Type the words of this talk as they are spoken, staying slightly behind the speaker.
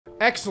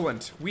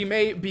Excellent. We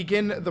may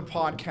begin the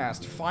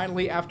podcast.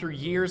 Finally, after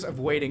years of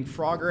waiting,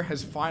 Frogger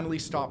has finally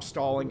stopped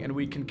stalling, and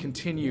we can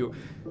continue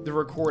the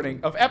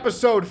recording of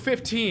episode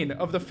 15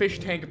 of the Phish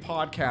Tank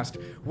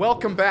podcast.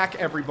 Welcome back,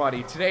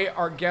 everybody. Today,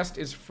 our guest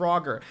is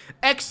Frogger.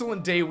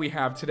 Excellent day we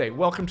have today.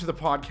 Welcome to the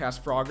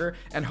podcast, Frogger,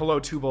 and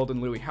hello, Twobold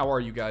and Lewi. How are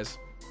you guys?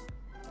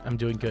 I'm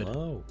doing good.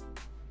 Hello.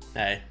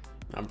 Hey,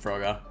 I'm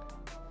Frogger.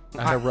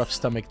 I had a rough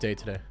stomach day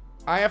today.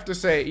 I have to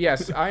say,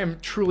 yes, I am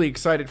truly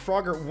excited.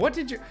 Frogger, what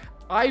did you...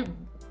 I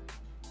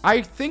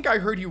think I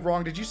heard you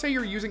wrong. Did you say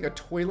you're using a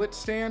toilet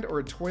stand or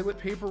a toilet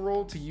paper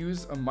roll to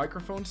use a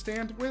microphone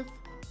stand with?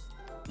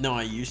 No,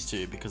 I used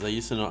to, because I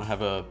used to not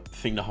have a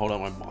thing to hold on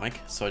my mic,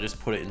 so I just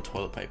put it in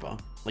toilet paper.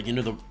 Like, you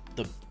know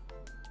the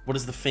what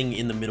is the thing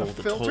in the middle of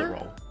the filter? toilet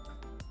roll?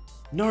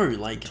 No,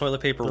 like...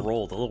 Toilet paper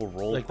roll, the little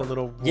roll. Like the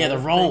little roll Yeah, the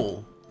roll.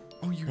 thing.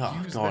 Oh, you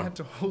use God. that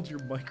to hold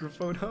your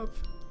microphone up?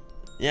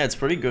 Yeah, it's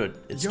pretty good.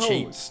 It's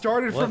cheap.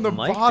 Started What from the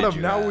mic did bottom,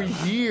 you now have? we're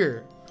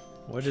here.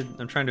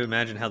 I'm trying to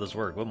imagine how this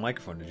worked. What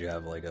microphone did you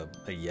have? Like a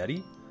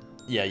Yeti?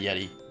 Yeah,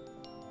 Yeti.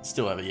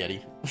 Still have a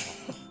Yeti.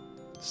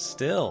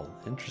 Still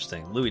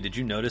interesting. Louis, did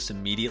you notice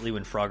immediately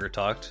when Frogger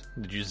talked?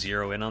 Did you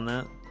zero in on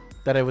that?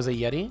 That it was a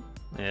Yeti?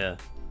 Yeah,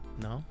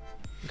 No.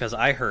 because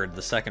I heard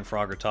the second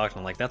Frogger talked, and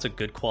I'm like, that's a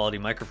good quality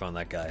microphone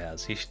that guy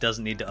has. He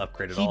doesn't need to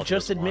upgrade at all. He if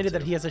just doesn't want admitted that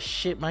to. he has a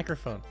shit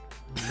microphone.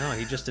 No,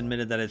 he just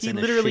admitted that it's He in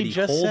a literally shitty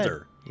just said-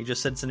 holder. He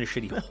just said it's in a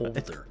shitty holder.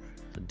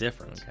 It's a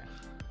difference. Okay.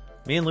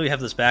 Me and Louis have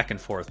this back and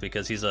forth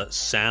because he's a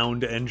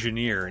sound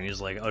engineer, and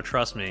he's like, "Oh,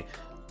 trust me,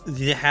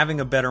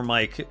 having a better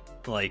mic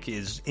like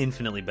is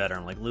infinitely better."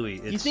 I'm like, Louis,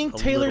 it's You think a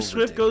Taylor little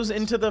Swift goes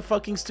ridiculous. into the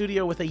fucking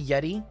studio with a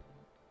Yeti?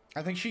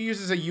 I think she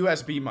uses a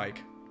USB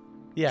mic.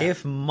 Yeah.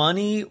 If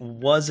money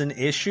was an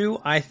issue,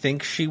 I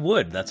think she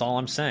would. That's all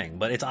I'm saying.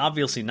 But it's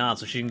obviously not,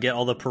 so she can get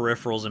all the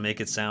peripherals and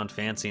make it sound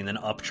fancy and then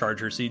upcharge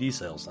her CD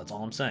sales. That's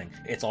all I'm saying.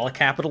 It's all a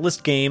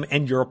capitalist game,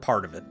 and you're a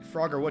part of it.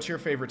 Frogger, what's your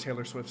favorite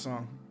Taylor Swift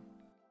song?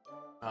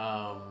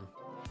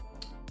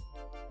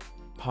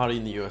 Party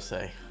in the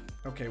USA.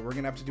 Okay, we're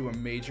gonna have to do a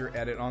major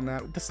edit on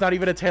that. That's not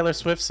even a Taylor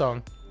Swift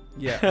song.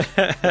 Yeah.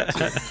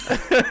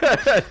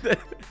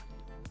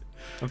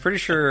 I'm pretty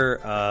sure.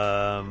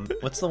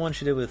 What's the one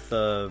she did with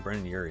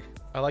Brendan Urie?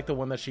 I like the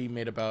one that she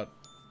made about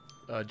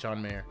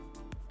John Mayer.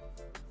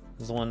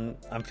 This is the one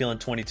I'm feeling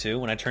 22.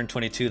 When I turned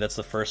 22, that's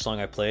the first song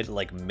I played at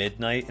like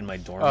midnight in my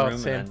dorm Oh, room,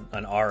 same.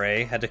 and an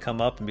RA had to come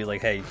up and be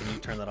like, "Hey, can you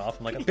turn that off?"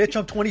 I'm like, "Bitch,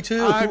 I'm 22."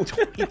 I'm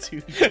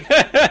 22.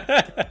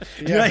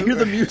 Did I hear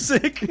the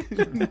music?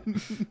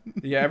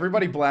 Yeah,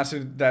 everybody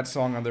blasted that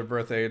song on their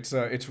birthday.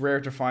 It's rare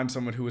to find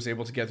someone who was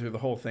able to get through the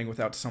whole thing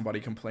without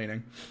somebody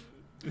complaining.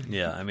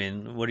 Yeah, I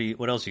mean,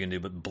 what else you can do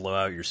but blow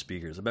out your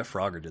speakers? I bet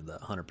Frogger did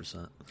that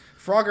 100%.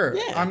 Frogger,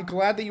 Yeah. I'm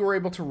glad that you were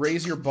able to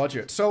raise your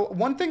budget. So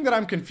one thing that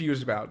I'm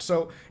confused about,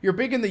 so you're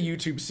big in the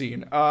YouTube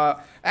scene.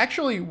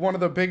 Actually, one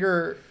of the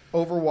bigger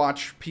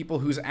Overwatch people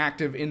who's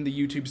active in the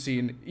YouTube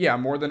scene, yeah,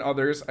 more than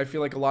others. I feel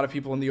like a lot of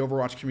people in the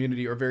Overwatch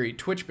community are very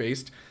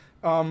Twitch-based.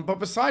 But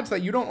besides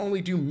that, you don't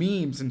only do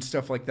memes and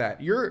stuff like that.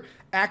 You're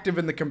active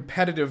in the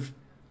competitive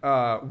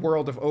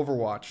world of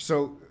Overwatch.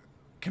 So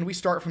can we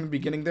start from the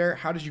beginning there?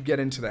 How did you get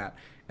into that?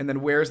 And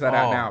then where's that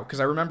at Oh. now? Because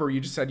I remember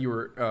you just said you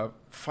were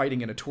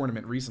fighting in a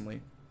tournament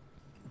recently.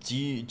 Do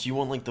you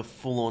want like the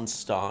full-on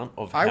start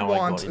of how I I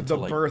want got into the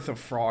like... birth of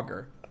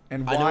Frogger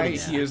and I know why he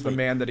is the exactly.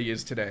 man that he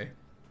is today.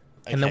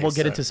 And then Okay, we'll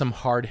get so into some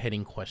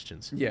hard-hitting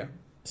questions. Yeah.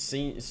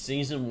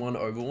 Season 1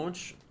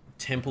 Overwatch,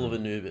 Temple of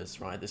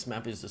Anubis, right? This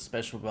map is a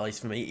special place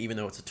for me, even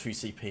though it's a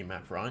 2CP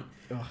map, right?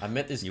 I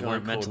met this You guy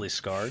weren't called mentally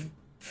scarred?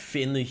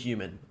 Finn the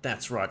Human.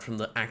 That's right, from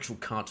the actual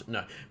cartoon.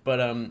 No, but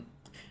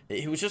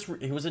he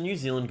was a New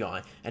Zealand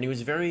guy, and he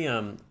was very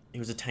he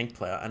was a tank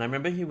player, and I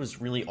remember he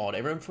was really odd.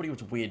 Everyone thought he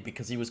was weird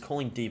because he was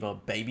calling Diva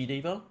Baby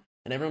Diva,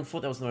 and everyone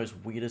thought that was the most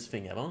weirdest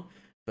thing ever.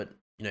 But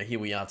you know, here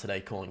we are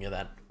today calling her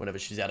that whenever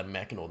she's out of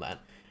mech and all that.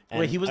 And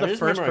Wait, he was I the just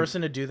first remember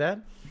person to do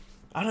that?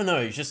 I don't know.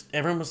 It's just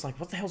everyone was like,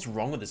 "What the hell's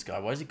wrong with this guy?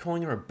 Why is he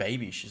calling her a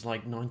baby? She's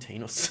like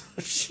 19 or some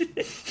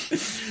shit."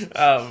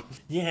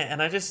 Yeah, and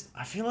I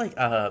feel like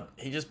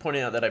he just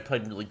pointed out that I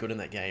played really good in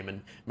that game,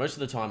 and most of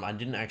the time I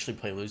didn't actually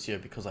play Lucio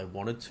because I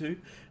wanted to.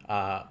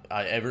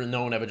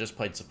 No one ever just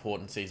played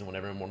support in season when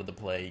everyone wanted to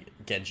play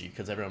Genji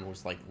because everyone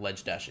was like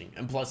ledge dashing,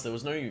 and plus there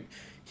was no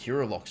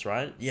hero locks,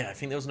 right? Yeah, I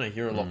think there was no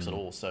hero locks at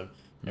all, so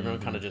everyone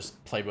kind of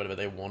just played whatever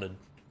they wanted.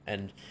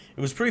 And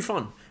it was pretty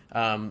fun.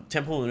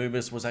 Temple of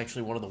Anubis was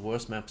actually one of the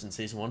worst maps in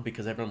Season 1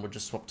 because everyone would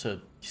just swap to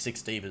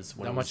 6 divas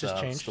when Not it much was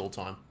has changed. stall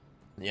time.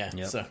 Yeah,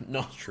 Yep. so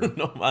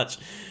not much.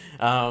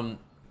 And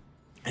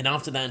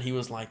after that, he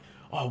was like,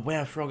 "Oh,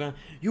 wow, Frogger,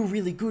 you're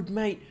really good,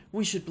 mate.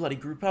 We should bloody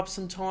group up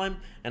sometime."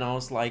 And I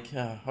was like,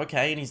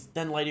 okay. And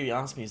then later he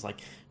asked me, he's like,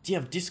 "Do you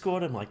have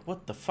Discord?" I'm like,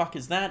 "What the fuck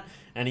is that?"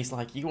 And he's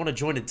like, "You want to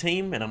join a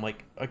team?" And I'm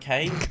like,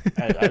 "Okay."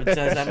 Does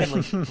that mean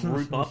like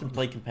group up and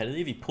play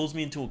competitive? He pulls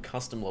me into a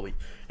custom lobby,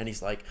 and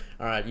he's like,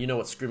 "All right, you know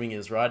what scrimming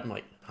is, right?" I'm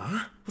like,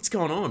 "Huh? What's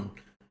going on?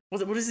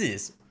 What is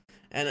this?"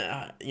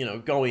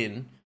 And go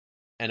in,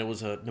 and it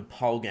was a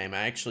Nepal game. I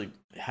actually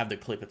have the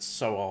clip. It's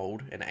so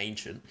old and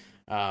ancient.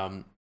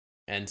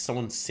 and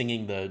someone's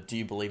singing the "Do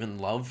You Believe in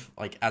Love?"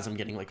 like as I'm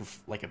getting like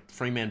a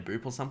three man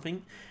boop or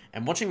something,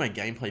 and watching my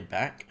gameplay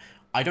back,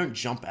 I don't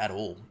jump at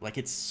all. Like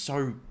it's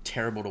so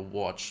terrible to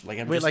watch. Like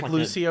I'm Wait, just like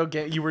Lucio,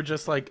 you were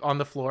just like on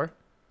the floor?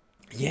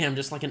 Yeah, I'm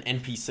just like an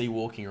NPC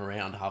walking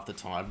around half the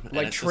time. And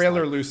Like it's just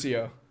trailer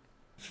Lucio.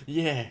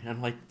 Yeah, and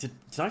I'm like, did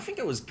I think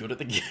I was good at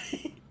the game?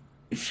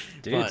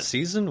 Dude, But-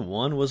 Season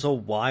 1 was a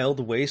wild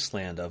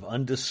wasteland of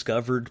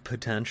undiscovered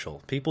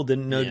potential. People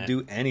didn't know to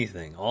do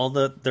anything. All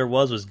that there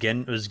was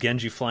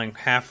Genji flying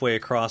halfway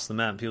across the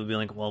map. People being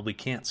like, well, we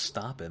can't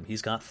stop him.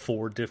 He's got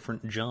 4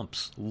 different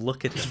jumps.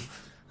 Look at him.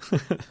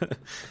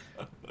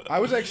 I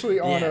was actually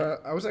on Yeah.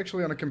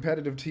 a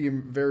competitive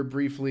team very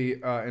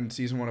briefly in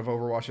season 1 of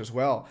Overwatch as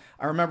well.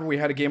 I remember we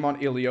had a game on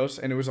Ilios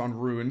and it was on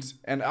Ruins,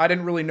 and I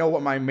didn't really know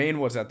what my main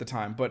was at the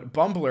time, but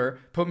Bumbler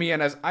put me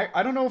in as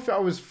I don't know if I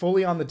was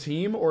fully on the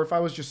team or if I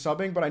was just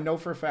subbing, but I know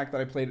for a fact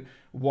that I played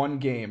 1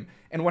 game.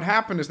 And what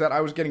happened is that I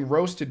was getting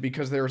roasted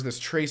because there was this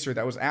tracer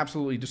that was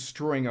absolutely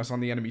destroying us on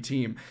the enemy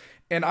team.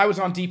 And I was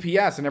on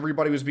DPS, and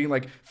everybody was being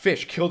like,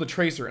 Phish, kill the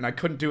tracer, and I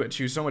couldn't do it.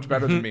 She was so much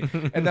better than me.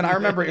 And then I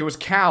remember it was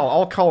Cal.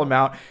 I'll call him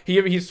out.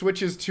 He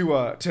switches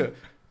to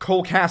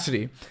Cole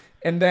Cassidy,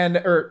 and then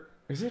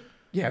is it?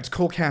 Yeah, it's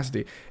Cole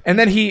Cassidy. And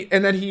then he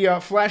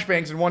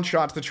flashbangs in one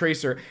shot to the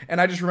tracer,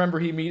 and I just remember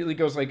he immediately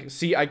goes like,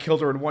 "See, I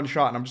killed her in 1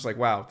 shot," and I'm just like,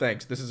 "Wow,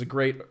 thanks. This is a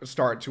great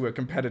start to a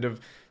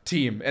competitive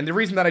team." And the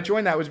reason that I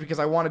joined that was because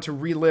I wanted to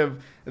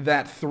relive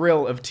that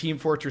thrill of Team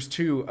Fortress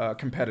 2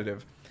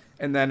 competitive.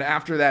 And then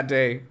after that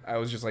day, I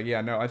was just like,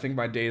 yeah, no, I think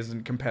my days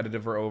in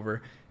competitive are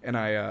over, and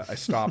I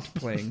stopped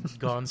playing.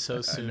 Gone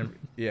so soon.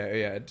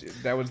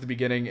 That was the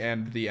beginning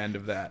and the end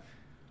of that.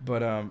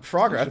 But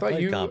Frogger,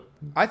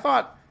 I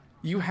thought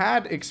you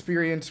had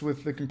experience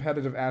with the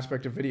competitive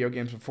aspect of video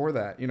games before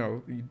that. You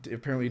know,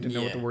 apparently you didn't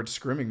know what the word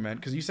scrimming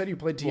meant, because you said you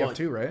played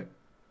TF2, right?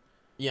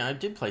 Yeah, I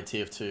did play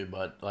TF2,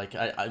 but like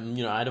I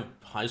had a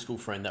high school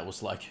friend that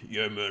was like,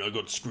 "Yeah, man, I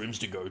got scrims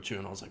to go to,"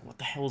 and I was like, "What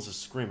the hell is a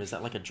scrim? Is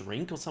that like a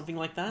drink or something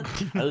like that?"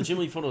 I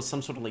legitimately thought it was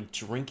some sort of like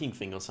drinking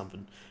thing or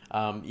something.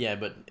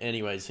 But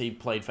anyways, he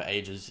played for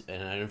ages,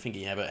 and I don't think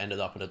he ever ended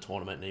up in a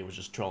tournament, and he was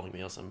just trolling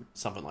me or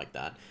something like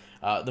that.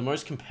 The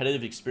most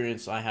competitive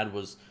experience I had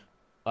was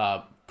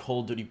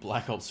Call of Duty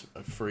Black Ops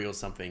 3 or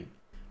something,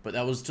 but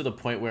that was to the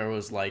point where it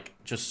was like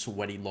just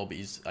sweaty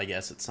lobbies, I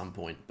guess, at some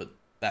point, but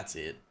that's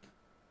it.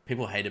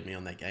 People hated me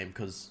on that game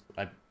because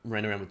I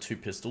ran around with 2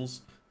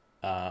 pistols,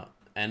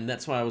 and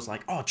that's why I was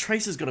like, "Oh,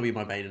 Tracer's gonna be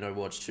my main in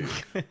Overwatch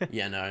 2."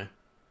 Yeah, no,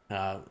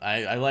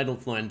 I later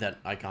learned that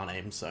I can't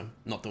aim, so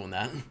not doing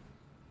that.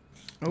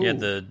 You had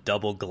the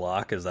double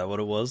Glock, is that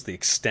what it was? The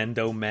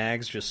extendo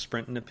mags just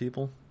sprinting at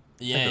people?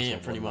 Yeah,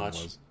 pretty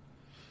much.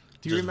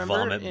 Do you just remember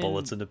vomit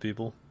bullets into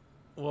people?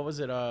 What was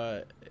it?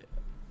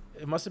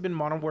 It must have been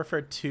Modern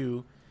Warfare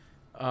 2.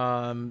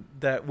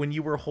 That when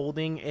you were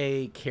holding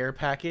a care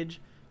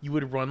package, you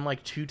would run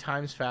like 2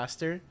 times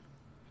faster,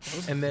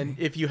 and then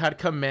if you had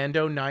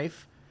commando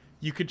knife,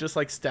 you could just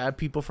like stab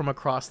people from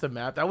across the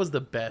map. That was the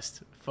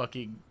best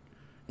fucking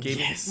gaming.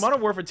 Yes. Modern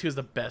Warfare 2 is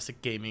the best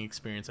gaming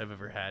experience I've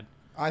ever had.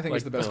 I think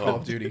it's the best Call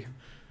of Duty.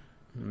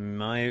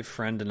 My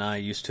friend and I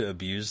used to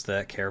abuse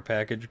that care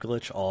package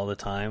glitch all the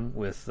time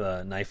with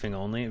knifing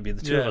only. It'd be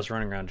the 2 of us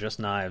running around just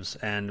knives,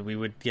 and we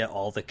would get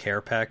all the care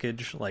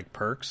package like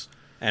perks.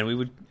 And we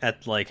would,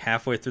 at like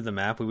halfway through the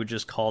map, we would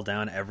just call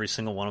down every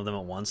single one of them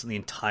at once, and the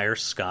entire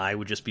sky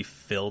would just be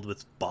filled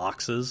with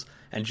boxes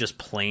and just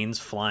planes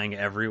flying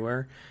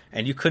everywhere.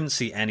 And you couldn't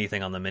see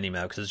anything on the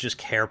minimap because it's just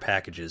care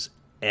packages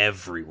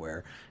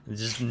everywhere. And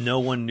just no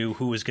one knew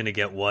who was going to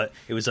get what.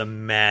 It was a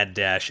mad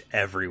dash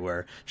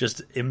everywhere.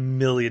 Just a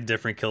million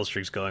different kill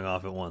streaks going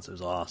off at once. It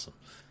was awesome.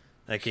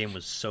 That game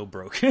was so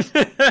broken.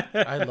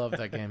 I love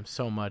that game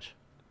so much.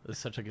 It's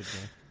such a good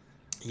game.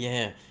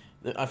 Yeah.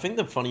 I think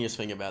the funniest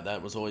thing about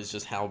that was always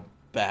just how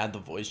bad the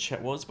voice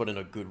chat was, but in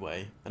a good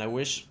way. And I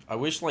wish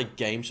like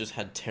games just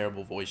had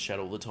terrible voice chat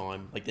all the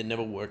time. Like they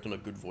never worked on a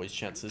good voice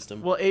chat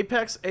system. Well,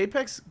 Apex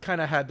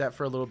kind of had that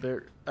for a little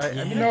bit.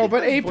 I mean, No,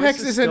 but the voice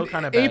Apex is still isn't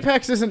kinda bad.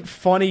 Apex isn't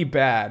funny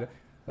bad.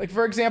 Like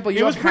for example,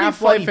 you was have pretty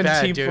Half-Life funny and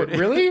bad, Team dude. Fortress.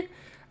 Really?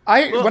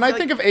 When I like-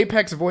 think of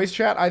Apex voice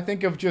chat, I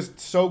think of just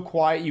so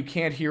quiet you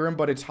can't hear him,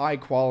 but it's high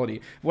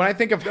quality. When I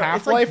think of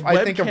Half-Life, it's like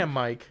I think of webcam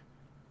mic.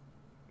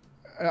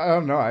 I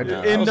don't know. I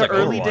Yeah. did. In was the like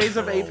early Overwatch days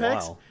of for a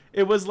Apex, while.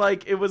 it was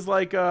like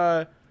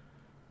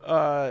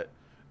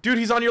dude,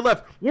 he's on your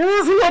left. Where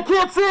is he? I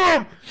can't see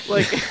him.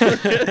 Like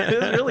it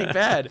was really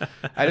bad.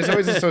 I just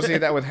always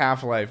associate that with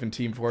Half-Life and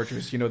Team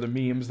Fortress. You know, the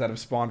memes that have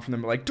spawned from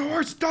them, like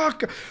door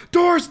stuck,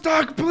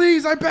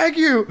 please, I beg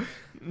you.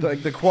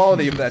 Like the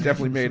quality of that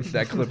definitely made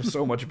that clip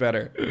so much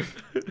better.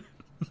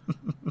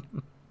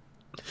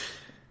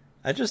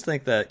 I just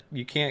think that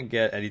you can't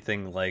get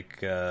anything like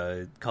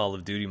Call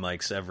of Duty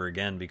mics ever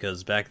again,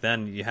 because back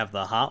then you have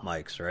the hot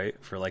mics, right?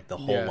 For like the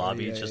whole Yeah,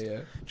 lobby. yeah, It's just yeah.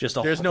 just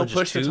a There's whole, no just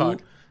push to 2.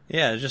 talk.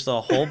 Yeah, just a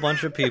whole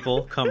bunch of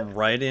people come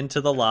right into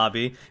the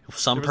lobby.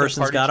 Some There was a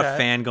person's party got a chat.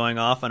 fan going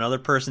off, another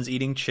person's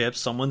eating chips,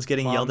 someone's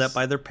getting yelled Moms. at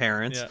by their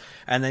parents, Yeah.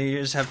 and then you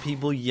just have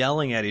people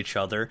yelling at each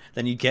other.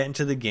 Then you get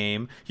into the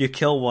game, you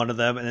kill one of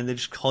them, and then they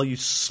just call you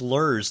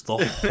slurs the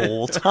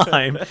whole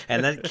time,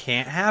 and that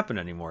can't happen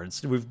anymore.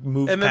 We've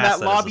moved And then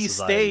past that as a lobby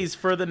society. stays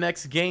for the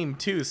next game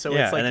too. So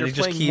Yeah, it's like and then you're it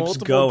just playing keeps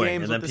multiple going,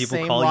 games and then with the people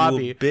same call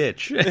lobby. you a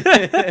bitch.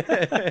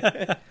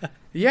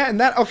 Yeah, and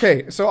that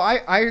okay. So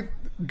I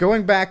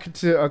going back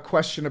to a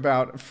question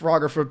about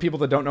Frogger for people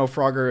that don't know,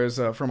 Frogger is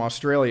from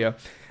Australia,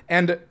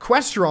 and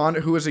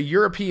Questron, who is a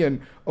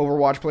European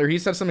Overwatch player, he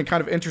said something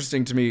kind of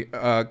interesting to me,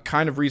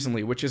 kind of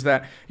recently, which is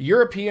that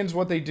Europeans,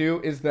 what they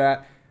do is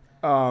that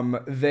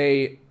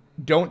they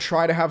don't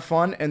try to have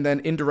fun, and then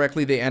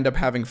indirectly they end up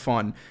having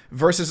fun.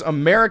 Versus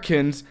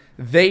Americans,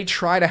 they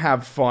try to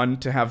have fun,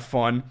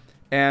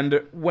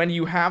 and when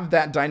you have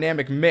that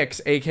dynamic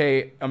mix,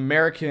 aka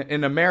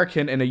an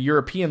American in a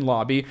European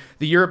lobby,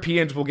 the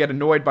Europeans will get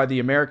annoyed by the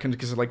Americans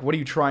because they're like, what are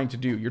you trying to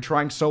do? You're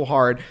trying so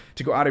hard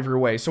to go out of your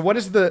way. So what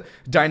is the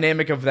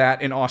dynamic of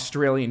that in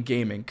Australian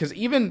gaming? Because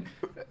even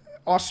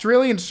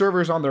Australian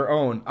servers on their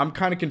own, I'm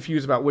kind of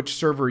confused about which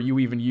server you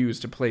even use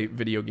to play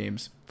video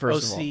games,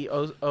 first of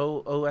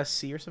all.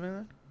 OSC or something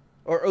like that?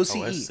 Or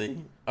OCE.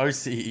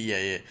 OCE,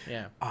 yeah.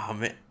 Yeah. Oh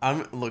man, I'm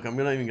not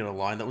even gonna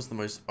lie. That was the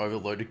most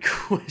overloaded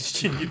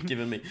question you've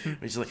given me.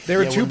 Which is like, There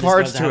were two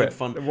parts to it.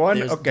 Fun.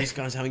 Okay. This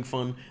guy's having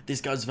fun.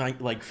 This guy's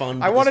like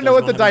fun. I want to know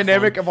what the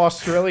dynamic of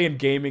Australian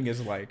gaming is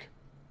like.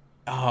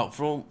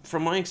 From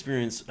my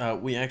experience,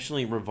 we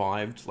actually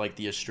revived like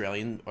the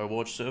Australian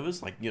Overwatch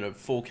servers. Like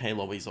 4K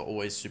lobbies are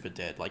always super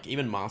dead. Like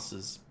even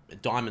Masters,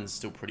 Diamond's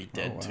still pretty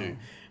dead too.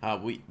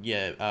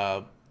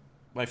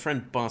 My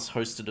friend Bus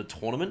hosted a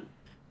tournament.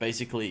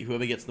 Basically,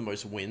 whoever gets the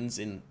most wins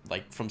in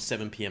like from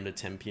 7 p.m. to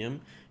 10 p.m.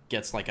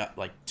 gets like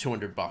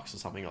 $200 or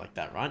something like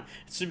that, right?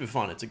 It's super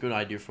fun. It's a good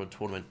idea for a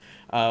tournament.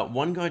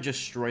 One guy just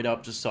straight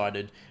up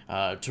decided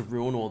to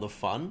ruin all the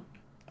fun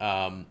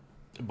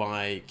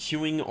by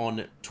queuing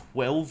on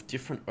 12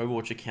 different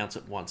Overwatch accounts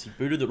at once. He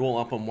booted it all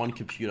up on one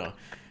computer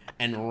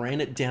and ran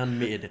it down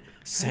mid,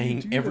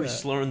 saying every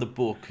slur in the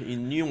book.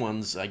 In new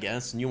ones, I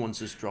guess. New ones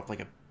just drop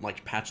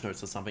like patch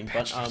notes or something.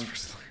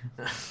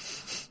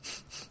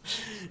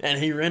 And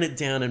he ran it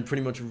down and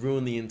pretty much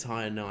ruined the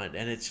entire night.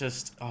 And it's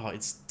just,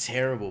 it's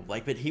terrible.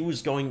 But he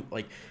was going,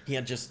 he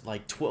had just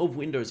 12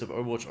 windows of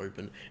Overwatch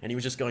open, and he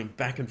was just going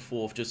back and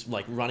forth, just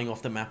running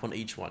off the map on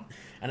each one.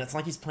 And it's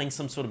like he's playing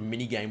some sort of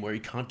mini game where he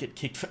can't get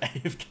kicked for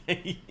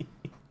AFK.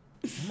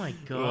 Oh my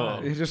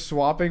god. He's just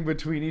swapping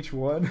between each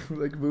one,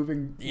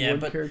 moving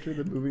one character,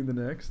 then moving the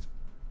next.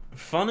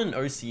 Fun in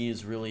OCE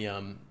is really,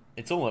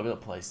 it's all over the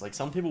place.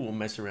 Some people will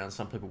mess around,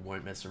 some people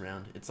won't mess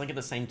around. It's at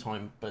the same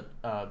time, but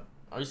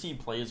OCE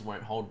players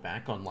won't hold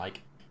back on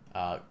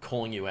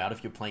calling you out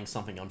if you're playing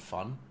something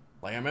unfun.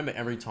 I remember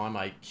every time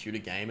I queued a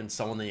game and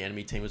someone in the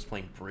enemy team was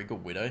playing Brig or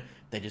Widow,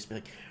 they'd just be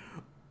like,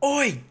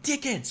 "Oi,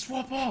 dickhead,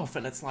 swap off!"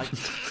 And it's the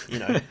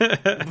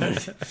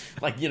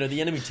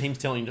enemy team's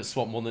telling you to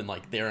swap more than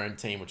their own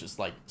team, which is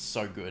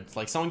so good.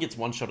 It's someone gets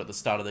one shot at the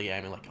start of the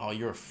game and "Oh,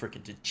 you're a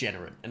freaking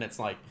degenerate," and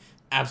it's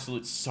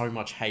absolute so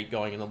much hate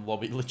going in the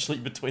lobby, literally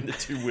between the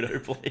two Widow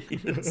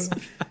players.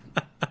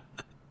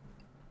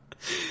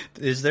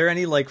 Is there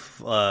any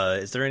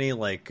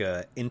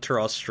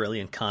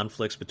inter-Australian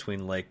conflicts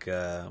between what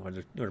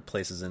are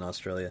places in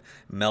Australia?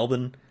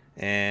 Melbourne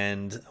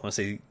and I want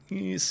to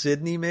say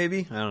Sydney,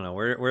 maybe? I don't know.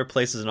 Where are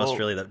places in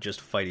Australia that just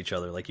fight each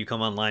other? You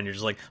come online, you're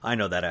just I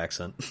know that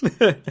accent.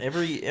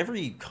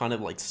 every kind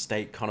of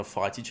state kind of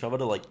fights each other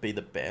to be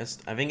the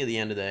best. I think at the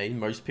end of the day,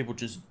 most people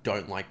just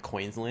don't like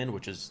Queensland,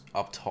 which is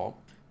up top.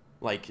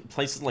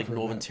 Places like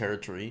Northern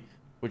Territory,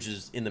 which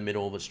is in the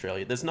middle of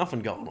Australia, there's nothing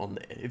going on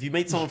there. If you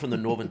meet someone from the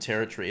Northern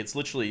Territory, it's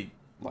literally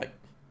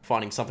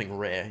finding something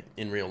rare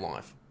in real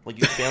life.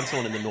 You found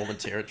someone in the Northern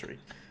Territory.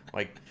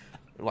 How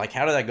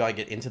did that guy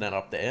get internet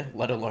up there,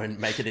 let alone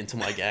make it into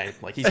my game?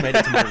 He's made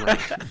it to my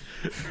rank.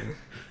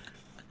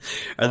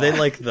 Are they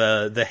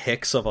the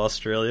Hicks of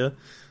Australia?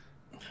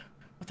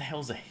 What the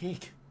hell's a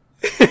hick?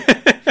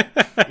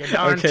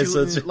 Okay,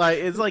 so it's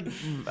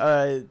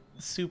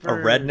super...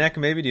 A redneck,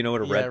 maybe? Do you know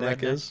what a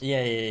redneck is?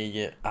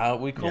 Yeah.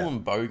 We call them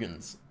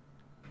bogans.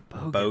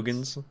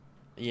 Bogans?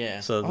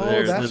 Yeah. So Oh,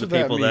 there's that's the what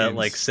that people that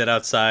means. sit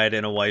outside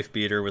in a wife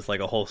beater with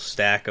a whole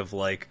stack of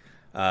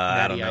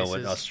I don't know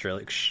what Ices.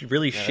 Australia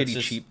really Yeah, shitty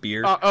just- cheap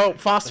beer.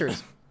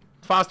 Foster's.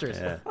 Foster's.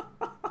 Yeah.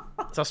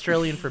 It's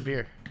Australian for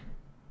beer.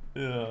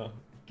 Yeah,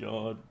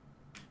 God.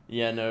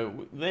 Yeah,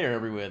 no, they're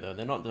everywhere though.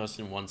 They're not just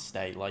in one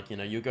state.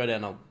 You go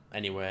down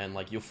anywhere and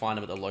you'll find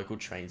them at the local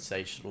train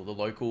station or the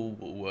local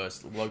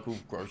Woolworths, the local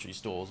grocery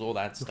stores, all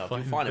that stuff.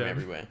 You'll find them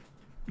everywhere.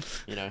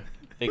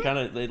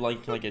 They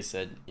like I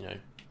said,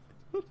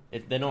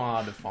 they're not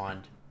hard to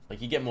find.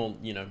 You get more,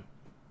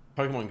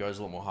 Pokemon Go's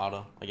a lot more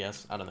harder, I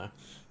guess. I don't know.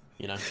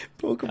 you know.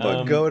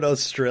 Pokemon Go in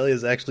Australia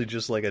is actually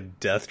just like a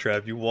death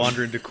trap. You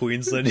wander into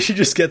Queensland, you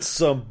just get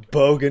some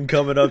bogan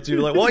coming up to you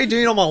like, what are you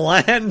doing on my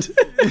land?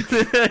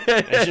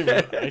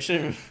 I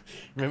actually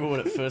remember when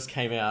it first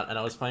came out, and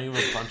I was playing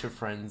with a bunch of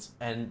friends,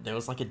 and there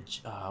was like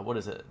what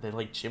is it? They're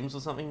like gyms or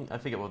something? I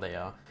forget what they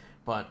are.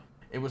 But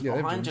it was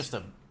behind just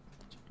a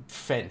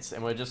fence,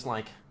 and we're just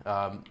like,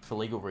 for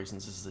legal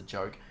reasons, this is a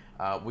joke.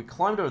 We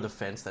climbed over the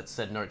fence that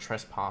said no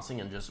trespassing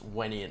and just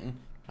went in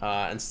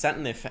and sat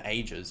in there for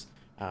ages.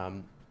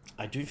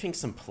 I do think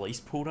some police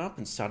pulled up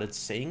and started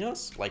seeing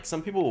us. Like,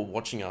 some people were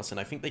watching us, and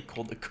I think they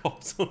called the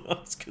cops on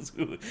us because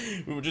we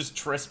were just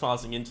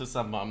trespassing into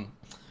some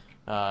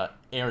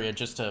area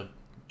just to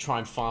try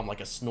and farm like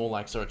a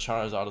Snorlax or a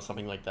Charizard or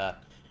something like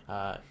that.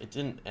 It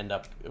didn't end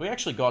up... We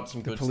actually got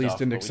some good stuff. The police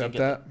didn't accept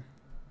that?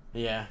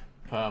 Yeah.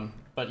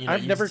 But, you know,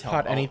 I've never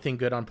caught anything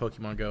good on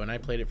Pokemon Go, and I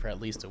played it for at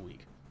least a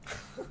week.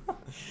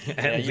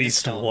 At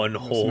least one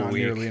whole not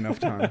week. Nearly enough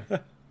time.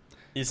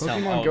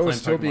 Pokemon Go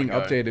is still being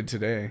updated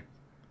today.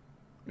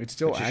 It's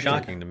still Which is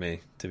shocking to me,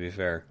 to be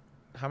fair.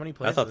 How many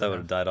players? I thought that would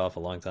have died off a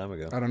long time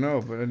ago. I don't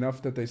know, but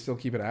enough that they still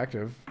keep it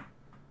active.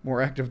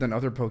 More active than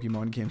other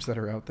Pokemon games that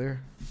are out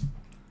there.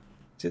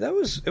 See,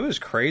 it was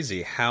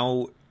crazy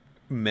how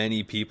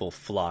many people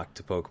flocked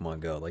to Pokemon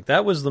Go. Like,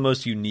 that was the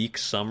most unique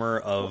summer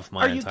of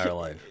my entire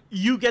life.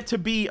 You get to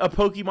be a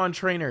Pokemon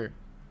trainer.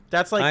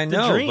 That's like I the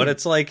know, dream. but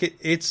it's like you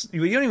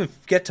don't even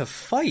get to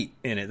fight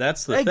in it.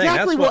 That's the thing. Exactly.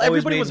 That's Well, what always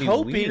everybody made was me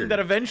hoping weird. that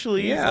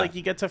eventually, like,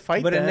 you get to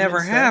fight. But it them never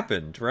and stuff.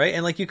 happened, right?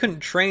 And like, you couldn't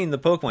train the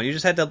Pokemon. You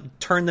just had to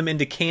turn them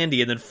into candy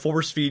and then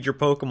force feed your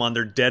Pokemon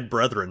their dead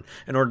brethren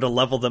in order to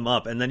level them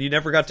up. And then you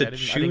never got to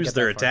choose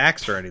their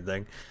attacks or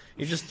anything.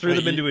 You just threw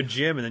them into a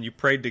gym and then you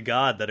prayed to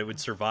God that it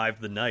would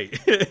survive the night.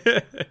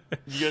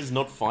 You guys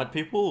not fight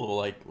people, or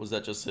like was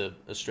that just an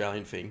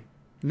Australian thing?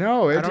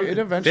 No, it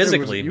eventually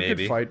physically, was, you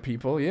maybe. could fight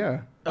people,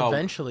 yeah.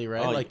 Eventually,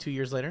 right? Like 2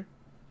 years later.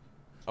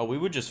 Oh, we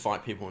would just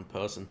fight people in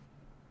person.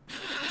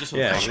 Just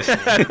Yeah.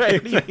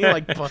 Right? You mean,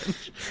 like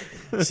punch.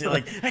 See,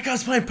 like, that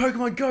guy's playing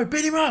Pokemon Go,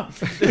 beat him up!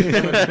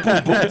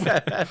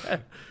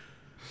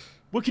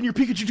 What can your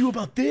Pikachu do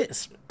about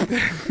this?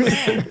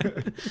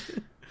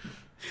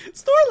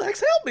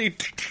 Snorlax, help me!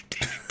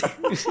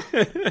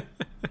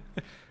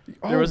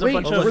 There was a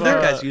bunch of were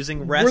there guys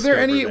using rest were there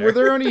over any there. were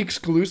there any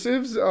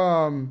exclusives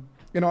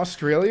in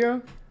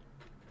Australia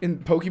in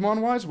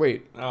Pokemon wise?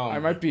 Wait, Oh I my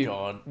might be.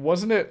 God.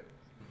 Wasn't it?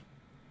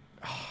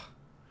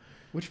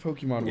 Which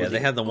Pokemon was Yeah, it? they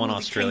had the one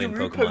Australian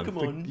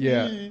Pokemon.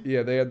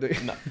 Yeah, they had the.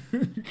 No.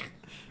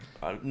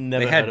 I've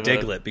never They heard had of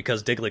Diglett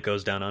because Diglett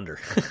goes down under.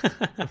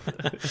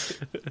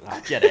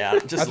 Get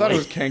out. Just I thought it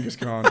was leave.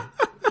 Kangaskhan.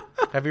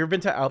 Have you ever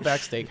been to Outback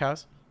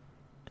Steakhouse?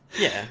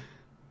 Yeah.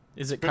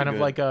 Is it Pretty kind of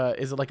good. like a?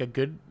 Is it like a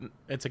good?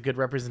 It's a good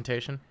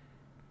representation.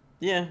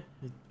 Yeah.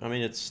 I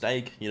mean, it's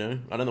steak, you know?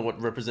 I don't know what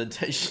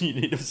representation you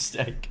need of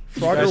steak.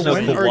 Frogger, There's no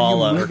when are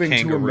koala you or moving to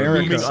kangaroo,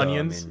 America? so,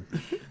 onions.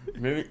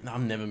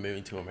 I'm never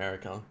moving to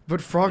America. But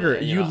Frogger,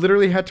 Yeah, you yeah.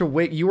 literally had to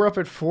wait. You were up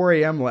at 4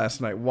 a.m. last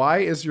night. Why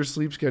is your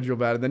sleep schedule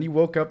bad? And then you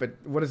woke up at,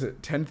 what is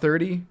it,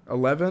 10:30,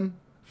 11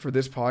 for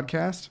this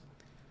podcast?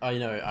 You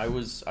know, I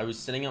was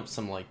setting up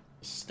some, like,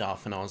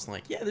 stuff, and I was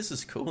like, yeah, this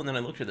is cool. And then I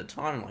looked at the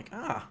time, and I'm like,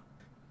 I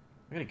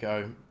gotta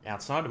go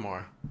outside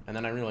tomorrow. And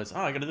then I realized,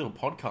 I gotta do a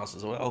podcast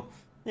as well.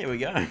 Here we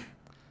go.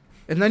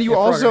 And then you Yeah,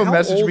 Frogger, also how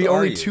messaged old me are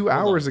only you? 2 Hold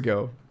hours on.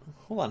 ago.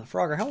 Hold on,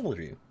 Frogger, how old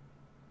are you?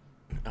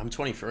 I'm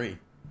 23. You're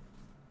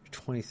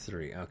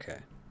 23, okay.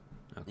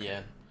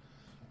 Yeah.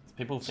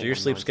 People think So your I'm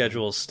sleep 19.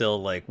 schedule is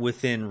still, like,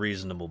 within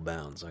reasonable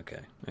bounds. Okay,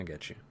 I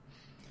get you.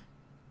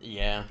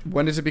 Yeah.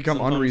 When does it become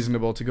Sometimes-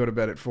 unreasonable to go to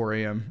bed at 4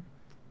 a.m.?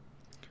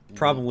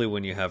 Probably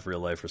when you have real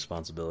life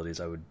responsibilities,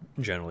 I would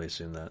generally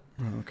assume that.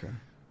 Oh, okay.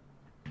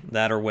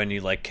 That or when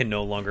you, like, can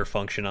no longer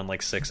function on,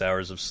 like, 6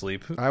 hours of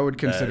sleep. I would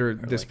consider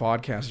That- or, this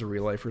like- podcast a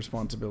real life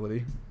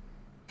responsibility.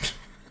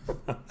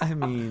 I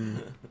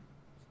mean,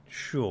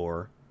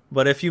 sure.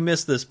 But if you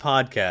miss this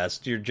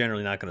podcast, you're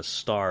generally not going to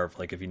starve,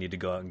 like, if you need to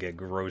go out and get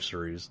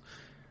groceries.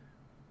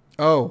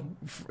 Oh,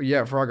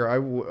 yeah,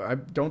 Frogger, I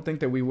don't think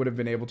that we would have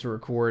been able to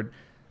record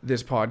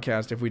this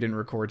podcast if we didn't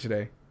record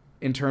today.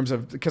 In terms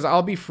of, because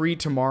I'll be free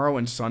tomorrow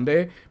and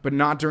Sunday, but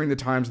not during the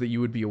times that you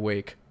would be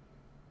awake.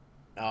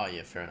 Oh,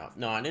 yeah, fair enough.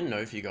 No, I didn't know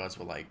if you guys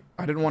were, like...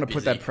 I didn't want to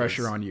put busy that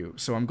pressure 'cause- on you,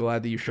 so I'm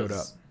glad that you showed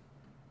up.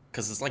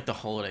 Because it's like the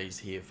holidays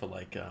here for,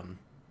 like,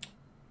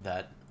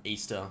 that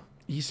Easter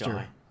Easter.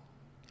 guy.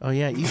 Oh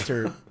yeah,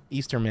 Easter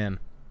man.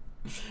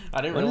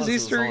 I didn't When realize is it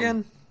was Easter on-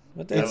 again?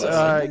 What day It's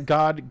is it?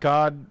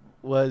 God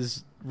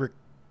was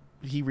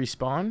he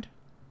respawned?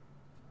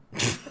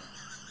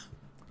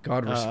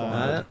 God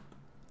responded.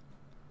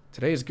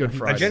 Today is Good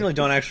Friday. I generally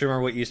don't actually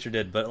remember what Easter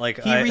did, but, like,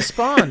 He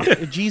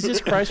respawned. Jesus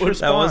Christ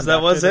respawned.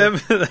 that was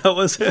after him? That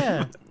was him?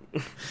 Yeah.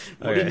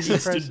 What Okay. did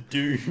Easter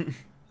do?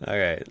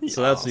 Okay,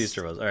 so that's what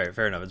Easter was. All right,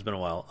 fair enough. It's been a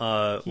while.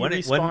 He What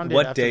respawned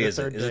after day the is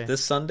it? third Is day. it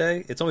this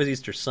Sunday? It's always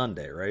Easter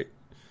Sunday, right?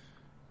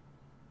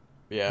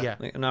 Yeah. Yeah.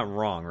 Like, I'm not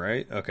wrong,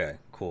 right? Okay,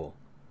 cool.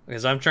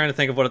 Because I'm trying to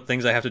think of what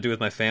things I have to do with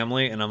my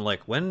family, and I'm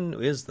like, when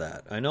is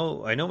that? I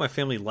know my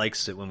family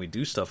likes it when we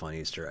do stuff on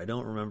Easter. I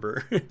don't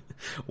remember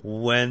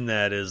when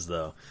that is,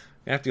 though.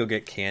 I have to go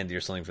get candy or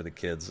something for the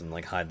kids and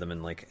like hide them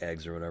in like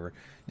eggs or whatever.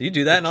 Do you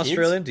do that in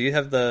Australia? Do you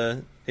have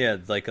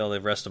like all the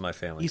rest of my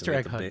family? Easter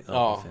egg hunt.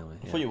 Family,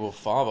 I thought you were a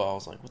father. I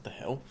was like, what the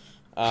hell?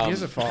 He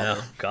is a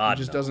father. Oh, God,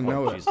 he just doesn't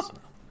know it. Jesus,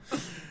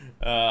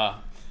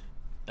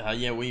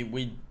 Yeah,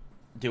 we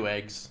do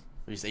eggs.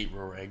 We just eat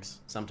raw eggs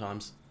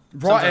sometimes.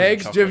 Raw Sometimes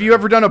eggs? chocolate Have you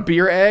ever done a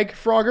beer egg,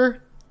 Frogger?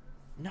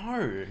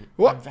 No.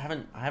 What? I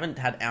haven't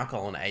had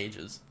alcohol in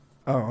ages.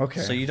 Oh,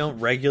 okay. So you don't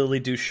regularly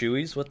do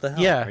shoeys? What the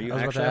hell? Yeah, Are you I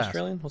was about actually to ask.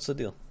 Australian? What's the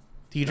deal?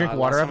 Do you drink No,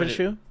 water last out of a time I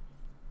shoe?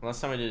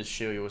 Last time I did a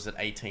shoey was at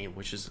 18,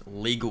 which is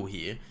legal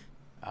here.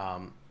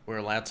 We're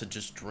allowed to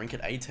just drink at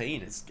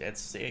 18.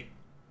 It's sick.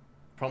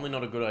 Probably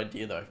not a good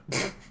idea though.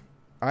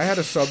 I had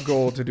a sub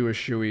goal to do a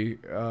shoey,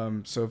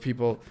 so if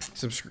people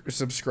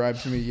subscribe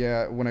to me,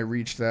 when I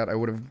reached that, I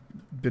would have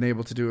been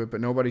able to do it, but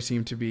nobody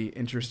seemed to be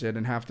interested,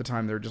 and half the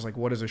time they're just like,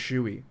 what is a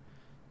shoey?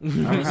 I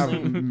don't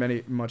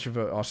have much of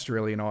an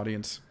Australian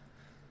audience.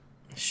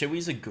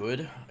 Shoeys are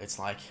good. It's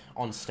like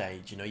on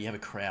stage, you have a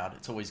crowd.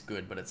 It's always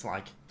good, but it's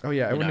like... Oh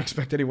yeah, I wouldn't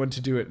expect anyone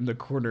to do it in the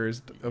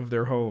corners of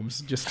their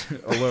homes, just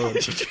alone.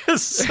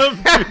 Just some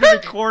dude in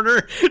the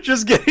corner,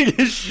 just getting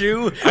his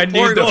shoe. I need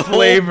pouring the a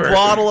flavor. whole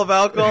bottle of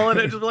alcohol in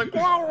it, just like,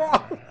 wah,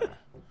 wah.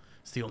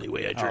 It's the only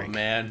way I Oh drink.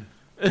 man.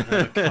 I don't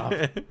have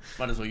a cup.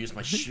 Might as well use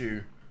my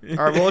shoe. All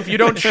right, well, if you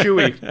don't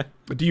shoey,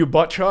 do you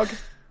butt chug?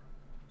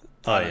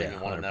 Oh, I don't yeah,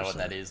 even want to know 100%. what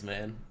that is,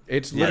 man.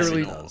 It's Yes,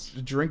 literally it does.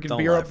 drinking Don't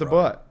beer lie, up the Frogger.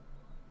 butt.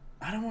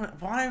 I don't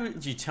want. Why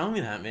would you tell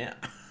me that, man?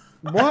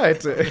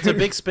 What? It's a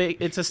big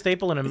it's a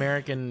staple in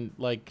American,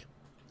 like,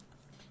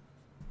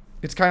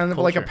 It's kind of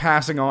like a culture.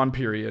 passing on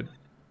period.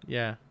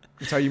 yeah.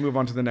 It's how you move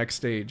on to the next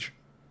stage.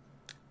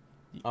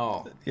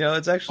 Oh,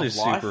 It's actually Of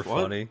life? super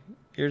What? funny.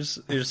 Here's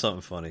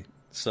something funny.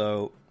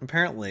 So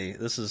apparently,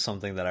 this is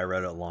something that I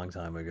read a long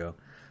time ago.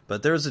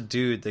 But there's a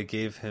dude that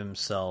gave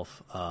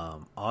himself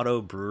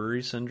auto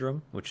brewery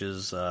syndrome, which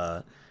is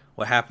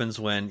what happens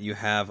when you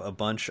have a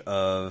bunch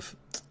of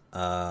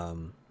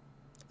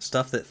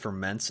stuff that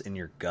ferments in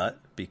your gut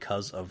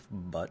because of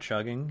butt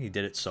chugging. He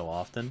did it so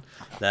often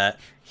that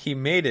he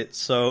made it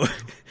so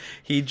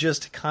he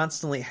just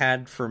constantly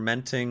had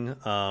fermenting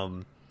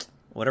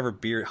whatever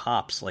beer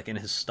hops like in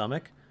his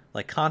stomach,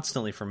 like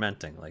constantly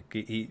fermenting. Like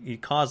he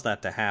caused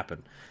that to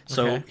happen.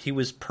 So Okay. he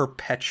was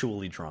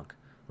perpetually drunk.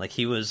 Like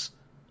he was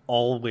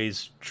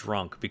always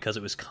drunk because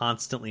it was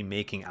constantly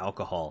making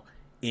alcohol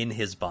in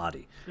his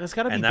body. That's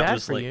got to be And that bad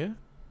was for like- you.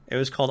 It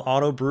was called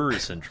auto brewery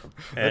syndrome.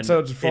 That And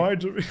sounds it- fine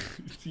to me.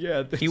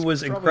 Yeah. he that's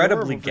was probably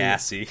incredibly horrible for you.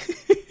 gassy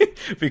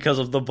because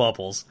of the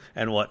bubbles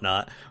and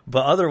whatnot.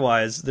 But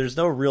otherwise, there's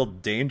no real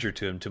danger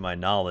to him, to my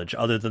knowledge,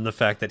 other than the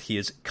fact that he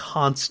is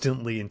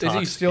constantly Is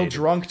intoxicated. he still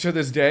drunk to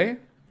this day?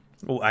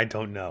 Well, I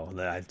don't know.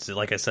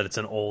 Like I said, it's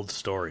an old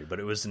story, but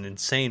it was an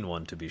insane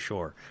one to be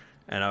sure.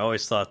 And I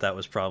always thought that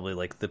was probably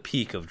like the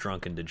peak of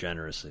drunken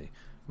degeneracy.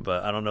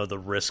 But I don't know the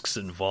risks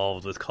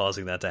involved with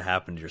causing that to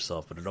happen to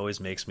yourself, but it always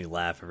makes me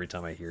laugh every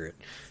time I hear it.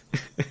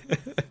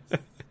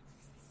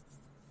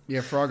 Yeah,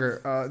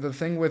 Frogger. The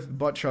thing with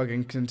butt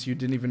chugging, since you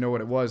didn't even know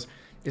what it was,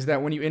 is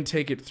that when you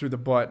intake it through the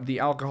butt, the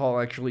alcohol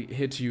actually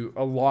hits you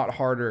a lot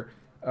harder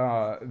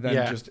than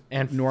Yeah, just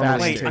and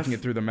normally faster. taking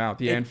it through the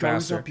mouth. Yeah, it and goes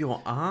faster. up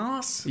your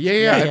ass.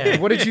 Yeah. Yeah.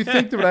 What did you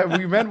think that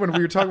we meant when we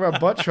were talking about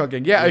butt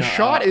chugging? Yeah, a Yeah.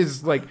 shot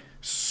is like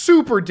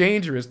super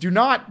dangerous.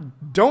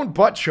 Don't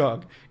butt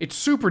chug. It's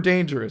super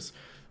dangerous.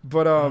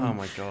 But Oh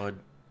my god.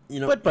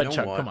 But butt you know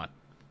chug, what? come on.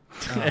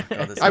 Oh, God,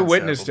 that I sounds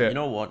witnessed terrible. it. You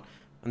know what?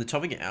 On the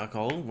topic of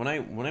alcohol, when I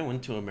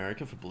went to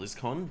America for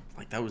BlizzCon,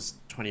 like that was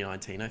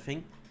 2019, I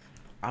think.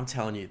 I'm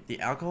telling you, the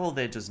alcohol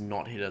there does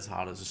not hit as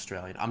hard as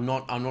Australian. I'm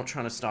not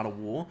trying to start a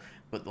war,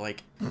 but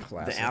like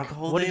Classic. the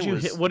alcohol What there did you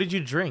was. What did you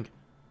drink?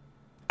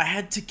 I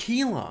had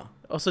tequila.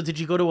 Also, did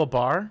you go to a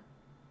bar?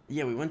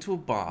 Yeah, we went to a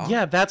bar.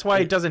 Yeah, that's why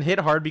Yeah. it doesn't hit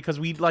hard, because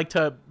we like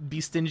to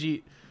be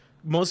stingy.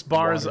 Most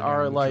bars Water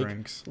are down the like,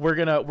 drinks. we're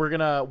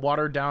gonna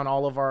water down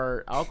all of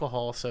our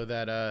alcohol so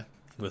that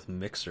With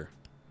Mixer.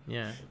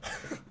 yeah.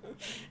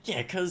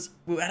 Yeah, because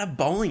we were at a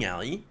bowling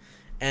alley,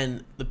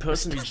 and the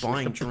person who's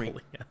buying drinks,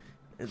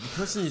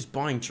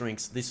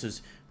 this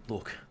is,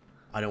 look,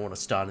 I don't want to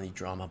start any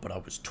drama, but I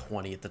was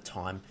 20 at the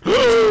time.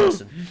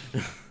 This person,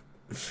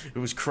 it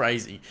was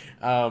crazy.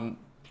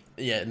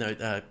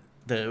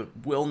 The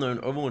well-known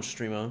Overwatch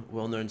streamer,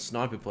 well-known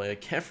sniper player,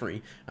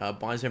 Kefri,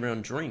 buys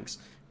everyone drinks,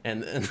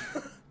 and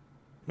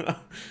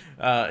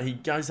he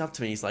goes up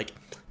to me, he's like,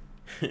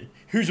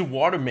 "Who's a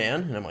water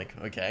man?" And I'm like,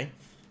 "Okay,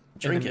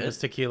 drink And it." it's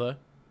tequila.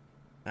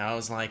 And I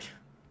was like,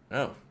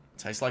 "Oh,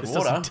 tastes like This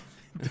water." doesn't-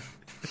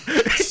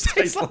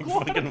 tastes like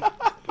fucking.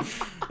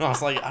 I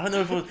was like, I don't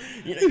know if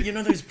it was, you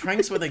know those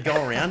pranks where they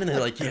go around and they're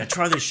like, "Yeah,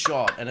 try this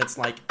shot," and it's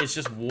like it's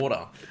just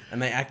water,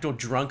 and they act all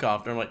drunk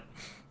after. I'm like,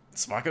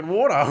 "It's fucking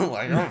water." I'm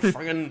like, "Oh,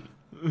 fucking."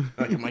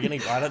 Like, am I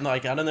getting? I don't know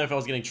if I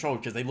was getting trolled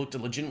because they looked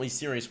legitimately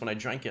serious when I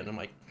drank it, and I'm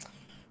like,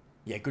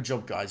 "Yeah, good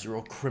job, guys. You're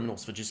all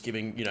criminals for just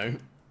giving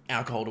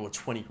alcohol to a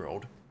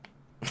 20-year-old.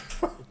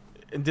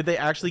 And did they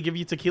actually give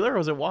you tequila or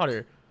was it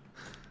water?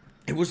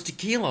 It was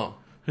tequila.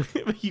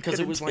 Because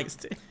it was like...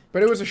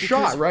 But it was a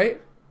shot,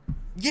 right?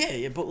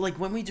 Yeah, but like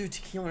when we do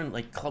tequila in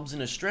like clubs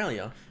in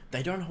Australia,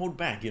 they don't hold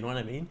back, you know what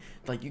I mean?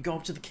 Like you go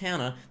up to the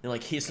counter, they're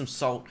like, here's some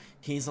salt,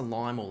 here's a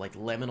lime or like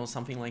lemon or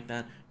something like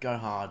that, go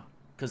hard.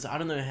 Because I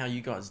don't know how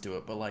you guys do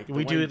it, but like...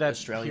 We do that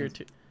here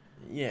too.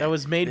 Yeah. That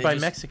was made by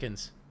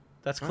Mexicans.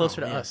 That's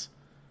closer to yeah. us.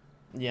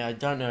 Yeah, I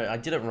don't know. I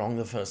did it wrong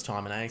the first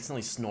time and I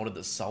accidentally snorted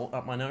the salt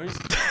up my nose.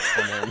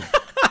 And then...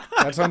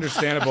 That's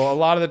understandable. A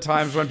lot of the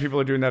times when people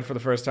are doing that for the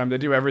first time, they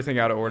do everything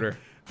out of order.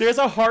 There's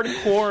a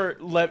hardcore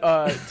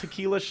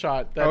tequila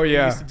shot that we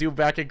used to do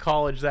back in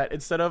college that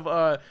instead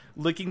of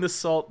licking the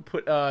salt,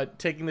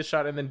 taking the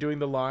shot and then doing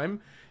the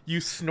lime,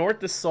 you snort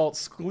the salt,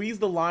 squeeze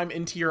the lime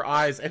into your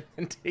eyes, and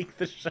then take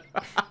the shot.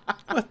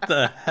 What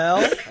the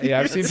hell?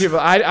 Yeah, I've seen people.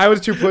 I was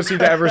too pussy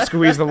to ever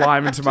squeeze the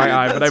lime into my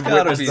eye, but I've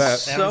witnessed that.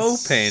 So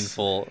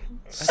painful.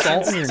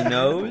 Salt in your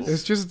nose?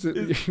 It's just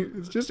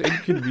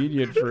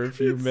inconvenient for a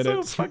few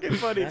minutes. So fucking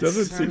funny.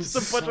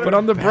 But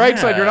on the bright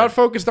side, you're not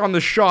focused on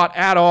the shot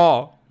at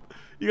all.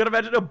 You gotta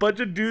imagine a bunch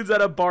of dudes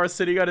at a bar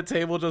sitting at a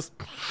table just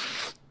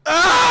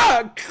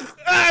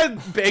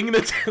banging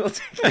the table.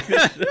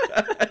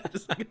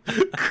 Just like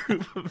a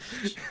group of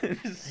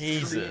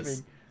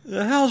Jesus.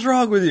 The hell's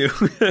wrong with you?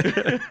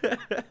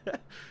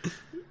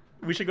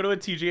 We should go to a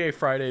TGA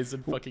Fridays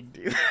and fucking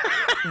do that.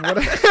 What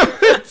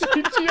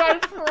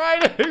TGI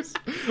Fridays?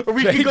 Or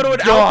we can go to an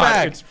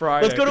Outback. It's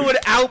Friday. Let's go to an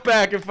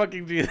Outback and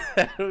fucking do that.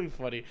 That'll be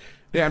funny.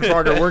 Yeah, and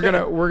Frogger, we're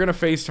gonna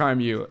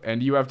FaceTime you,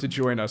 and you have to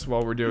join us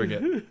while we're doing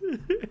it.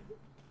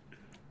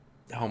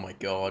 Oh my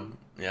god.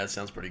 Yeah, it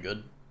sounds pretty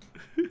good.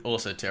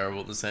 Also terrible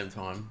at the same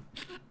time.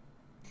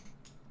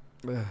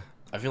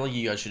 I feel like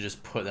you guys should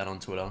just put that on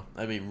Twitter.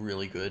 That'd be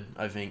really good.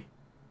 I think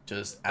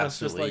just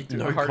absolutely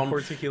just like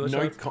hardcore tequila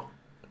shots.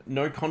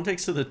 No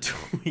context to the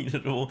tweet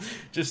at all.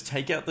 Just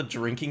take out the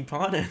drinking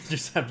part and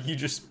just have you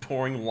just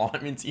pouring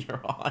lime into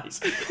your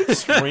eyes,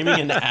 screaming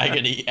in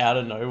agony out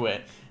of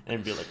nowhere,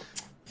 and be like,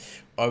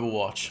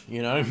 Overwatch,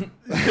 you know?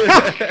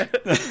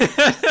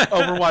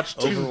 Overwatch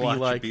 2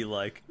 Overwatch be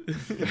like.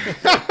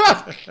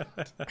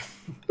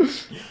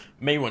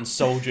 Me one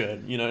soldier,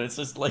 you know? It's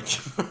just like...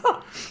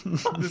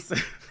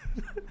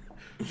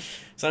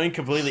 Something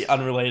completely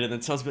unrelated,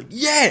 and someone's like,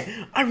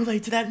 yeah, I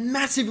relate to that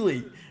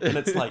massively. And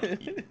it's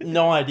like,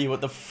 no idea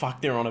what the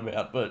fuck they're on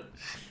about, but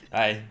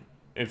hey,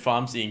 it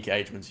farms the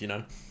engagements, you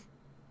know?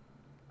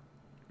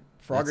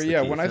 Frogger,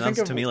 yeah, when I think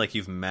of... to me like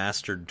you've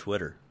mastered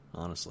Twitter,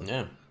 honestly.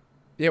 Yeah.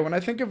 Yeah, when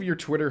I think of your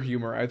Twitter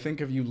humor, I think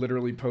of you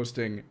literally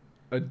posting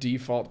a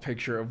default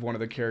picture of one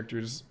of the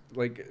characters,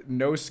 like,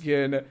 no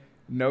skin,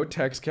 no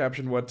text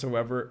caption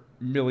whatsoever,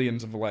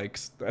 millions of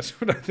likes.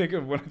 That's what I think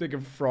of when I think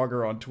of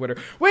Frogger on Twitter.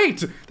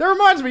 Wait, that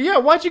reminds me. Yeah,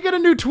 why'd you get a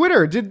new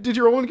Twitter? Did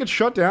your old one get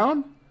shut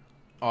down?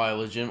 Oh, I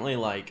legitimately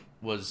like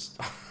was.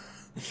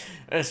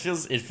 it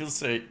feels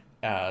so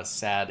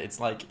sad. It's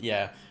like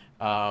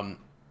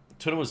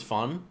Twitter was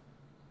fun,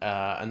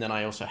 and then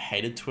I also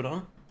hated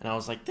Twitter. And I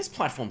was like, this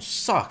platform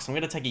sucks. I'm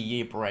going to take a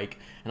year break.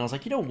 And I was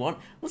like, you know what?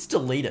 Let's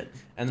delete it.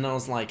 And then I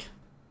was like,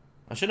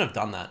 I shouldn't have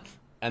done that.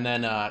 And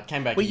then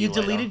came back. Wait, you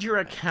deleted your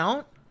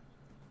account?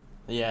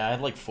 Yeah, I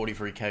had like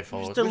 43k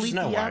followers, which is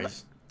no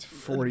worries.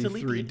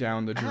 43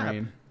 down the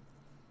drain.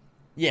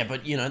 Yeah,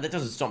 but you know, that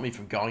doesn't stop me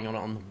from going on it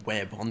on the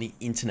web, on the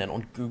internet,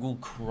 on Google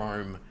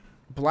Chrome.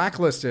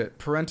 Blacklist it.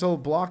 Parental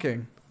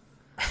blocking.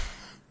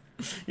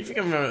 You think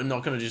I'm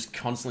not going to just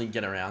constantly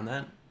get around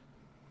that?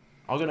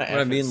 I'm going to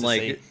I mean,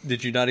 like,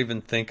 did you not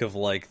even think of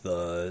like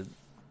the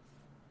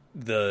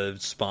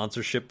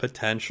sponsorship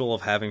potential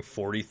of having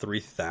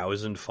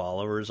 43,000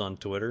 followers on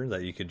Twitter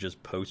that you could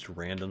just post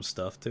random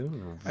stuff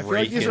to? I feel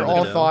like these are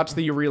all thoughts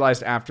that you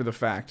realized after the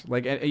fact.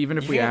 Like, even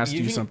if we asked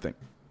you something.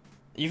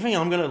 You think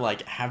I'm going to,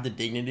 like, have the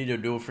dignity to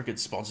do a freaking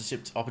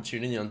sponsorship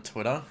opportunity on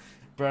Twitter?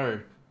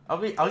 Bro,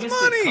 I'll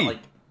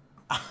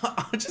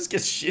just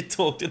get shit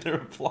talked in the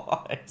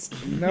replies.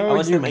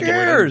 No, who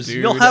cares?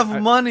 You'll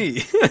have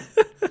money.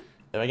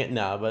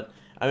 But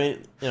I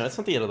mean, you know, it's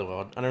not the end of the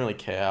world. I don't really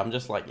care. I'm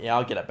just like, yeah,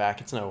 I'll get it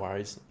back. It's no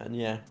worries. And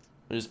yeah,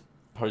 I just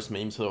post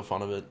memes for the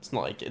fun of it.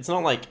 It's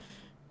not like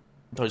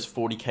those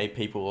 40k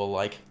people are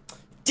like,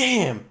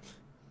 damn,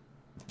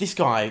 this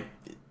guy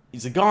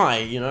is a guy,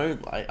 you know?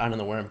 I don't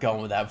know where I'm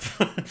going with that,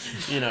 but,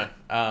 you know,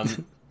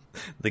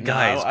 the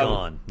guy is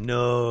gone.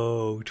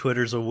 No,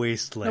 Twitter's a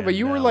wasteland. No, but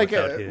you were like,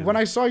 when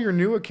I saw your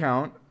new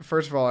account,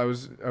 first of all, I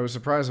was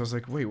surprised. I was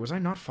like, wait, was I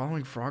not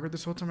following Frogger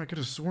this whole time? I could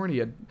have sworn he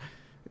had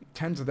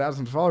tens of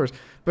thousands of followers.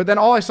 But then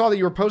all I saw that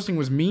you were posting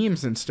was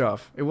memes and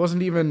stuff. It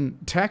wasn't even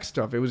text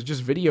stuff. It was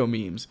just video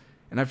memes.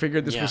 And I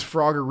figured this was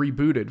Frogger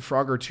rebooted,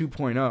 Frogger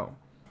 2.0,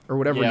 or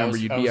whatever number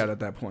you'd be at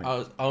that point.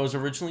 I was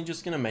originally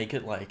just going to make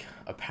it like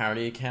a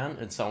parody account,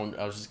 and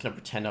I was just going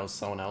to pretend I was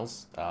someone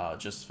else,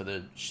 just for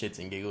the shits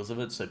and giggles of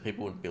it, so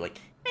people would be like,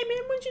 hey man,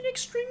 when's your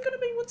next stream going to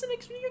be? What's the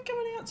next video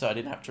coming out? So I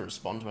didn't have to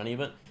respond to any of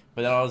it.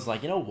 But then I was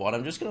like, you know what?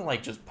 I'm just going to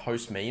like just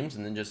post memes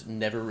and then just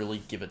never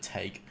really give a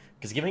take.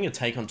 Because giving a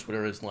take on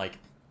Twitter is like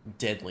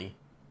deadly.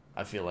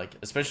 I feel like,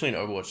 especially in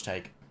Overwatch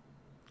take.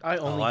 I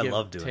only I give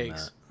love doing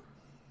takes. that.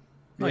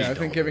 Yeah, you I think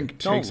don't. giving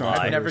Don't takes on lie.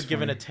 Twitter I've never is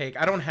given funny. a take.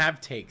 I don't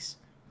have takes.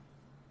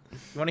 You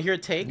want to hear a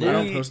take? I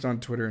don't Louis- post on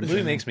Twitter. In Louis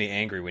general. makes me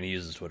angry when he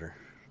uses Twitter.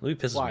 Louis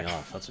pisses Why? me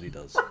off. That's what he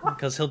does.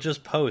 Because he'll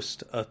just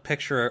post a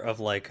picture of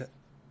like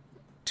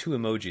 2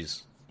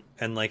 emojis,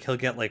 and like he'll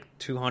get like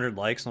 200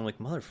 likes, and I'm like,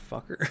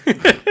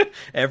 motherfucker.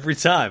 Every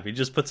time he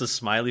just puts a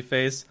smiley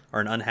face or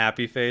an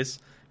unhappy face,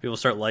 people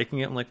start liking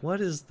it. I'm like,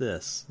 what is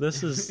this?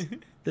 This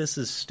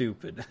is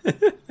stupid.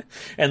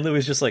 And Louis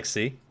is just like,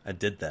 see, I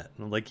did that.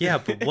 And I'm like, yeah,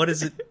 but what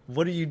is it?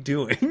 What are you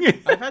doing?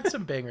 I've had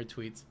some banger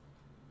tweets.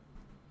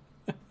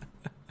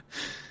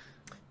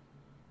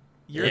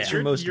 What's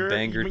your most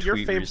banger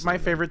tweet My recently?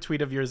 favorite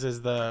tweet of yours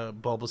is the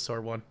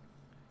Bulbasaur one.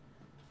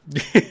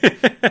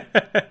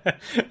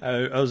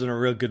 I was in a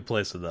real good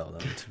place with that one,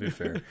 to be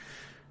fair.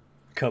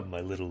 Come,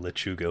 my little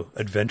Lechugo.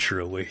 Adventure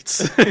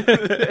awaits.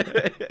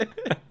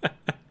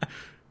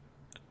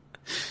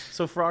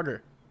 So Frogger,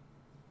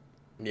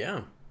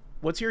 Yeah.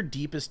 what's your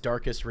deepest,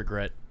 darkest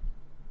regret?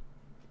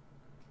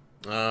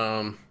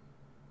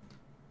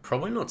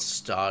 Probably not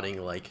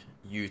starting like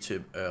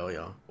YouTube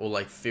earlier, or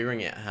like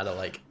figuring out how to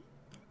like,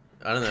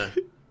 I don't know.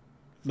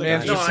 Man,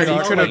 No, just I said you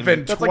know, could have like,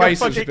 been that's like a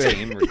twice as fucking- big.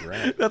 Game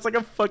regret. That's like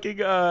a fucking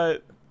No,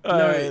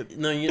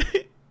 you.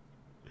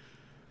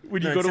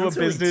 when you No, go it to a sounds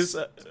really business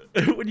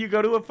when you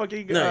go to a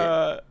fucking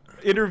No.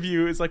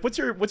 interview, it's like, what's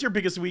your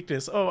biggest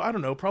weakness? Oh, I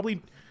don't know,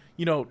 probably,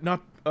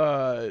 not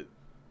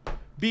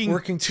being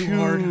Working too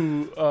hard.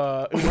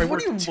 What do you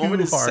want me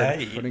to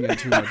say? Putting in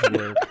too much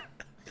work.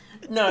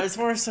 No, it's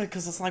more so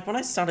because it's like when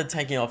I started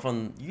taking off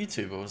on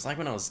YouTube, it was like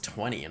when I was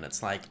 20, and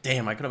it's like,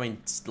 damn, I could have been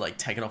like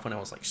taking off when I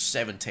was like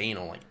 17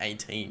 or like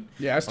 18.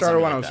 Yeah, I or started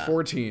something when I like was that.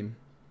 14.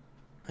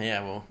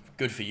 Yeah, well,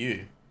 good for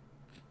you.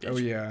 Oh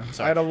yeah,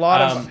 Sorry. I had a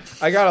lot of.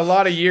 I got a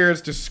lot of years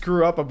to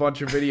screw up a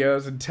bunch of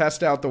videos and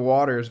test out the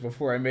waters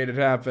before I made it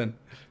happen.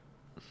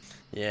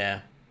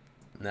 Yeah.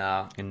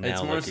 Nah. And It's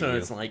now more look at so you.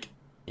 it's like,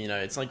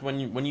 it's like when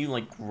you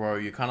like grow,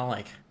 you're kind of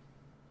like,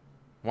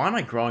 why am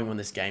I growing when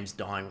this game's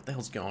dying? What the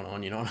hell's going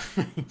on? You know what I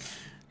mean?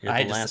 You're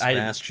the last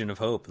bastion of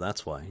hope.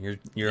 That's why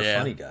you're a Yeah.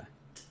 funny guy.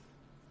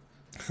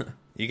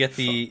 You get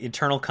the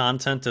eternal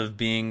content of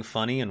being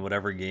funny in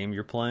whatever game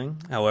you're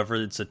playing. However,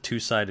 it's a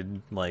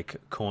two-sided like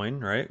coin,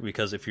 right?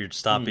 Because if you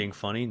stop being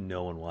funny,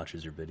 no one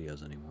watches your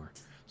videos anymore.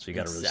 So you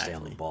got to really stay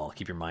on the Exactly. ball,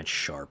 keep your mind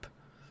sharp,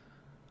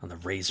 on the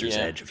razor's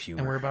Yeah. edge of humor.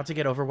 and we're about to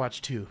get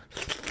Overwatch 2.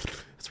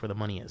 That's where the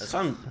money is. So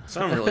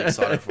I'm really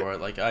excited for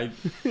it. Like I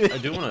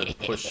do want to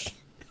push.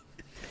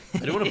 I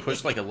do want to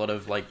push like a lot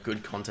of like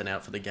good content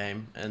out for the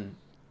game and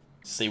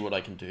see what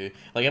I can do.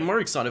 Like I'm more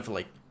excited for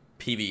like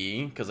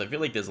PvE because I feel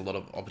like there's a lot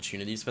of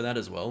opportunities for that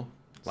as well.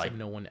 Like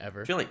no one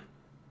ever. I feel like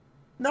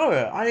no,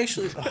 I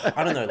actually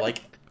I don't know.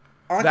 Like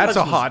That's Archives a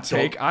was hot dog-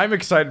 take. I'm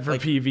excited for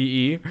like-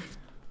 PVE.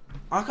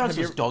 Archives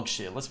was dog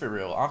shit. Let's be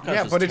real. Archives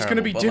Yeah, was but it's going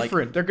to be terrible, but, like,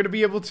 different. They're going to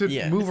be able to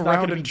Yeah. move It's not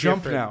around gonna and be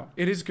jump different. now.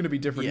 It is going to be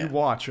different. Yeah. You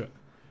watch it.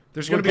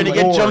 There's We're going to be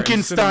gonna get lore and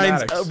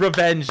Junkenstein's cinematics.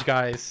 revenge,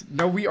 guys.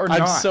 No, we are I'm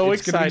not. so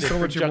It's gonna be excited so for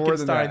much more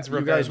than that. Junkenstein's You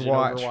revenge guys in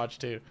watch. Overwatch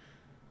 2.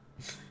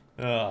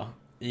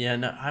 Yeah,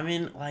 no, I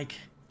mean, like,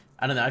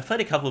 I don't know. I've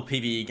played a couple of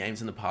PvE games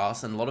in the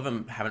past, and a lot of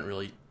them haven't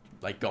really,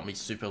 like, got me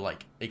super,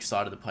 like,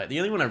 excited to play. The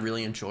only one I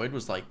really enjoyed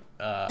was, like,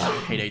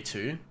 Payday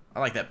 2. I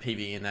like that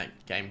PvE in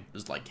that game. It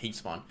was, like, heaps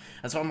fun.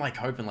 And so I'm, like,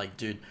 hoping, like,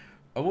 dude,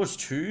 Overwatch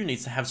 2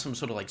 needs to have some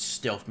sort of, like,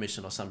 stealth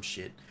mission or some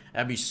shit.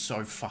 That'd be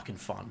so fucking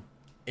fun.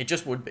 It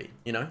just would be,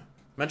 you know?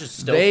 Imagine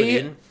stealthing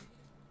in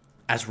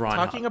as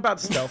Reinhardt. Talking about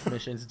stealth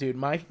missions, dude,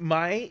 I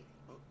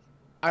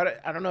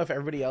don't know if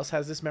everybody else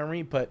has this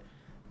memory, but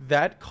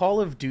that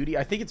Call of Duty,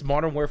 I think it's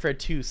Modern Warfare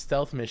 2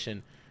 stealth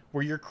mission,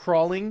 where you're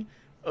crawling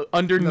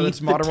underneath No, that's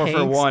the Modern Warfare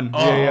tanks. 1.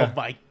 Oh Yeah.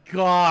 my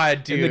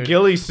god, dude! In the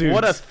ghillie suits.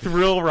 What a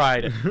thrill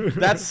ride!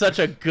 That's such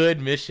a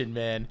good mission,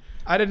 man.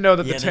 I didn't know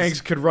that Yeah, the there's-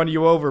 tanks could run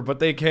you over, but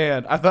they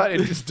can. I thought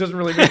it just doesn't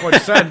really make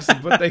much sense,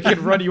 but they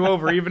can run you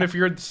over even if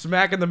you're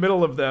smack in the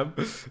middle of them.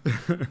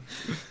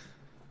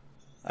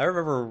 I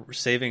remember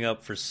saving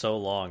up for so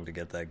long to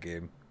get that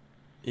game.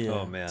 Yeah.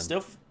 Oh, man.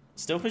 Stealth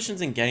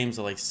missions in games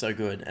are like so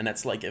good, and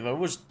it's like if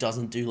Overwatch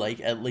doesn't do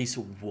like at least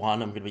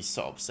one, I'm gonna be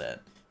so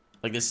upset.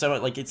 Like there's so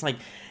like it's like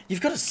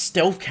you've got a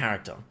stealth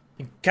character,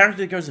 a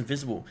character that goes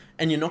invisible,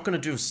 and you're not gonna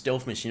do a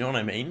stealth mission. You know what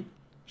I mean?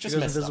 She goes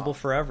messed invisible up.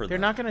 forever. They're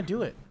though. not gonna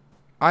do it.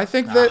 I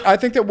think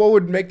that what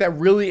would make that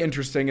really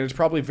interesting, and it's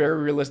probably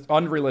very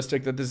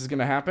unrealistic that this is going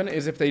to happen,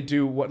 is if they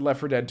do what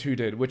Left 4 Dead 2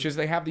 did, which is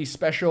they have these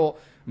special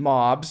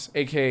mobs,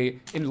 aka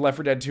in Left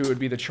 4 Dead 2 it would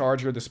be the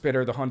Charger, the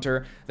Spitter, the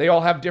Hunter. They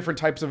all have different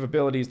types of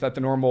abilities that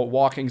the normal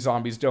walking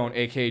zombies don't,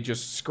 aka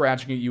just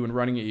scratching at you and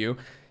running at you.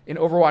 In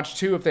Overwatch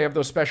 2, if they have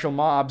those special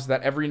mobs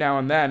that every now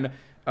and then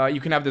you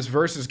can have this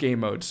versus game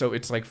mode, so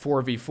it's like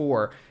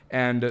 4v4,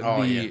 and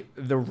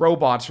the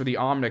robots or the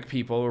Omnic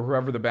people or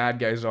whoever the bad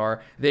guys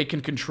are, they can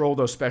control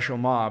those special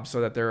mobs so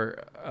that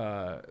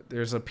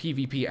there's a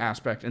PvP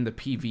aspect in the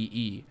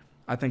PvE.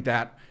 I think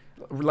that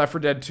Left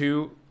 4 Dead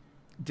 2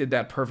 did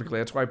that perfectly.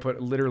 That's why I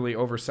put literally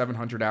over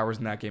 700 hours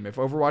in that game. If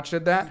Overwatch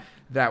did that,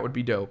 that would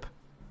be dope.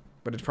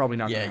 but it's probably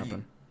not Yeah, going to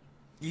happen.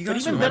 You But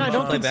guys even then, I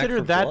don't Play Back consider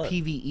for that Blood.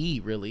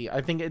 PVE. Really,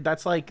 I think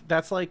that's like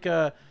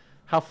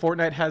how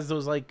Fortnite has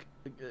those like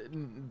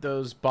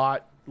those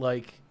bot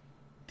like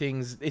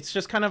things. It's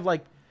just kind of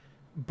like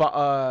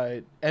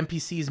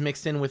NPCs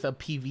mixed in with a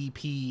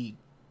PvP,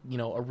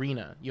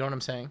 arena. You know what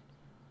I'm saying?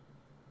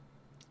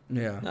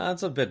 Yeah. No,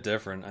 that's a bit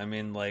different. I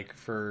mean, like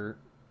for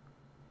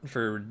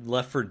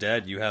Left 4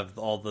 Dead, you have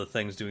all the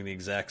things doing the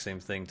exact same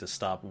thing to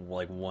stop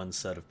like one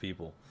set of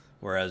people.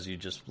 Whereas you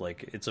just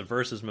like it's a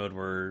versus mode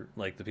where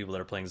like the people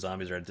that are playing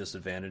zombies are at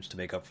disadvantage. To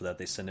make up for that,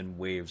 they send in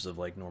waves of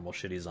like normal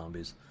shitty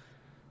zombies.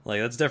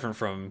 Like that's different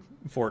from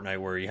Fortnite,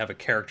 where you have a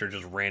character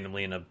just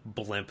randomly in a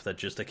blimp that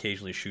just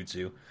occasionally shoots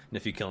you, and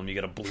if you kill him, you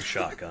get a blue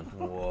shotgun.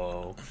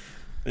 Whoa.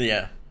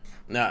 Yeah.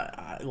 No,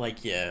 I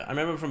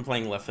remember from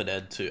playing Left 4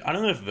 Dead 2. I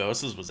don't know if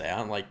Versus was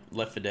out. Like,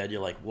 Left 4 Dead, you're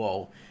like,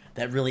 whoa,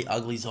 that really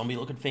ugly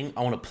zombie-looking thing,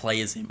 I want to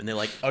play as him. And they're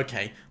like,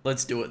 okay,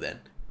 let's do it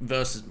then.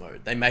 Versus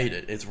mode. They made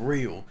it. It's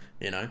real,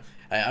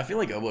 I feel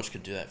like Overwatch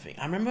could do that thing.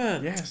 I remember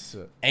Yes.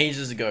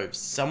 ages ago,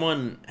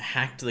 someone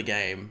hacked the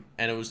game,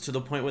 and it was to the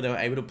point where they were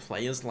able to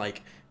play as,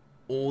 like,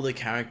 all the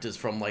characters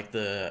from, like,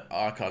 the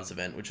Archives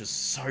event, which was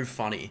so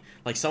funny.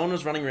 Like, someone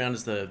was running around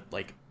as the,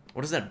 like,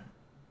 what is that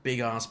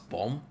big-ass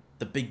bomb?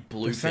 The big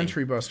blue The thing.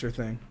 Sentry Buster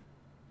thing.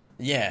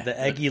 Yeah. The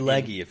eggy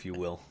leggy, if you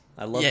will.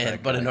 I love that. Yeah,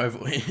 but guy.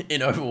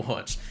 in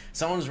Overwatch,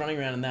 someone was running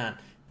around in that,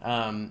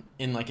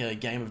 in like a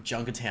game of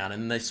Junkertown,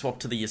 and then they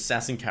swapped to the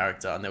assassin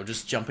character, and they were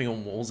just jumping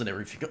on walls and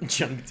everything on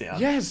Junkertown.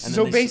 Yes, And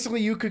so then they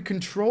basically you could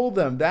control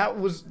them.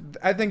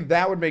 I think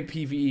that would make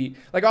PvE.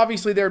 Like,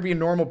 obviously there would be a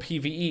normal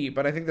PvE,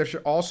 but I think there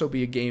should also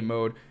be a game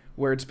mode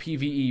where it's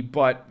PvE,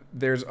 but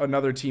there's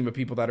another team of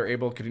people that are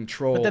able to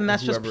control But then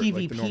that's just whoever,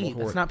 like, the normal PvP.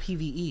 That's horde. not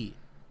PvE.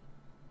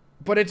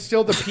 But it's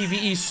still the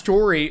PvE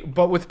story,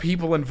 but with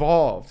people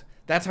involved.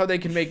 That's how they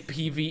can make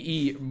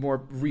PvE more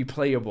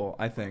replayable,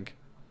 I think.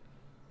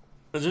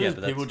 It's Yeah, just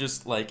but people that's-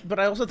 just like. But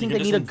I also think you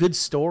they can need a just good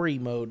story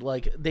mode.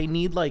 Like they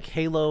need like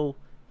Halo,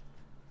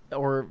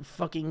 or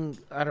fucking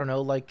I don't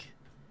know. Like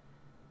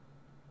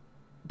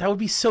that would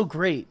be so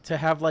great to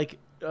have. Like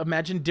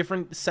imagine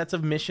different sets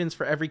of missions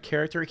for every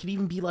character. It could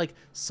even be like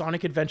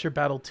Sonic Adventure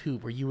Battle 2,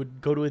 where you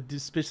would go to a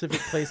specific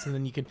place and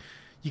then you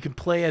can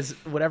play as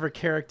whatever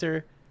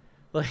character,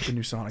 like The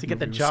new Sonic to get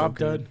the movie was so job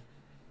good. done.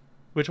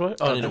 Which one?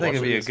 I I need to think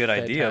watch it'd be it. a good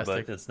idea,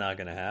 Fantastic. but it's not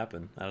going to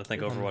happen. I don't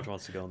think Overwatch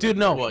wants to go. In Dude, that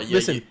no. Well, yeah,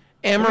 Listen, you-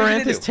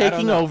 Amaranth do? is I don't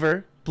taking know.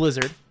 over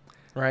Blizzard,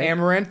 right?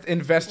 Amaranth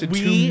invested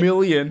 $2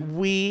 million.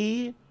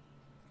 We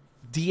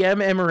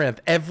DM Amaranth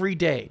every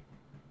day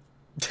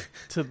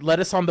to let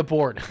us on the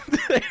board.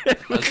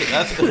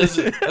 That's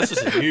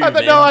just a you, I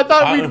man.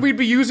 thought we'd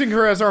be using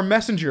her as our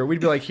messenger. We'd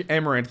be like,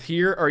 Amaranth,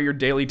 here are your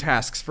daily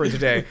tasks for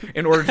today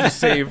in order to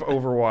save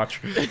Overwatch.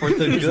 For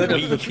the good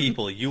of the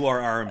people, you are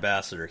our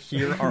ambassador.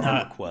 Here are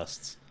our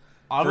requests.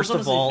 I was First of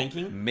honestly all,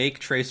 thinking, make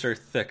Tracer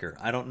thicker.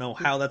 I don't know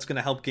how that's going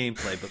to help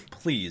gameplay, but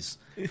please,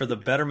 for the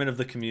betterment of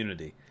the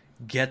community,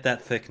 get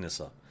that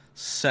thickness up.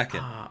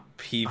 Second,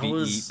 PvE,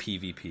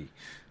 PvP.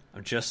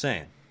 I'm just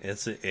saying,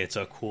 it's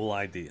a cool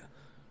idea.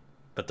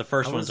 But the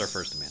first one's our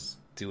first demand.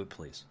 Do it,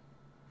 please.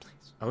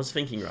 I was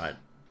thinking, right?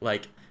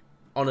 Like,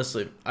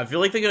 honestly, I feel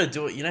like they're gonna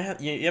do it. You know how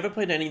you ever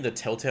played any of the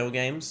Telltale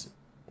games,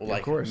 or Yeah, of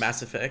like course.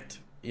 Mass Effect?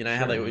 You know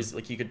how they always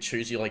like you could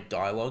choose your like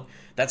dialogue.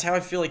 That's how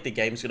I feel like the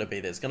game's gonna be.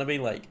 There's gonna be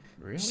like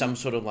some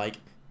sort of like,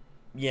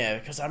 yeah.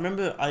 Because I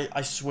remember,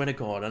 I swear to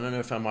God, I don't know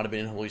if I might have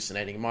been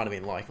hallucinating. It might have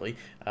been likely.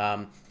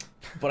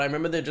 But I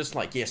remember they're just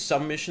like, yeah,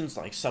 some missions,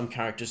 like some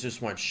characters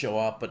just won't show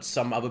up, but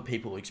some other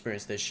people who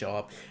experience their show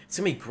up. It's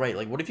gonna be great.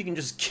 Like, what if you can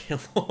just kill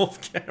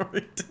off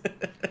characters?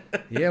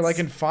 Yeah, like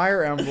in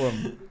Fire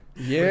Emblem.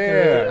 The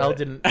Yeah.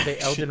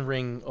 Elden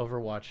Ring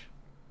Overwatch.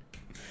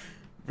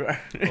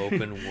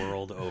 Open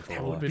world Overwatch,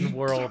 Open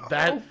world.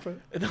 That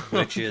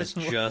which is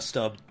just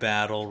a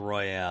battle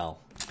royale.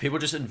 People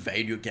just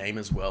invade your game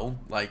as well.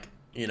 Like,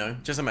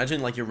 just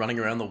imagine like you're running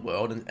around the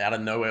world and out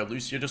of nowhere,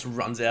 Lucio just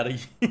runs out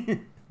of you.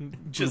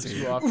 just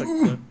you off like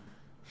the,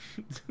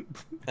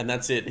 And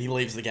that's it. He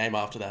leaves the game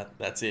after that.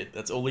 That's it.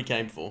 That's all he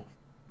came for.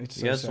 It's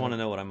You so guys sad. want to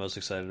know what I'm most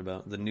excited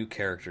about? The new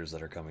characters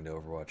that are coming to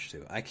Overwatch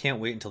 2. I can't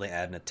wait until they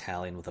add an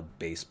Italian with a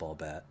baseball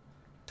bat.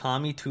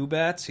 Tommy Two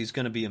Bats, he's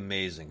going to be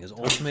amazing. His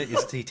ultimate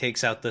is he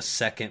takes out the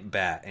second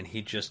bat, and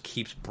he just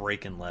keeps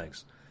breaking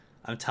legs.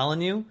 I'm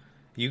telling you,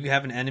 you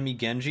have an enemy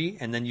Genji,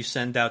 and then you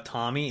send out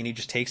Tommy, and he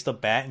just takes the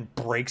bat and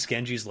breaks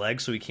Genji's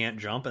legs so he can't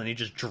jump, and then he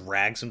just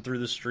drags him through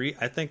the street.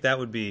 I think that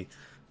would be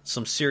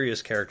some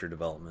serious character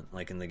development,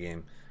 like in the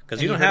game. Because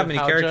And you you don't heard have of many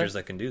Hauja? characters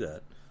that can do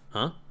that.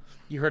 Huh?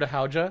 you heard of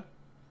Hauja?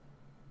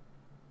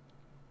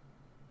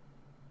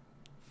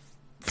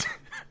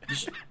 You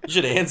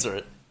should answer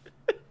it.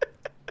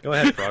 Go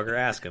ahead, Frogger,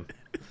 ask him.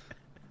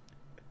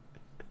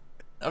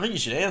 I think you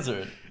should answer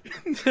it.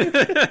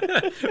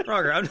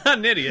 Frogger, I'm not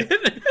an idiot.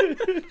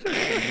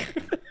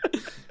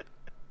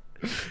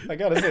 I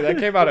gotta say, that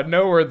came out of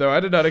nowhere, though. I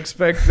did not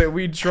expect that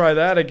we'd try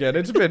that again.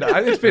 It's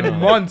been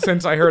months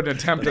since I heard an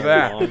attempt of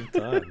that. Long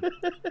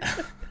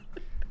time.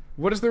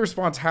 What is the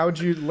response? How'd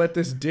you let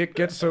this dick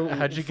get so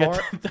How'd you far?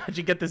 how'd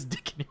you get this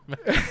dick in your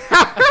mouth?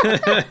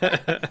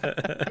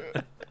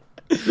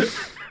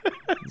 It's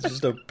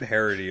just a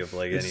parody of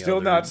like It's any still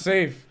other. not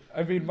safe.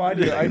 I mean, mind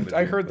you,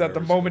 I heard that the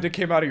moment it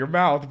came out of your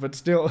mouth, but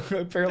still,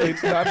 apparently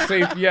it's not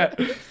safe yet.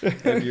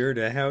 Have you heard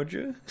of how'd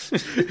you?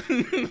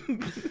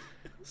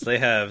 So they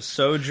have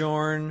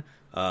Sojourn,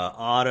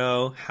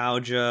 Otto,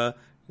 how'd ya.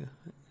 Who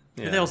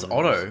the hell's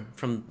Otto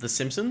from The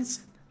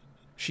Simpsons?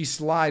 She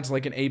slides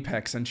like an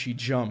apex and she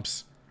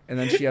jumps, and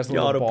then she has a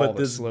You little ought to ball put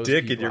that this slows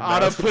dick in people. your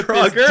Oughta mouth, put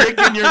Frogger. this dick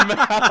in your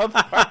mouth,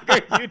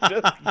 Frogger. You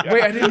just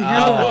Wait, I didn't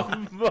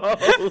hear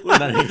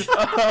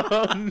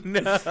Oh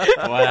no!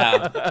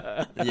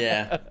 Wow.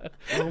 Yeah. that.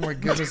 Oh my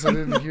goodness, I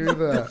didn't hear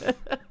that.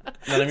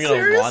 Not even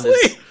gonna lie.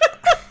 This.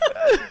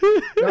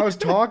 I was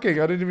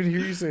talking. I didn't even hear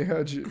you say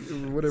how'd you,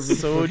 whatever. the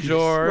fuck you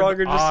Sojourn.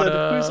 Frogger just said,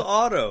 Otto. "Who's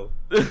Otto?"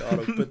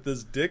 Otto put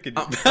this dick in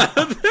your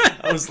mouth.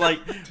 I was like,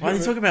 why are you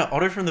talking about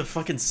Otto from the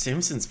fucking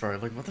Simpsons, bro?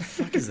 Like, what the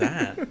fuck is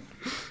that?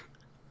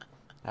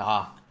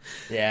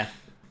 Yeah.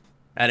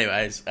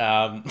 Anyways,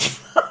 Got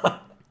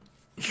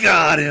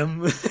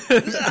him.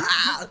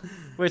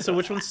 Wait, so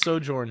which one's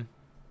Sojourn?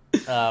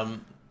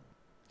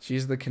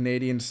 She's the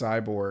Canadian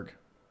cyborg.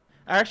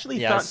 I actually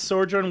Yeah, thought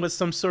Sojourn was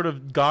some sort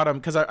of got him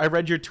because I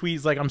read your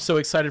tweets like I'm so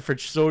excited for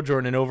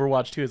Sojourn in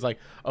Overwatch 2. It's like,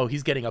 oh,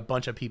 he's getting a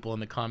bunch of people in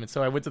the comments.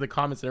 So I went to the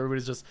comments and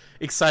everybody's just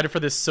excited for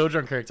this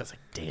Sojourn character. I was like,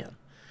 damn.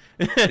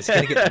 Is he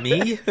gonna get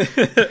me?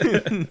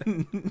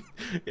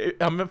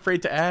 I'm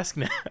afraid to ask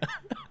now.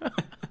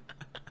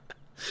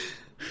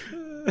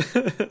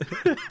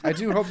 I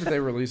do hope that they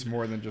release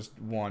more than just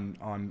one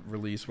on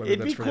release. Whether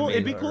It'd that's be for cool. the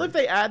It'd be beta cool or- if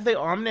they add the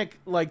Omnic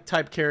like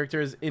type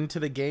characters into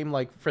the game,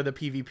 like for the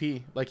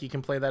PvP. Like you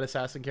can play that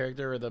assassin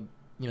character or the,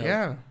 you know.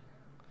 Yeah.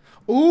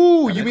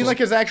 Ooh, you That'd be mean cool. like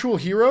his actual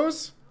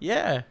heroes?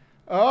 Yeah.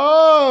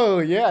 Oh,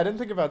 yeah. I didn't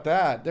think about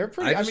that. They're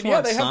pretty. I just mean, yeah,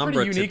 want they have pretty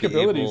Sombra unique to be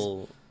abilities.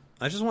 able.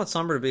 I just want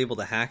Sombra to be able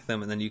to hack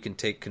them, and then you can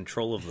take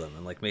control of them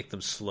and like make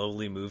them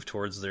slowly move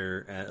towards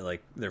their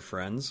like their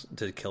friends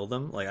to kill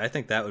them. Like I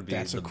think that would be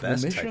That's the a cool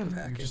best mission. type of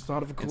I hacking. just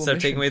thought of a cool Instead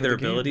of taking mission away for their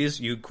the game. abilities,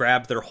 you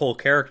grab their whole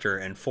character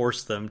and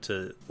force them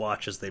to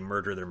watch as they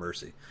murder their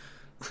mercy.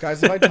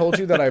 Guys, if I told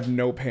you that I have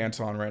no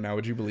pants on right now,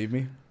 would you believe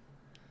me?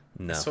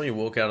 No. I saw you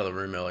walk out of the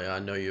room earlier. I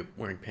know you're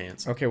wearing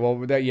pants. Okay,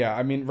 well, yeah,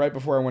 I mean, right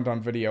before I went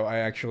on video, I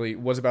actually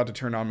was about to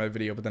turn on my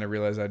video, but then I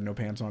realized I had no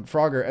pants on.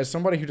 Frogger, as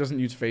somebody who doesn't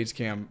use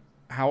Facecam,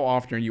 how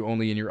often are you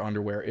only in your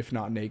underwear, if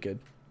not naked?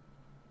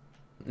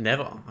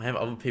 Never. I have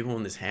other people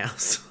in this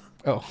house.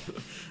 Oh.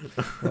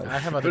 I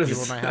have other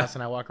people in my house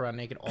and I walk around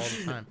naked all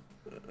the time.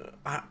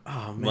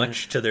 Oh, man.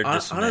 Much to their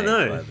dismay, I don't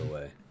know. by the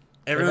way.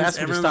 They've Everyone's, asked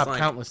me to everyone's stop like,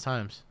 countless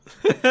times.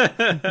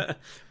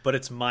 But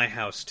it's my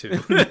house too.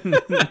 I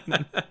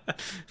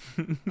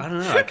don't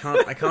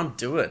know. I can't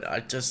do it. I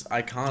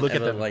can't Look at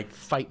ever them. like.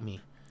 Fight me.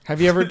 Have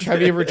you ever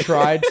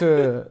tried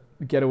to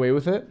get away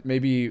with it?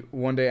 Maybe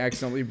one day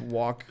accidentally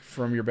walk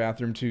from your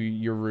bathroom to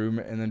your room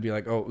and then be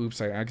like, "Oh, oops,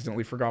 I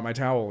accidentally forgot my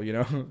towel." You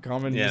know,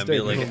 common Yeah, mistake.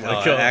 be like, Oh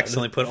my oh, God. I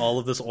accidentally put all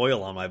of this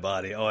oil on my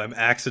body. Oh, I'm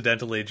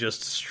accidentally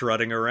just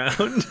strutting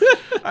around.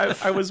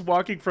 I was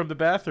walking from the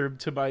bathroom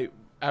to my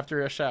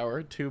after a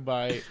shower to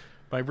my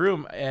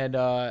room, and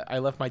I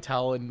left my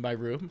towel in my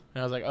room,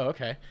 and I was like, oh,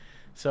 okay.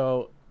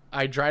 So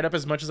I dried up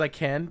as much as I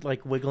can,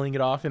 like wiggling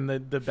it off in the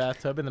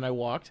bathtub, and then I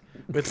walked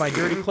with my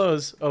dirty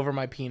clothes over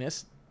my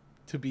penis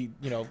to be,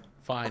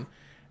 fine.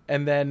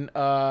 And then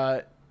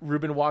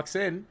Ruben walks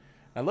in.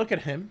 I look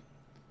at him,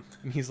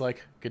 and he's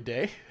like, "Good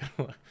day."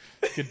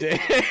 Good day.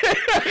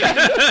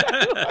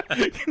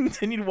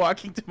 Continued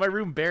walking to my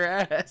room bare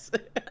ass.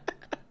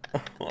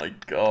 Oh my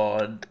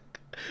god.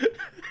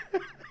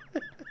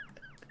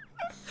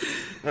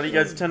 Why do you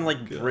guys turn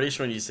like British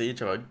when you see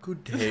each other?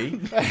 Good day.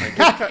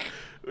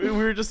 We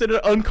were just in an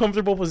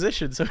uncomfortable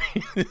position, so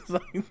it's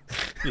like,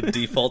 You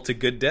default to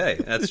good day.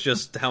 That's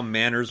just how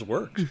manners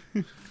work.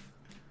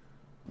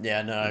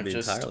 Yeah, no, To be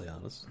just entirely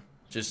honest.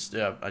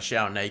 I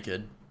shower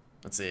naked.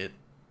 That's it.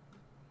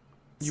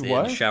 You That's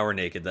what? it. Shower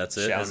naked, that's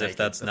it. Shower As if naked.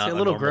 that's That's not a a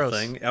little normal gross.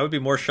 thing. I would be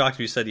more shocked if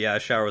you said, yeah, I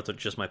shower with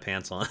just my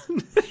pants on.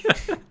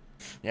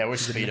 Yeah, we're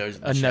speedos.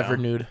 in the a never shower.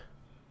 nude.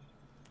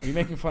 Are you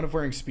making fun of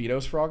wearing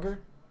Speedos, Frogger?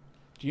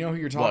 Do you know who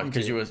you're What? talking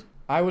Because to? you was.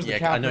 I was the Yeah, I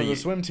captain know of the you-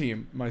 swim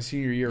team my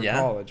senior year Yeah?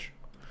 of college.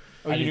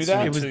 Oh, I you did knew swim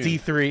that? It was too.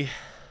 D3.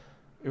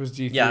 It was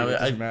D3. Yeah, it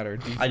doesn't I- matter.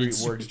 I did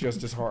D3 works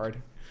just as hard.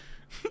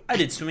 I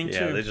did swimming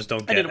Yeah, too. they just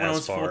don't I did get it when I as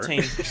was far.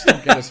 14. Just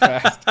don't get as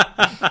fast.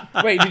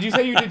 Wait, did you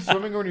say you did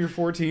swimming when you were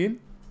 14?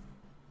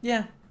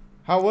 Yeah.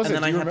 How was And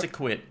it? then Do I you had remem- to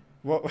quit.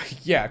 Well,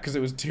 yeah, because it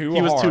was too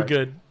He was hard. too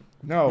good.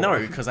 No. No,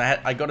 because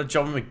I got a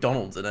job at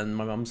McDonald's, and then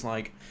my mum's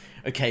like,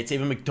 "Okay, it's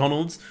either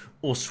McDonald's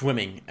or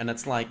swimming," and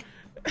it's like,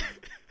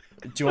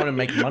 do you want to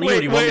make money or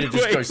do you want me to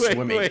just go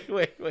swimming?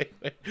 Wait.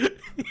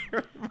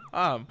 Your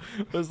mom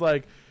was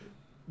like,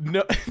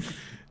 no,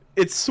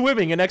 it's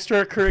swimming, an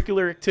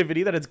extracurricular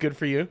activity that is good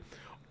for you,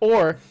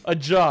 or a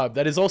job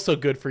that is also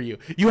good for you.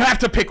 You have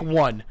to pick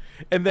one.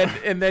 And then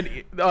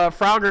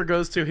Frogger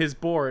goes to his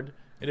board,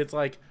 and it's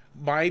like,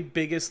 my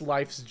biggest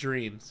life's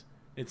dreams.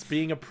 It's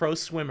being a pro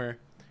swimmer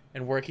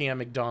and working at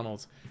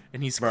McDonald's,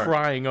 and he's Bro.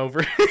 crying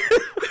over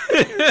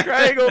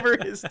crying over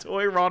his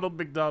toy Ronald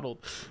McDonald.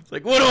 It's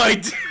like, what do I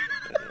do?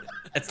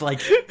 It's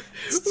like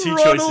it's two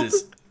Ronald.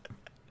 choices: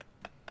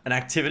 an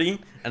activity,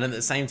 and then at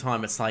the same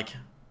time, it's like,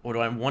 or do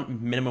I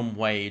want minimum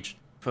wage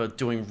for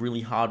doing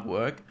really hard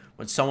work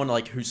when someone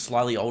like who's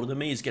slightly older than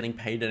me is getting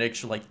paid an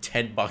extra like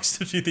 $10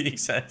 to do the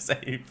exact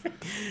same?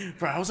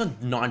 Bro, I was on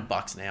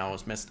 $9 an hour. I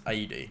was messed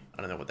AED.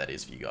 I don't know what that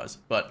is for you guys,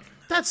 but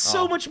That's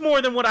so much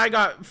more than what I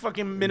got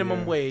fucking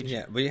minimum wage.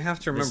 Yeah, but you have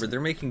to remember, they're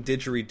making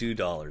didgeridoo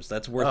dollars.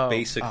 That's worth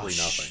basically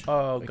nothing.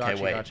 Oh, Okay, got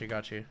you, wait.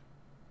 got you.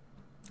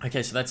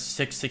 okay, so that's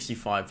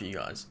 $6.65 for you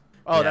guys.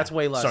 Oh, Yeah. that's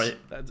way less. Sorry.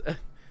 That's,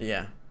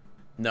 Yeah.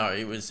 No,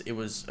 it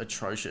was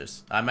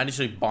atrocious. I managed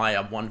to buy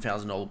a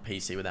 $1,000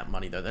 PC with that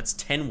money though. That's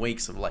 10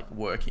 weeks of like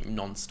working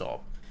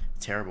non-stop.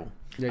 Terrible.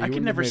 Yeah, you I could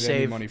wouldn't never have made any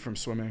save- money from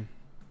swimming.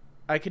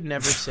 I could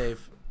never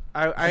save.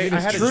 I mean,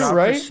 it's had a true, job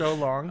right? for so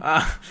long.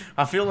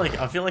 I feel like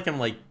I'm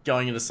like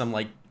going into some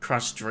like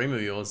crushed dream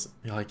of yours.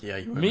 You're like, yeah,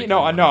 you won't Me? make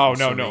No, any no, money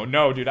from no, swimming.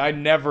 no, dude. I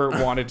never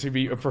wanted to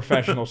be a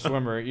professional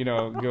swimmer. You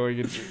know, going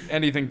into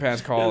anything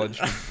past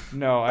college.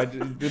 No,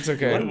 it's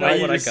okay. What know way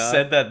you what I just got?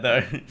 said that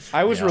though?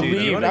 I was Yeah. Dude, you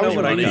relieved. wanna I know was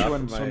what I relieved got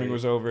when for swimming my-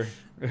 was over.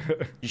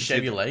 You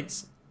shave your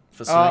legs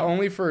for swimming?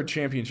 Only for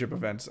championship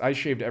events. I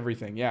shaved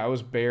everything. Yeah, I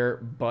was bare,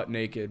 butt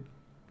naked.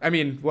 I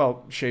mean,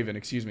 well, shaven.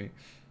 Excuse me.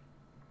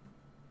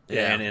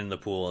 Yeah. And in the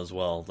pool as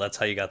well. That's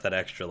how you got that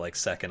extra like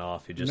second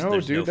off. You just No,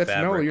 there's dude, no that's no.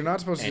 fabric You're not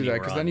supposed to do that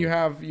because anywhere then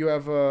on you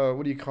have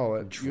what do you call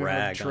it? You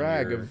have Drag on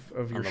drag your-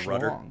 of your on the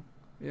rudder. schlong.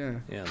 Yeah.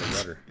 Yeah, the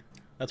rudder.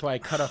 That's why I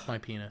cut off my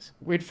penis.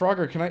 Wait,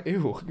 Frogger,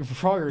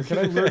 Frogger, can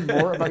I learn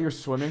more about your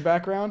swimming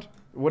background?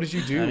 What did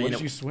you do? I mean, What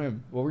did you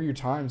swim? What were your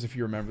times, if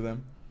you remember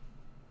them?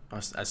 I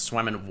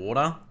swam in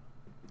water.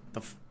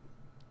 A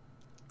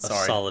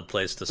Sorry. solid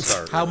place to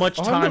start. How really. much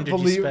time did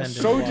you spend in the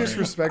So water?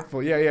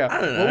 disrespectful. Yeah, yeah.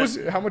 I don't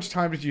know. How much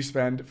time did you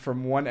spend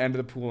from one end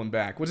of the pool and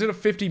back? Was it a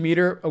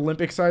 50-meter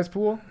Olympic-sized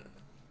pool?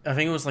 I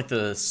think it was like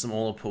the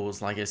smaller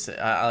pools. Like I said,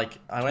 I went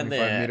 25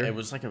 there. meter? It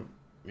was like a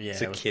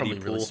It's a it was kiddie probably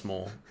really pool.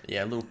 small.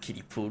 Yeah, a little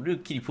kiddie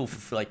pool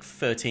for like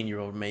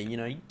 13-year-old me. You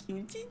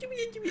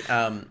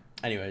know.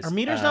 Anyways, Are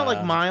meters not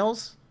like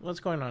miles? What's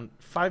going on?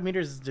 5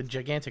 meters is a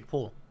gigantic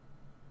pool.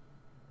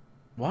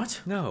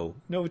 What? No,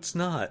 it's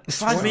not.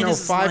 5 No, meters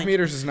is 5 like-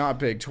 meters is not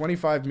big.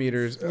 25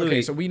 meters. Okay,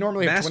 Louis, so we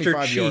normally have Master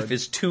 25 Chief yards.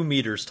 is 2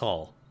 meters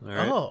tall. All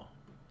right? Oh.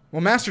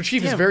 Well, Master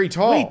Chief is Damn. very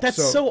tall. Wait,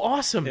 that's so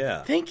awesome.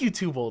 Yeah. Thank you,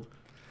 Tubold.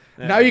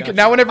 Yeah, Now I you got can.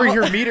 Now whenever you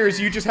hear meters,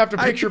 you just have to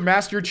picture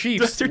Master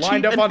Chiefs Master Chief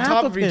lined up and on half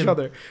top of of each him.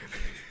 other.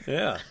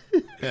 Yeah,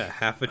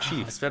 half a I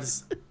chief. was about to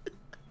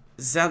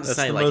sound That's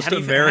say the like most how do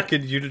you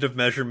American unit of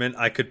measurement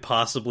I could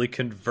possibly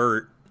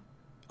convert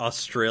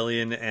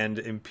Australian and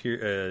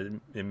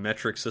in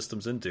metric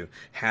systems into.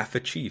 Half a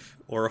chief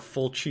or a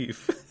full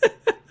chief.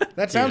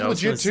 That sounds I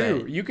was legit gonna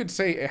too. say- You could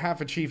say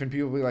half a chief, and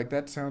people will be like,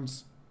 "That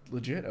sounds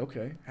legit."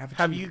 Okay, half a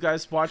Have chief. you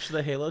guys watched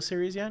the Halo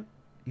series yet?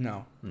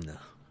 No. No.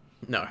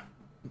 No.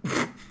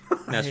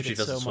 Master hate Chief it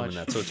doesn't so swim in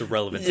much. that, so it's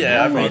irrelevant.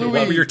 Yeah, I to mean, me. Louis,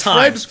 What were your Tread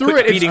times? through Quit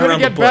it. It's beating going to around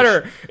get the bush.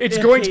 better. It's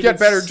I going to hate get it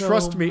better. so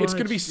Trust me. It's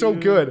going to be much, so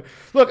dude. good.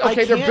 Look, okay, I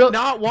they're can't built.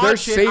 not They're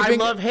watch it. I saving.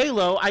 love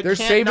Halo. They're can't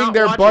saving not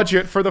their watch it.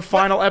 budget for the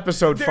final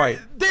episode fight.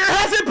 There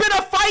hasn't been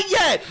a fight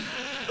yet.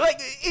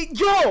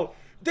 Yo,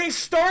 they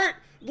start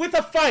with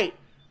a fight,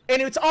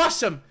 and it's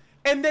awesome,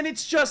 and then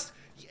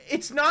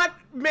it's not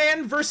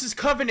man versus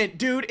Covenant,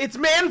 dude. It's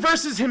man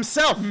versus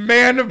himself.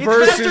 Man It's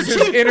versus Master his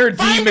Chief inner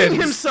finding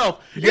demons.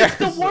 himself. Yes.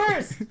 It's the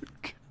worst.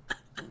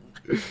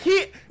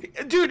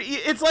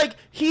 It's like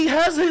he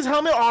has his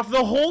helmet off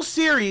the whole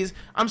series.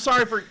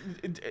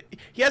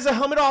 He has a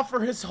helmet off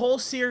for his whole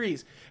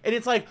series, and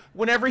it's like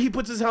whenever he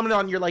puts his helmet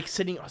on, you're like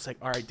sitting. I was like,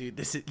 all right, dude,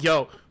 this is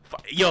yo,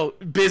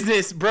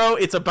 business, bro.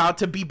 It's about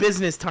to be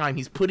business time.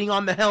 He's putting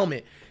on the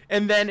helmet,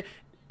 and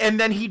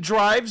then he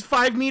drives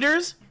 5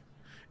 meters,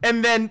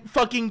 and then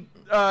fucking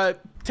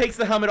takes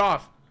the helmet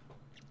off.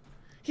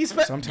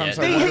 Sometimes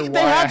Yeah, I wonder They why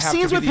I have have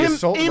scenes to with be the him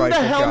assault in the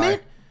rifle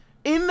helmet,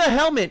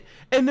 guy.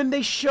 and then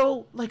they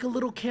show like a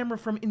little camera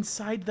from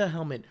inside the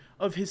helmet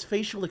of his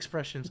facial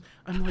expressions.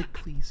 I'm like,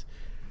 please,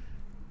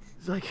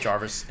 it's like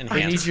Jarvis I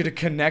enhanced. need you to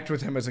connect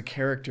with him as a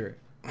character.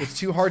 It's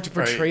too hard to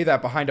portray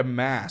that behind a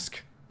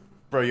mask.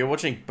 Bro, you're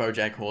watching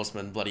BoJack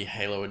Horseman, bloody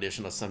Halo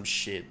edition or some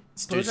shit.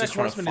 This dude's BoJack just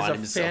trying to Horseman find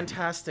is a himself.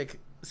 fantastic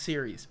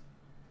series.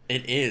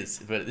 It is,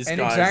 but this And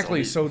guy's exactly,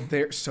 on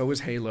his- so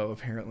is Halo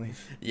apparently.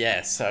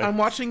 yeah. So I'm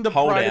watching the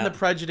hold Pride and out. the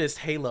Prejudice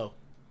Halo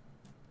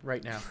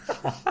right now.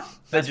 They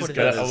That's just what it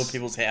go is. to other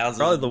people's houses.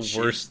 Probably and the shit.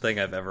 worst thing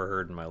I've ever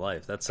heard in my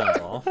life. That sounds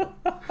awful.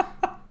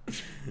 I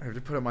have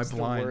to put up my The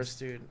blinds. worst,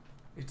 dude.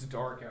 It's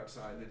dark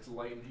outside and it's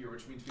light in here,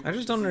 which means people I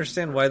just can don't see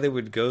understand me. why they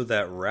would go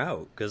that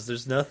route, because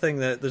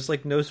there's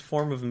like no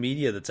form of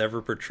media that's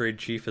ever portrayed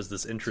Chief as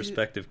this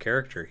introspective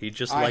character. He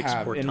just I likes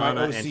have, in my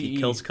Cortana and he OCE.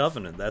 kills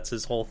Covenant. That's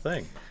his whole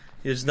thing.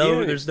 There's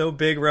Yeah. no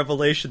big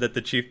revelation that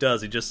the Chief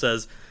does. He just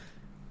says,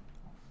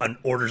 "An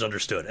order's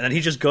understood," and then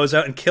he just goes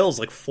out and kills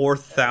like There's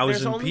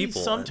 4,000 only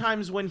people.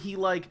 sometimes when he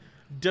like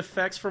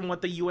defects from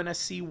what the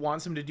UNSC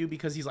wants him to do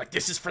because he's like,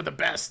 this is for the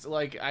best.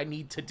 Like, I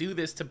need to do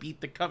this to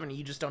beat the Covenant.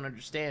 You just don't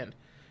understand.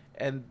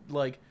 And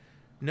like,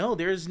 no,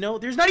 there's not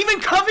even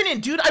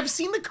Covenant, dude. I've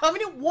seen the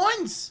Covenant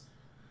once.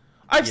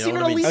 I've seen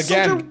an Elite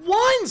Soldier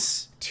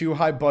once. Too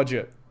high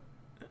budget.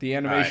 The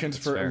animations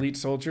Right, for fair. Elite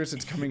Soldiers,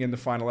 it's coming in the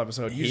final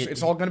episode.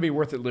 It's all going to be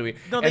worth it, Louis.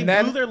 No, they and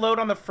then, blew their load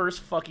on the first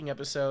fucking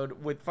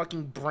episode with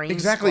fucking brains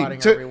exactly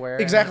splatting everywhere.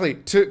 Exactly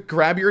to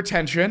grab your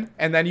attention,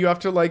 and then you have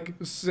to like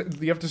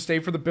you have to stay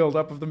for the build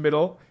up of the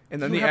middle, and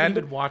then You the haven't end.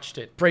 even watched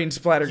it. Brain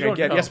splatter You don't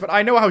again. know. Yes, but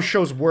I know how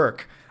shows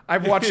work.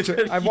 I've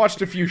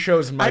watched a few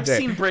shows in my I've day.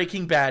 seen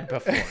Breaking Bad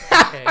before.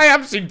 Okay. I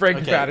have seen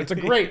Breaking Okay. Bad. It's a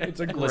great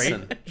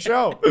Listen.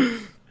 show.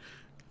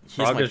 Here's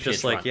my Frogger's pitch,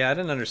 just like, right? yeah, I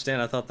didn't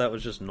understand. I thought that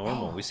was just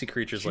normal. We see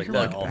creatures like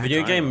that all the Video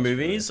time. game That's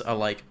movies are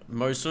like,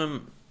 most of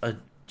them are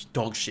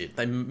dog shit.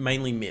 They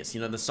mainly miss.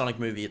 You know, the Sonic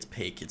movie, it's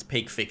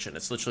peak fiction.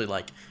 It's literally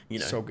like, you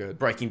know, So good.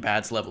 Breaking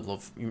Bad's level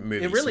of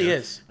movies. It really you know?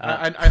 is.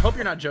 I hope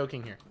you're not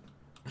joking here.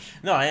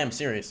 No, I am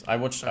serious. I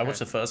watched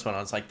the first one. I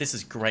was like, this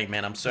is great,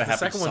 man. I'm so happy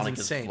second one's Sonic is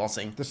insane.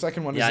 flossing. The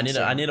second one is Yeah,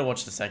 insane. I need to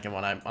watch the second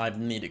one. I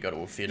need to go to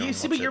a theater You and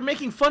see, watch but you're it.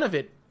 making fun of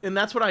it, and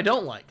that's what I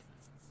don't like.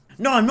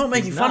 No, I'm not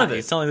making He's fun not. of it.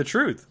 He's telling the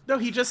truth. No,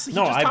 he just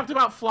No, I- talked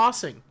about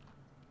flossing.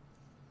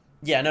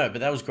 Yeah, no, but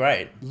that was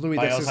great. Louis,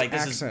 Like, I that's was his like,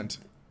 this is accent.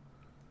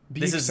 Be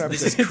this is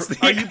accepted. It's the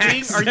Are you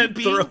being- accent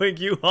throwing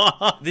you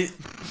off? this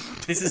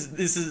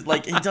is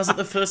like, he does it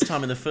the first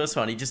time in the first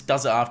one. He just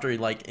does it after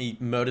he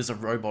murders a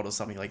robot or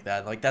something like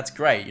that. Like, that's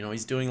great. You know,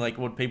 he's doing like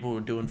what people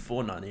would do in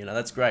Fortnite. You know,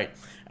 that's great.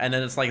 And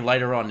then it's like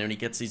later on when he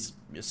gets his,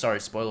 sorry,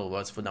 spoiler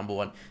alerts for number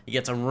one. He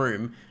gets a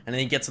room and then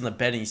he gets on the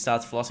bed and he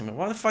starts flossing. Like,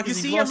 why the fuck You is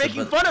he see, flossing? you're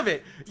making But fun of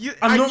it.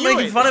 I'm I not knew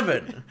making it. fun of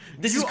it.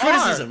 This is You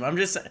criticism. are. I'm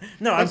just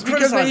no. That's I'm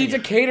because they criticizing need to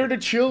it. cater to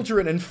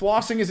children, and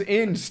flossing is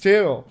in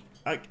still.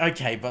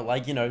 Okay, but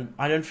like, you know,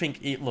 I don't think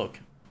it. Look,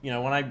 you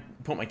know, when I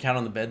put my cat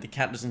on the bed, the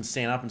cat doesn't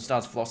stand up and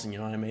starts flossing. You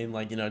know what I mean?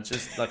 Like, you know, it's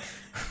just like.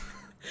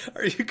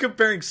 Are you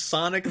comparing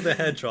Sonic the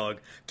Hedgehog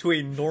to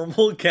a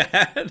normal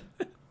cat?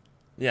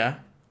 Yeah,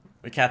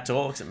 the cat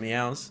talks, it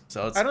meows.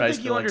 So it's I don't think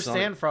basically you like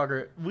understand,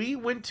 Frogger. We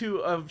went to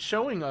a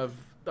showing of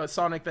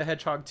Sonic the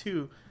Hedgehog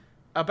 2,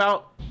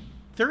 about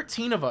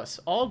 13 of us,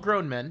 all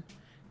grown men,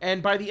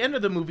 and by the end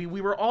of the movie,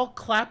 we were all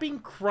clapping,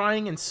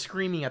 crying, and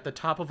screaming at the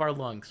top of our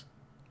lungs.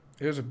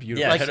 It was a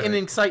beautiful. Yeah, Like, totally.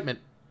 in excitement.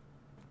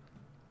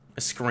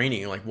 a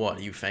screening. Like, what?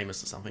 Are you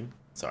famous or something?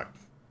 Sorry.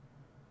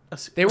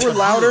 They were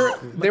louder.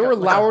 They were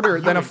louder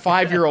than a viewing.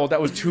 5-year-old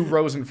that was 2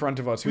 rows in front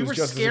of us. Who We was were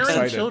just as scaring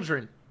excited.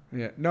 children.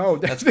 Yeah, no,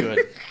 That's good.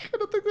 I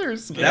don't think they're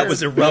scared. That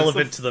was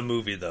irrelevant to the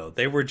movie, though.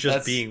 They were just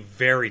That's- being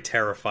very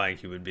terrifying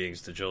human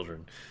beings to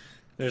children.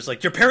 There's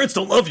like, your parents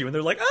don't love you, and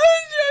they're like,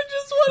 I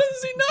just want to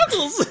see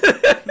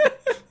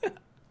Knuckles.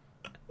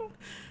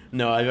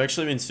 No, I've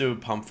actually been super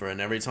pumped for it,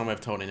 and every time I've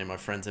told any of my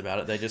friends about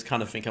it, they just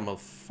kind of think I'm a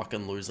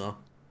fucking loser.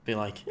 Be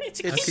like, it's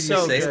a It's kid. could you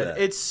so say good. that?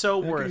 It's so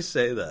How can you worth.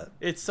 say that?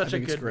 It's I such a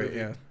think good it's great. movie.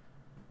 Yeah.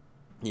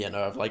 Yeah,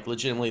 no, I've like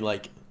legitimately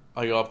like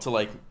I go up to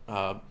like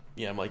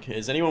yeah, I'm like,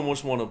 does anyone want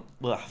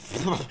to?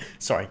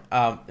 Sorry,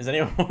 does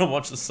anyone want to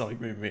watch the Sonic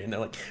movie? And they're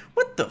like,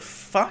 what the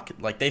fuck?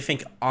 Like they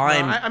think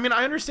I'm. I mean,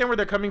 I understand where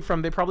they're coming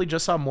from. They probably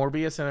just saw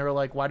Morbius and they were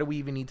like, why do we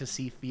even need to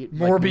see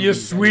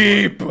Morbius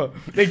sweep.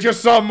 They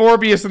just saw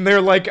Morbius and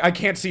they're like, I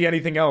can't see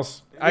anything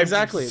else.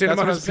 Exactly. That's Cinema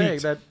what I'm has saying.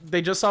 peaked. That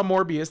they just saw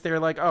Morbius. They're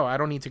like, oh, I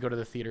don't need to go to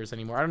the theaters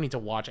anymore. I don't need to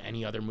watch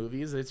any other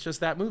movies. It's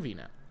just that movie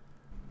now.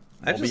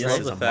 I just Morbius love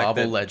is the a fact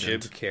Marvel that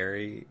legend.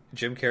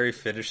 Jim Carrey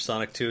finished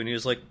Sonic 2 and he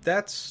was like,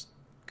 that's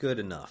good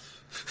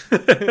enough.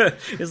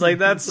 He's like,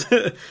 that's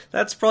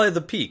probably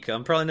the peak.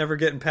 I'm probably never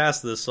getting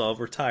past this, so I'll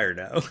retire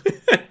now.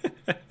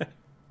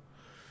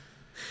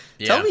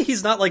 Yeah. Tell me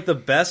he's not like the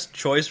best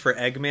choice for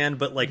Eggman,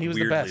 but like He was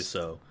the weirdly best.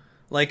 so.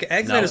 Like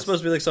Eggman No. is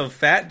supposed to be like some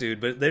fat dude,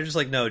 but they're just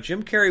like, no,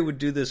 Jim Carrey would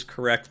do this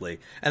correctly.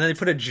 And then they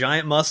put a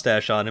giant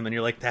mustache on him and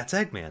you're like, that's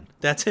Eggman.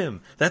 That's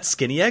him. That's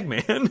skinny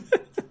Eggman.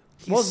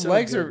 Well, his so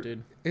legs good, are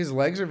dude. his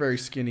legs are very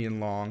skinny and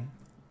long.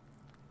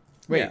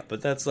 Wait, Yeah,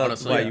 but that's not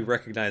Honestly, why yeah. you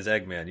recognize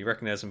Eggman. You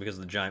recognize him because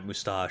of the giant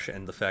mustache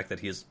and the fact that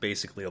he is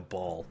basically a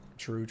ball.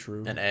 true.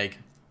 An egg.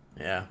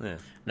 Yeah. Yeah.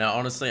 Now,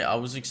 honestly, I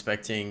was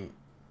expecting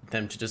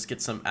them to just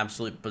get some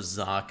absolute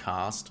bizarre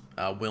cast.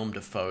 Willem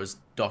Dafoe's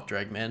Dr.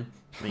 Eggman.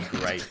 I mean,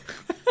 great.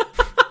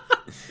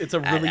 It's a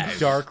really know.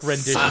 dark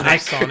rendition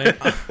Sonic.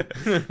 of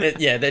Sonic.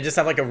 Yeah, they just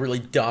have like a really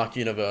dark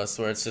universe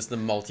where it's just the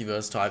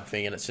multiverse type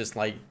thing, and it's just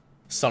like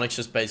Sonic's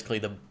just basically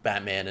the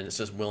Batman, and it's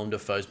just Willem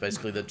Dafoe's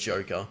basically the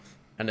Joker,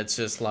 and it's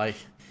just like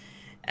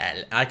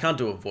I can't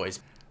do a voice.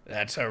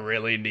 That's a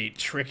really neat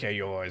trick of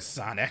yours,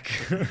 Sonic.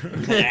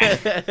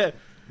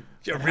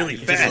 You're really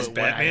Just fast, when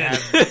Batman.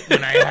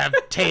 when I have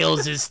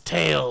Tails'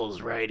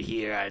 tails right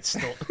here, I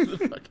stole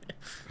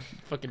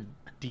fucking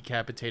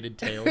decapitated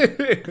tail.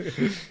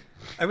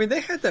 I mean, they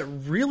had that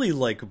really,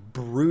 like,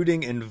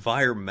 brooding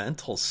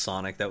environmental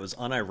Sonic that was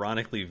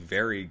unironically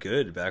very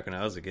good back when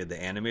I was a kid.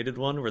 The animated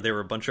one, where they were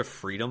a bunch of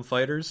freedom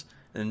fighters,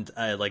 and,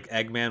 like,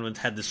 Eggman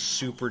had this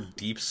super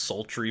deep,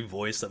 sultry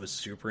voice that was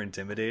super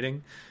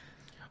intimidating.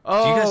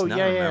 Oh, Do you guys not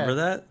yeah, remember yeah.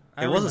 that?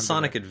 It wasn't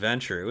Sonic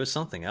Adventure. It was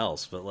something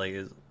else, but like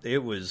it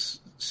was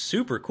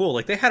super cool.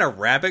 Like they had a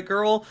rabbit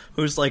girl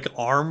whose like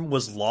arm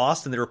was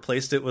lost, and they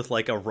replaced it with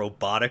like a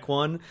robotic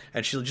one,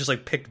 and she just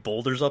like picked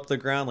boulders up the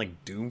ground,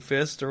 like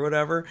Doomfist or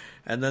whatever.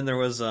 And then there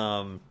was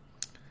a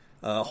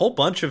whole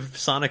bunch of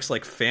Sonic's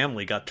like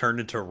family got turned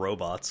into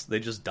robots. They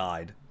just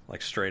died,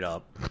 like straight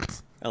up.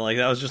 And like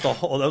that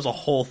was a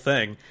whole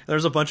thing. There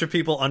was a bunch of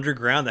people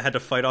underground that had to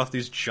fight off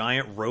these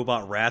giant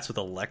robot rats with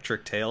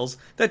electric tails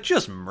that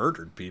just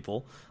murdered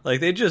people. Like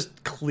they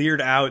just cleared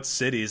out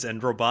cities,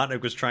 and Robotnik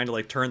was trying to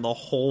like turn the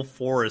whole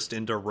forest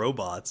into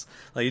robots.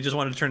 Like he just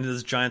wanted to turn into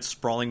this giant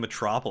sprawling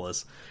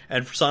metropolis.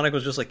 And Sonic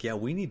was just like, yeah,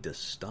 we need to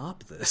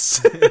stop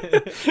this.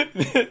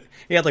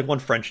 He had like one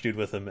French dude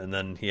with him, and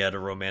then he had a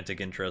romantic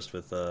interest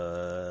with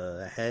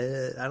I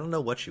don't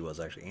know what she was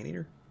actually.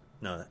 Anteater?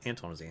 No,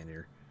 Antoine was the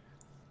Anteater.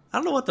 I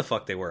don't know what the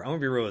fuck they were. I'm gonna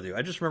be real with you.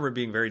 I just remember it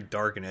being very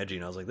dark and edgy,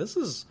 and I was like, "This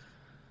is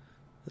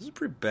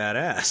pretty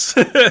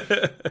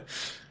badass."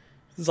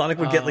 Sonic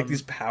would get like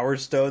these power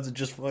stones and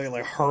just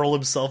like hurl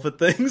himself at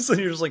things, and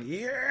you're just like,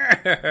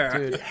 "Yeah,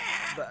 dude!"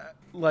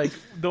 Like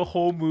the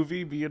whole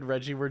movie, me and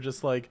Reggie were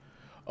just like,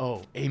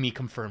 "Oh, Amy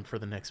confirmed for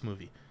the next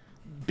movie.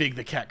 Big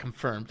the Cat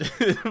confirmed.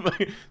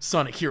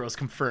 Sonic Heroes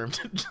confirmed."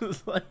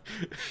 Just like,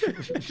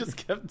 just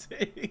kept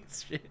saying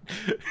shit.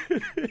 You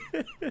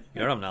know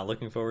what I'm not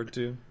looking forward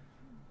to?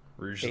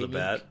 Rouge the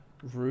Bat.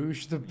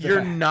 Rouge the Bat.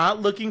 You're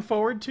not looking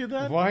forward to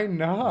that? Why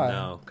not?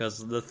 No,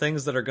 because the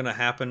things that are going to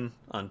happen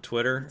on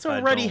Twitter, it's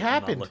already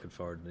happened. I'm not looking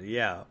forward to it.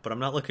 Yeah, but I'm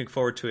not looking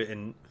forward to it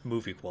in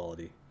movie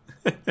quality.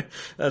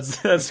 that's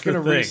going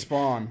to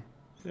respawn.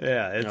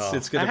 Yeah,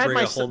 it's going to bring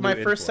a whole new my first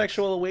influx.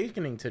 sexual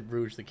awakening to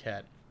Rouge the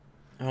Cat.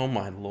 Oh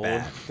my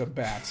lord. The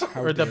Bat.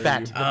 Or the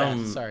Bat. The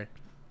Bat. Sorry.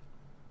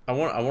 I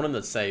wanted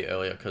to say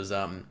earlier because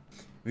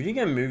video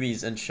game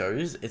movies and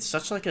shows, it's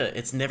such like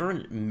it's never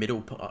a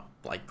middle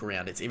like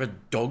ground. It's either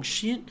dog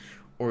shit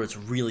or it's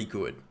really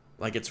good.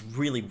 Like it's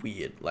really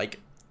weird. Like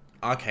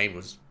Arcane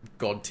was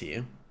god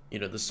tier. You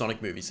know, the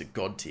Sonic movies are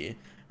god tier,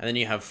 and then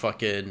you have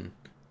fucking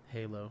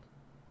Halo.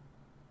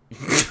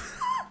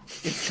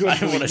 It's good. I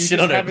don't want to shit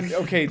on it.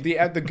 Okay,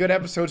 the good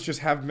episodes just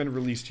haven't been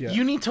released yet.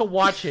 You need to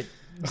watch it.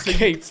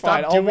 Okay,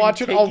 fine. I'll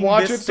watch it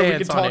so we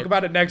can talk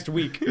about it next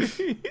week.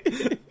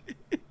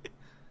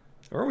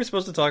 Are we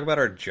supposed to talk about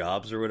our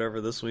jobs or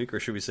whatever this week, or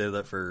should we save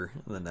that for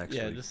the next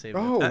week? Yeah, just save it.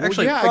 Oh,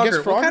 actually, yeah, Frogger, I guess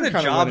Frogger what kind of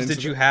jobs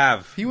did you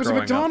have? He was a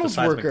McDonald's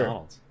worker.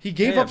 McDonald's? He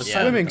gave up besides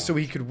swimming McDonald's. so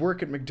he could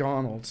work at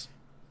McDonald's.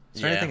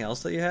 Is there anything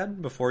else that you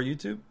had before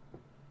YouTube?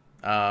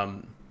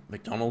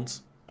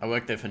 McDonald's. I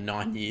worked there for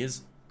 9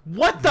 years.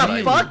 What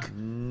the fuck?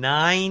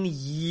 9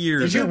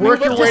 years. Did you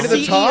work your way to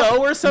the top?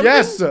 Or something?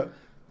 Yes.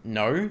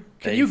 No.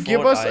 Can you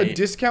give us a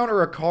discount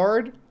or a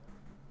card?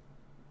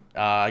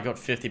 I got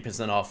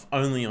 50% off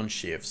only on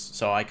shifts.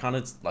 So I kind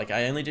of like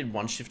I only did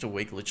one shift a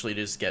week, literally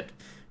to just get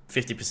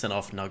 50%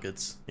 off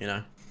nuggets. You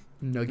know.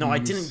 Nuggies. No, I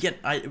didn't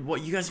get.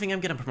 What you guys think I'm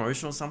getting a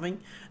promotion or something?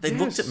 They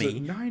looked at me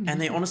 9 and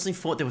they years. honestly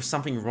thought there was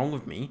something wrong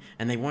with me,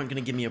 and they weren't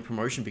going to give me a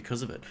promotion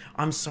because of it.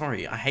 I'm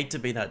sorry. I hate to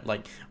be that.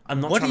 Like, I'm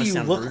not. What trying do to you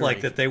sound look rude or like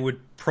anything. that they would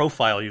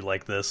profile you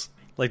like this?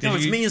 Like, No,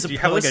 it's me as a do you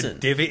have like a person.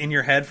 divot in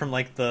your head from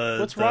like the?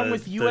 What's wrong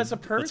with you as a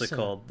What's it person?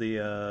 called?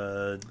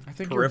 The I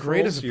think you're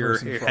great as a your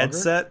person, Frogger.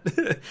 headset.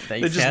 They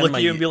They just found look my-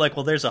 at you and be like,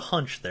 "Well, there's a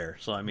hunch there."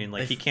 So I mean,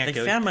 like They- he can't they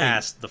go found my-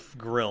 past the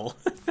grill.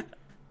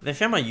 They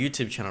found my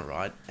YouTube channel,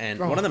 right? And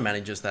Oh. one of the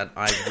managers that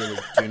I really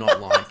do not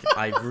like,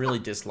 I really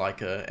dislike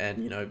her,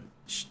 and, you know,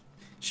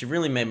 she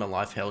really made my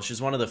life hell. She's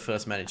one of the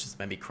first managers that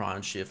made me cry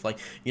on shift. Like,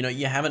 you know,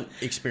 you haven't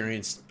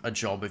experienced a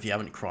job if you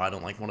haven't cried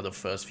on, like, one of the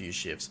first few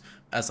shifts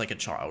as, like, a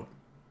child.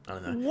 I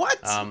don't know. What?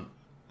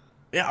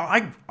 Yeah,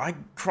 I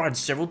cried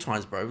several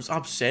times, bro. It was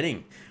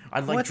upsetting. I,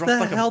 like, What dropped, the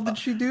like, hell did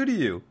she do to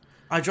you?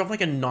 I dropped, like,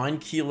 a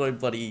 9-kilo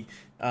bloody...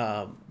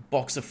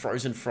 box of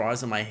frozen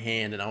fries in my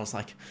hand, and I was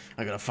like,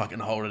 I gotta fucking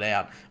hold it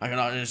out. I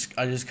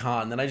just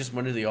can't. And then I just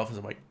went to the office.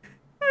 I'm like,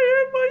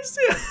 I hate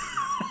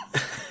myself.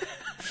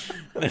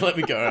 And they let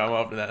me go home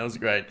after that. That was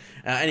great.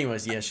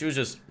 Anyways, yeah, she was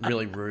just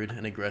really rude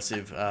and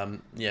aggressive.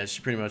 Yeah,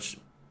 she pretty much,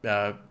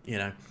 you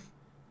know,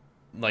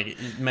 like it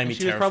made me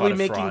She was terrified probably of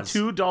making fries.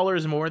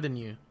 $2 more than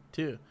you,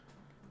 too.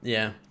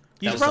 Yeah.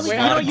 You That just was probably, the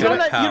you know, start. you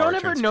don't, Power you don't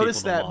ever turns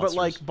notice people to that, but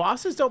like monsters.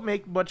 bosses don't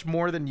make much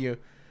more than you.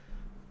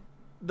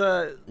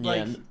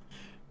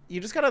 You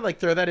just gotta like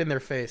throw that in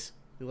their face.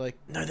 You're like,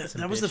 No, "Listen,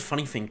 that was the bitch."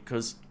 funny thing,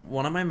 because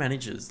one of my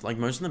managers, like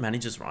most of the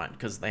managers, right,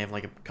 because they have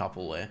like a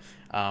couple there,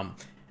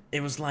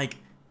 it was like,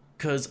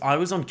 because I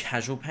was on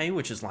casual pay,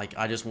 which is like,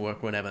 I just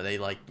work whenever they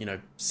like, you know,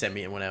 send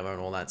me and whatever and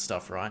all that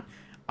stuff, right?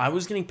 I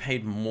was getting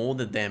paid more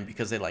than them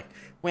because they're like,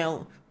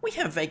 well, we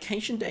have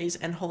vacation days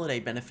and holiday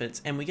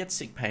benefits and we get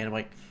sick pay. And I'm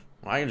like,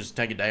 well, I can just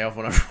take a day off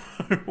whenever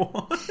I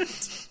want.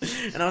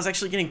 And I was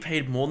actually getting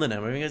paid more than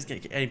him. I mean, I was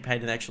getting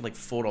paid an extra like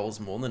 $4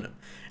 more than him.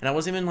 And I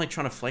wasn't even like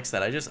trying to flex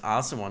that. I just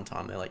asked them one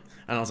time. They're like,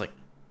 and I was like,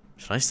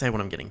 should I say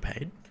what I'm getting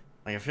paid?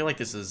 Like, I feel like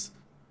this is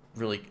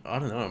really, I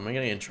don't know. Am I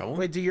getting in trouble?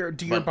 Wait, do your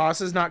But-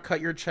 bosses not cut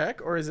your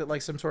check, or is it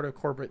like some sort of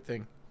corporate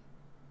thing?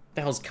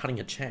 the hell's cutting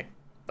a check?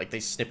 Like, they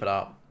snip it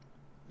up.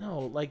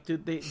 No, like, do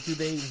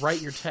they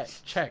write your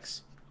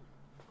checks?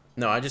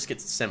 No, I just get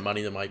sent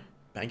money to my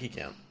bank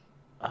account.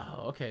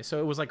 Oh, okay. So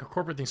it was like a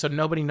corporate thing. So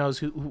nobody knows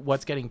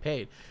what's getting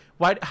paid.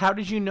 How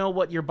did you know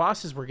what your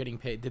bosses were getting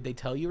paid? Did they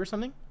tell you or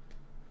something?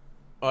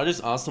 I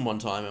just asked them one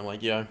time. I'm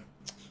like, yo,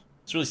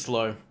 it's really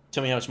slow.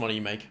 Tell me how much money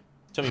you make.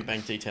 Tell me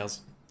bank details.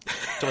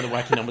 Tell me the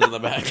wacky numbers in the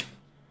back.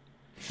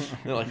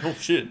 They're like, oh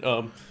shit.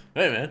 Hey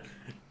man.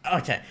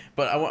 Okay,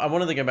 but I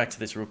wanted to go back to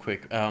this real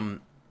quick.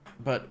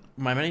 But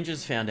my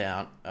managers found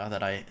out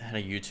that I had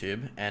a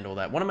YouTube and all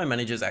that. One of my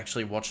managers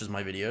actually watches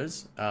my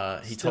videos.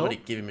 He told me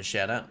to give him a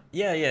shout out.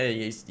 Yeah.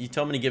 He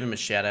told me to give him a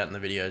shout out in the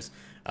videos.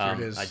 Here it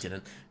is. I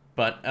didn't,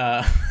 but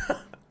I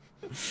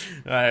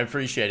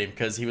appreciate him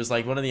because he was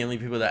like one of the only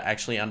people that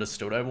actually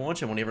understood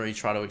Overwatch. And whenever he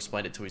tried to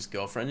explain it to his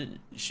girlfriend,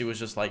 she was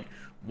just like,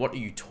 "What are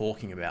you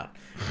talking about?"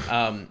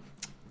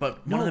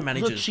 But one of the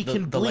managers, look, she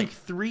can blink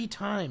 3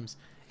 times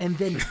and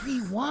then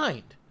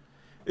rewind.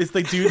 It's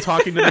the dude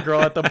talking to the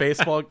girl at the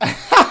baseball.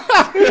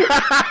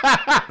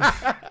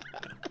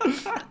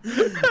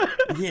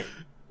 Yeah.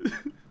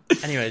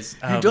 Anyways,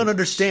 you don't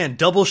understand.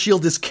 Double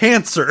shield is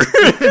cancer.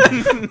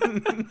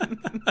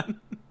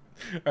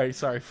 All right,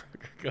 sorry,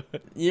 Frogger. Go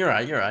ahead. You're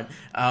right.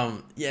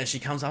 Yeah, she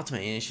comes up to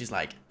me and she's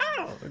like,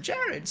 "Oh,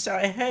 Jared, so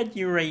I heard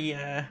you're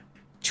a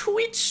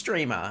Twitch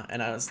streamer,"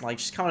 and I was like,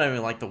 she's coming over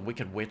like the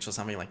Wicked Witch or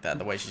something like that.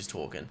 The way she's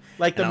talking,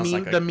 like and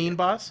the mean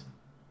boss.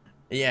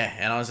 Yeah,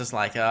 and I was just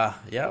like, yeah,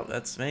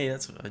 that's me. I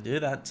do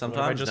that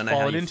sometimes. I just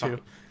fallen into.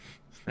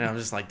 And I'm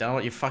just like, don't know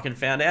what you fucking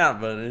found out,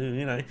 but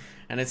you know.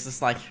 And it's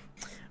just like,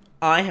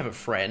 I have a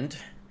friend,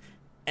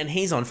 and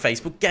he's on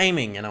Facebook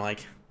Gaming, and I'm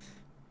like,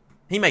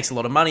 he makes a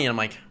lot of money, and I'm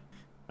like,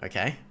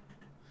 okay.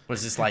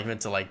 Was this like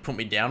meant to like put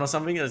me down or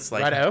something? It's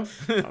like, righto.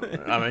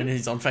 I mean,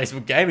 he's on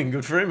Facebook Gaming,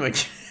 good for him. Like,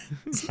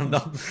 so I'm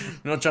not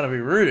trying to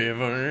be rude here,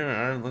 but you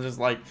know, I'm just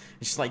like,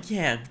 it's just like,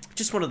 yeah,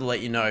 just wanted to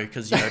let you know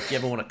because you know if you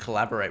ever want to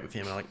collaborate with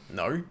him, I'm like,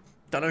 no,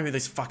 don't know who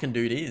this fucking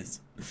dude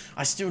is.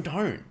 I still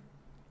don't.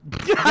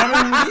 I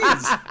don't know who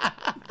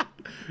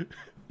he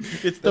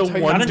is. It's the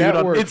one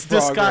dude. It's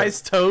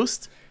Disguised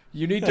Toast.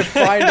 You need to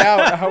find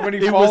out how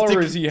many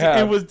followers he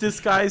has. It was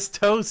Disguised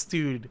Toast,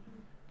 dude.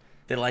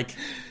 They're like.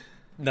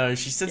 No,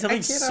 she said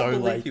something so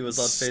like he was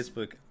on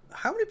Facebook.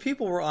 How many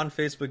people were on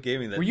Facebook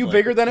Gaming that were you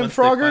bigger than him,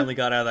 Frogger? They finally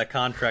got out of that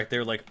contract. They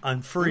were like,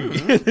 "I'm free,"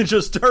 and they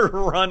just started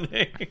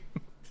running.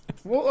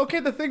 Well, okay.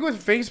 The thing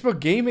with Facebook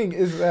Gaming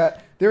is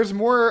that there's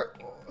more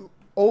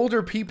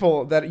older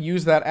people that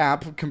use that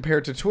app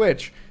compared to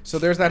Twitch. So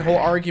there's that whole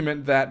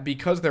argument that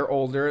because they're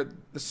older,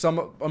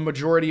 a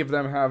majority of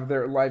them have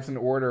their lives in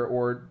order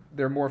or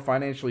they're more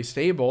financially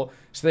stable,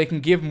 so they can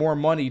give more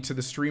money to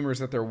the streamers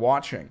that they're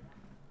watching.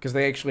 Because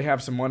they actually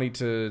have some money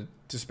to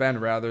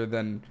spend rather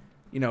than,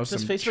 you know, some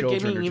children or just younger people.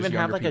 Does Facebook Gaming even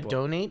have like a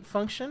donate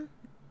function?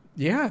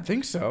 Yeah, I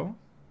think so.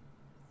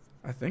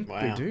 I think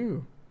they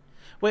do.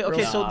 Wait,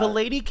 okay, so the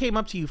lady came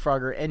up to you,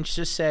 Frogger, and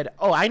just said,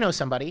 "Oh, I know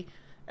somebody,"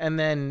 and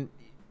then,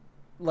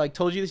 like,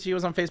 told you that she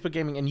was on Facebook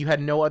Gaming, and you had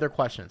no other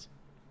questions.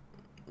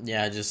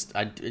 Yeah, I just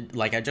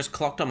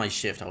clocked on my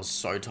shift. I was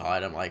so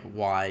tired. I'm like,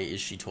 why is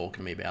she talking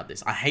to me about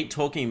this? I hate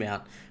talking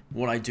about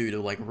what I do to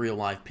like real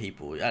life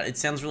people. It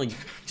sounds really.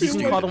 You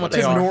can call them what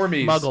they are.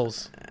 Normies.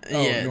 Muggles.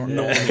 Yeah,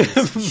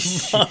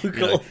 normies. Muggles. You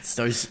know,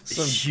 those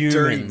some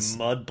humans.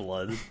 Dirty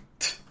mudblood.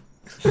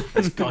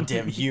 Those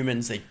goddamn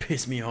humans. They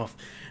piss me off.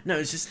 No,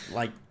 it's just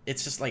like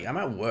I'm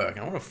at work. I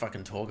don't want to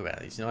fucking talk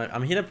about these. You know,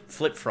 I'm here to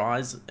flip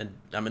fries and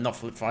not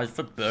flip fries,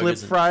 flip burgers.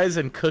 Flip fries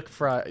and cook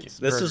fries.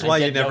 This is why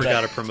you never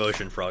got a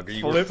promotion, Frogger.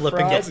 You were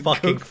flipping fries get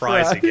fucking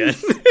fries. fries again.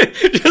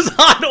 Just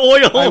hot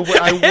oil I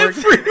worked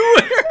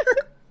everywhere.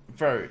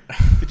 Bro,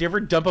 did you ever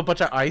dump a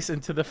bunch of ice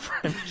into the fry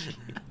machine?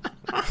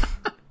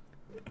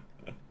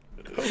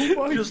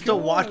 Just to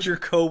watch your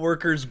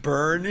coworkers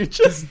burn, you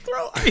just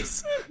throw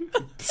ice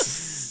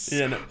in.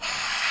 Yeah, no.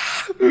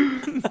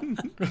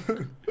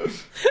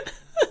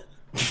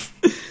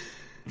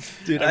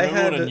 Dude, I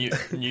remember when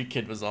a new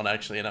kid was on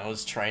actually, and I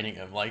was training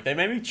him. Like they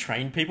made me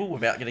train people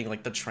without getting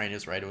like the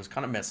trainer's rate. It was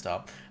kind of messed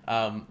up.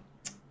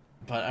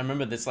 But I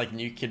remember this like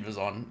new kid was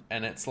on,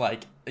 and it's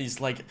like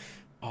he's like,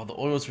 "Oh, the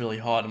oil's really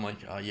hot." I'm like,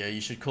 "Oh yeah,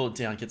 you should cool it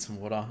down, get some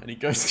water." And he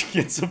goes to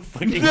get some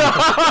fucking water.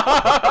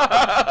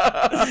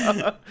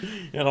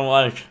 And I'm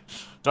like,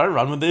 "Do I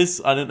run with this?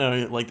 I don't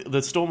know. Like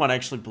the store might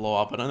actually blow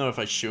up. I don't know if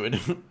I should."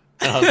 And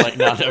I was like,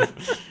 "No, no."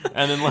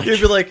 And then like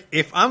you'd be like,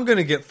 "If I'm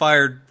gonna get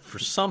fired for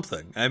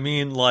something, I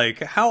mean,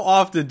 like, how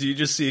often do you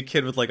just see a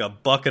kid with like a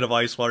bucket of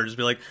ice water just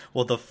be like,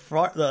 well,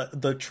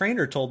 the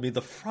trainer told me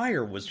the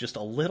fryer was just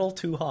a little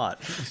too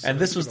hot, and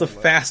this was the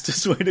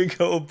fastest way to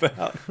go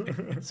about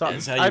it." So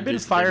I've been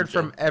fired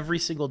from every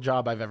single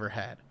job I've ever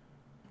had.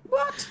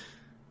 what?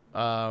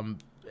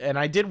 And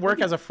I did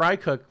work as a fry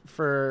cook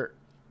for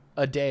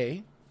a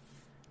day.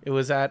 It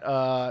was at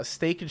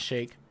Steak and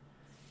Shake,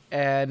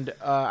 and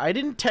I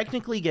didn't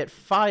technically get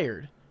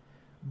fired.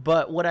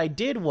 But what I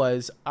did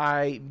was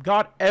I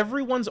got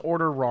everyone's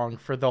order wrong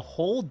for the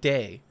whole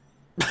day,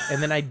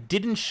 and then I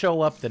didn't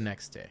show up the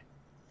next day.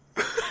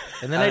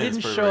 And then I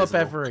didn't show up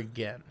ever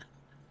again.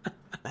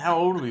 How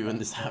old were you when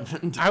this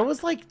happened? I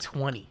was like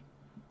 20.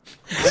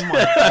 Oh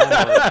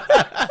my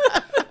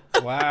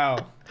god.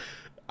 Wow.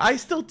 I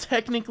still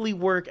technically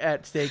work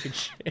at Steak and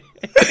Shake.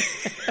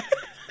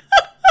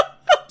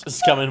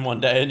 Just come in one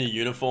day in your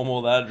uniform,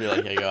 all that, and be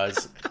like, hey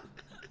guys,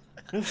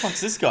 who the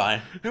fuck's this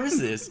guy? Who is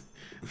this?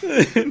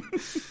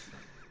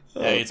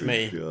 Hey, it's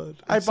me. God.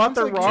 I bought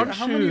the Sounds wrong like-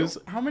 shoes.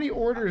 How many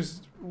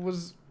orders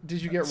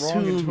did you get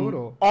wrong in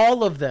total?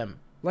 All of them.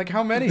 Like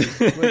how many?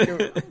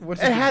 Like,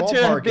 what's It had to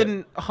have ballpark?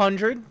 been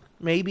 100,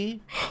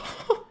 maybe.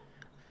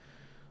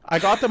 I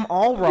got them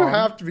all You wrong.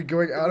 have to be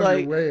going out of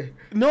Like- your way.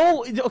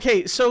 No,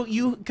 okay, so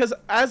because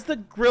as the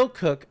grill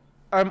cook,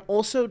 I'm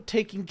also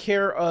taking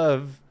care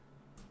of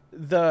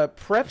the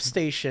prep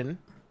station,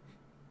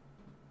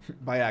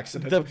 By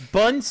accident. the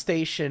bun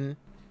station,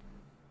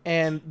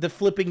 and the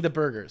flipping the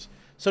burgers.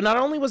 So not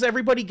only was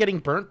everybody getting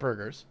burnt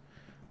burgers,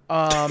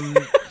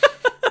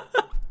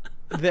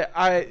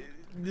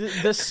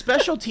 the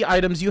specialty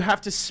items, you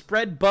have to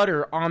spread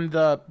butter on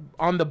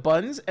the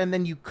buns, and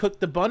then you cook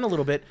the bun a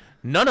little bit.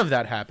 None of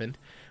that happened.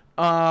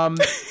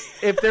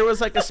 If there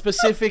was like a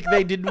specific,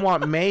 they didn't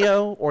want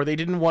mayo or they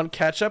didn't want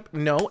ketchup,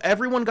 no,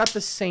 everyone got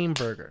the same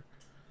burger.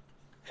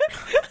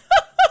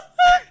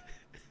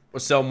 We're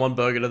selling one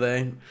burger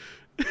today.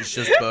 It's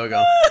just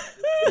burger.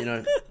 You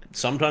know,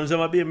 sometimes there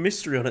might be a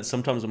mystery on it.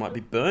 Sometimes it might be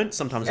burnt.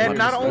 Sometimes it And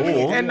might not be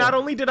only raw. and not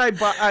only did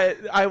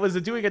I was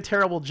doing a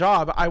terrible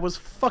job, I was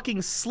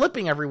fucking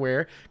slipping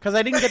everywhere because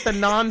I didn't get the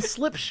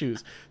non-slip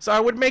shoes. So I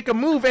would make a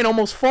move and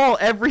almost fall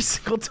every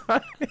single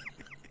time.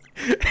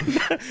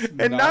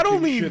 and not Knocking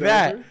only shit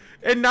that, over?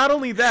 and not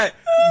only that,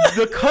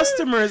 the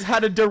customers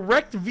had a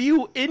direct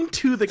view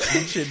into the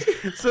kitchen,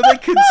 so they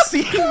could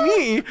see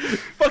me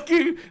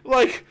fucking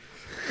like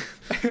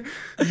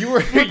you were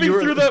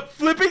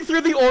flipping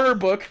through the order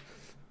book,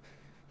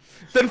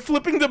 then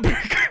flipping the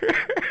burger.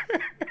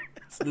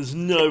 There's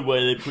no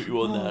way they put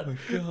you on that.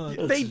 God.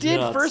 That's They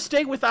did nuts. first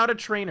day without a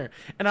trainer,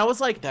 and I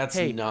was like, That's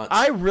 "Hey, nuts.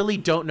 I really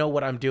don't know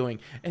what I'm doing."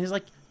 And he's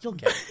like, "You'll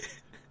get it."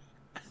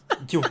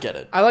 You'll get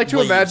it. I like to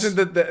Please. imagine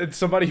that it's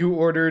somebody who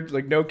ordered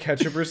like no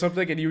ketchup or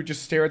something, and you would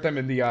just stare at them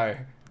in the eye,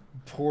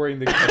 pouring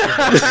the ketchup.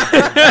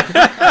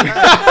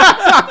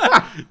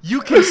 You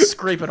can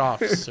scrape it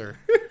off, sir.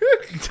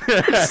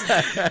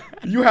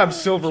 You have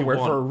silverware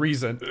You want- for a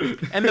reason.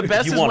 And the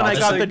best You is want when I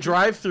got honestly- the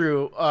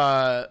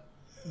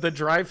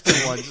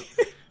drive-through ones,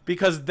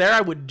 because there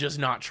I would just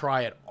not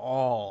try at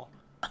all.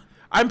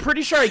 I'm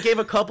pretty sure I gave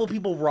a couple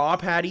people raw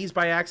patties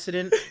by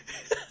accident,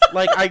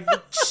 like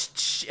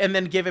and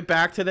then give it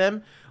back to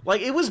them.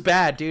 Like it was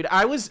bad, dude.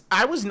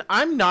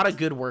 I'm not a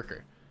good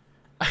worker.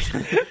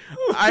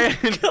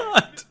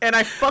 And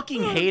I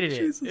fucking hated it.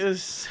 Jesus. It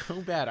was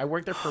so bad. I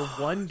worked there for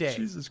one day.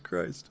 Jesus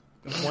Christ.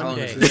 How One long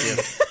day. is the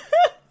shift?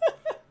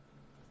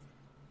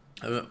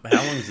 How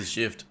long is the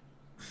shift?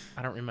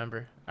 I don't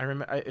remember.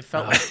 It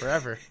felt like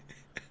forever.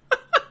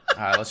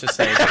 Alright, let's just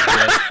say it's the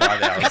worst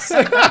 5 hours.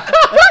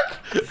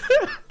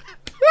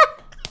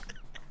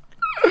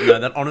 No,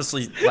 that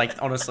honestly,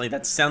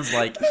 that sounds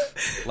like Oh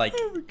my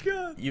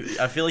God.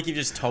 I feel like you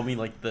just told me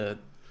like the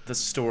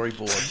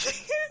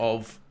storyboard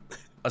of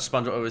a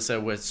SpongeBob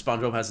episode where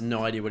SpongeBob has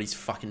no idea what he's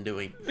fucking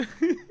doing.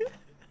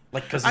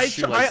 Like, because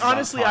I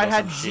honestly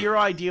had zero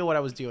idea what I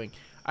was doing.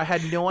 I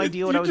had no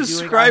idea what I You're was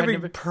doing.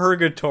 describing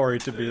purgatory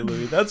to me,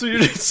 Louis. That's what you're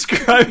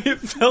describing. It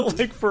felt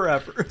like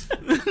forever.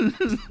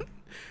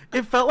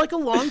 It felt like a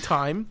long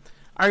time.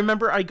 I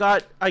remember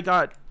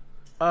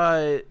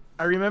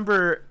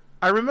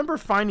I remember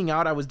finding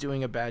out I was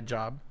doing a bad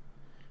job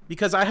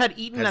because I had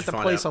eaten How'd at you the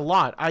find place out? a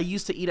lot. I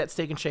used to eat at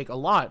Steak and Shake a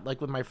lot, like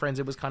with my friends.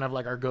 It was kind of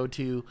like our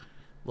go-to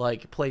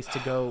like place to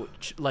go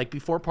like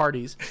before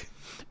parties.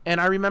 And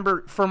I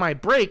remember for my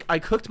break, I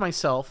cooked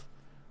myself.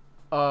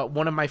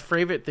 One of my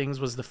favorite things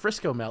was the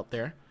Frisco melt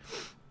there.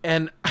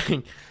 And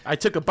I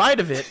took a bite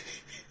of it.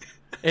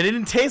 And it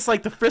didn't taste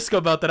like the Frisco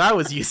melt that I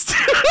was used to.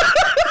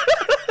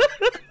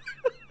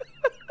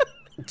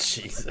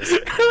 Jesus.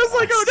 I was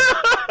like, oh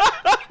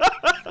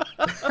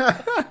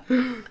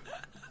no.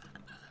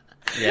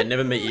 Yeah,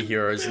 never meet your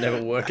heroes.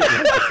 Never work at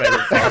your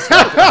favorite fast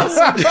food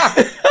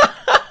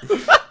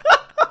place.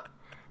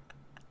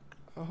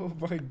 Oh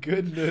my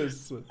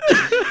goodness. Oh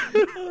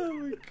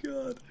my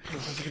God. What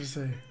was I gonna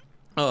say?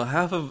 Oh,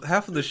 half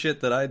of the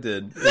shit that I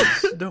did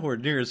is nowhere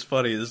near as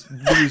funny as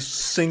Louis'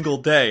 single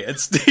day at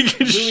Steak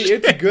and Louis,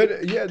 Shake. it's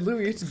good. Yeah,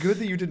 Louis, it's good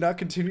that you did not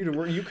continue to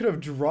work. You could have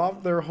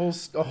dropped a whole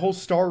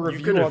star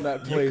review on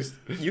that place,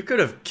 You could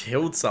have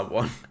killed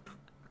someone.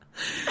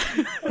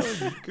 or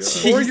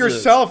Jesus.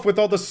 yourself with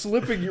all the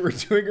slipping you were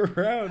doing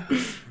around.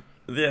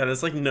 Yeah,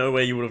 there's like no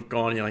way you would have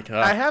gone. You're like, oh.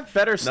 I have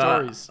better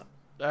stories.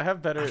 I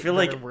have better, I feel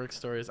better like- work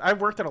stories. I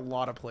worked at a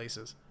lot of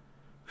places.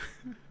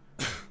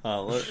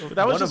 Oh,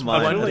 That was one just of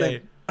mine. one I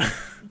day. think-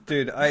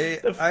 dude,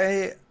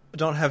 I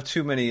don't have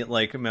too many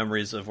like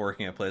memories of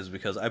working at places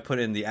because I put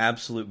in the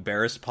absolute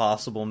barest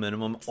possible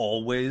minimum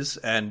always,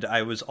 and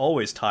I was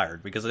always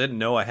tired because I didn't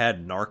know I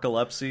had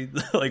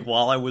narcolepsy. Like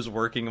while I was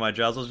working my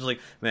jobs, I was just like,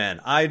 man,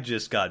 I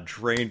just got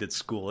drained at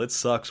school. It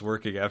sucks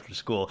working after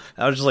school.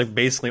 I was just like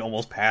basically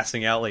almost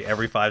passing out like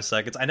every 5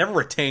 seconds. I never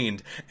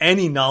retained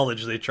any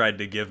knowledge they tried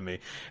to give me,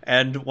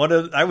 and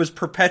I was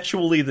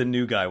perpetually the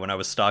new guy when I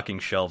was stocking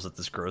shelves at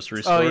this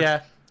grocery store. Oh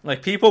yeah.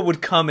 Like, people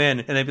would come in,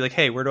 and they'd be like,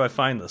 hey, where do I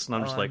find this? And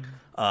I'm just like,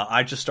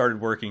 I just started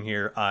working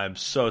here. I'm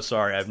so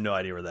sorry. I have no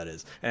idea where that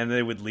is. And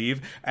they would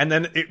leave. And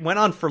then it went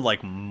on for,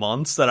 like,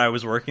 months that I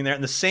was working there.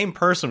 And the same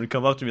person would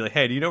come up to me like,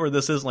 hey, do you know where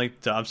this is? I'm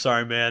like, I'm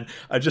sorry, man.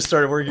 I just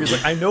started working here.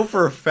 He's like, I know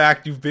for a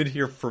fact you've been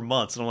here for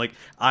months. And I'm like,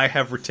 I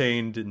have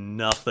retained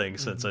nothing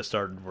since I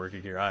started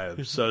working here. I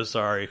am so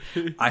sorry.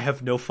 I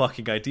have no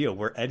fucking idea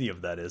where any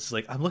of that is.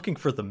 Like, I'm looking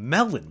for the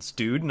melons,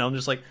 dude. And I'm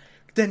just like,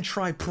 then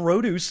try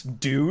produce,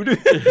 dude.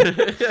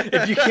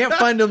 If you can't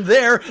find them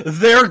there,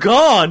 they're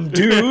gone,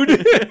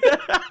 dude.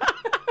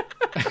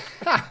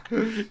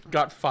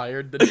 Got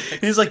fired. The next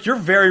He's like, you're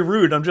very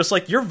rude. I'm just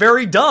like, you're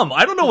very dumb.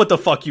 I don't know what the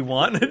fuck you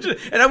want.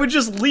 And I would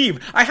just leave.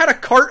 I had a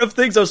cart of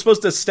things I was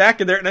supposed to stack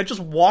in there, and I just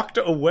walked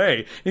away.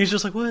 And he's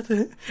just like, what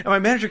the? And my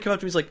manager came up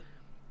to me, he's like,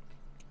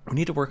 we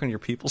need to work on your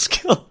people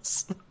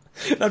skills.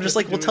 And I'm just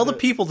like, well, tell the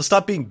people to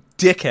stop being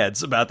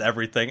dickheads about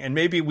everything, and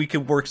maybe we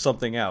can work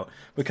something out,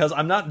 because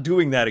I'm not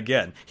doing that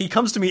again. He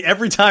comes to me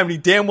every time, and he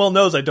damn well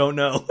knows I don't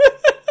know.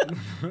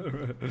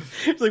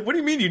 He's like, what do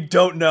you mean you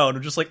don't know? And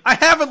I'm just like, I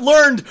haven't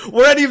learned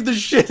where any of this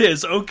shit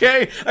is,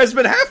 okay? I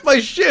spent half my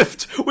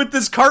shift with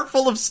this cart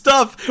full of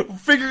stuff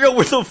figuring out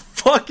where the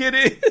fuck it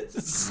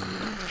is.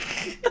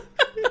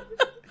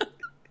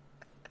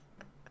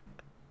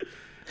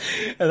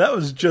 And that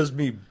was just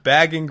me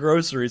bagging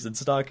groceries and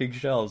stocking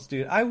shelves.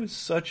 Dude, I was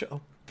such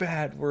a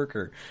bad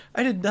worker.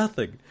 I did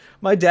nothing.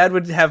 My dad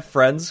would have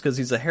friends, because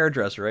he's a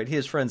hairdresser, right? He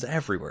has friends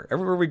everywhere.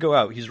 Everywhere we go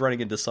out, he's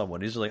running into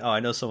someone. He's like, oh, I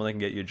know someone that can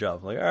get you a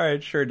job. I'm like, all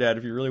right, sure, Dad.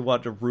 If you really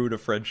want to ruin a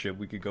friendship,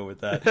 we could go with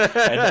that.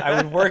 And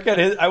I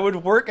would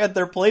work at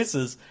their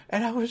places,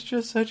 and I was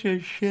just such a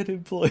shit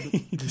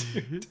employee,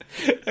 dude.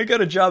 I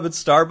got a job at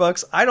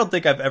Starbucks. I don't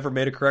think I've ever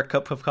made a correct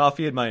cup of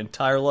coffee in my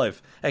entire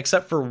life,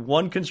 except for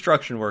one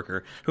construction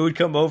worker who would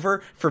come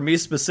over for me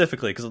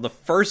specifically, because on the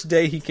first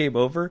day he came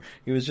over,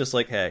 he was just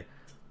like, hey,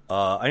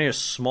 I need a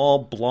small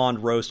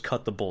blonde roast,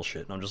 cut the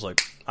bullshit. And I'm just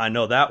like, I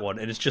know that one.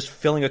 And it's just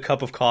filling a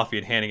cup of coffee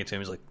and handing it to him.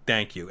 He's like,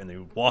 thank you. And they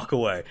would walk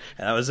away.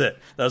 And that was it.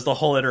 That was the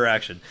whole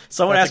interaction.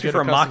 Someone asked me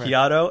for a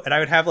macchiato, and I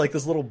would have like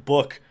this little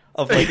book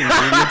of like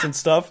ingredients and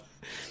stuff.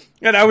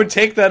 And I would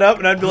take that up,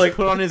 and I'd be like,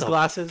 put on his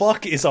glasses.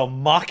 Fuck is a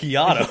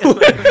macchiato?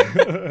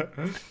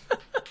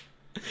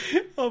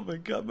 Oh my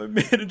god, my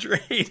manager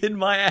hated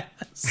my ass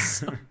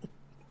so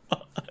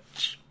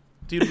much.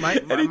 Dude, my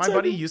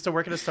buddy used to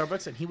work at a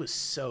Starbucks, and he was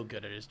so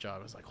good at his job.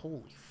 I was like,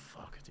 holy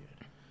fuck, dude.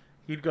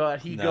 He'd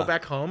go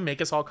back home, make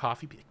us all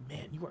coffee, be like,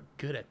 man, you are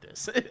good at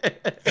this. Oh,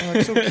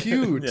 it's so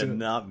cute. Yeah,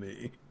 not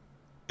me.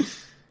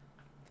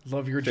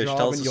 Love your Fish,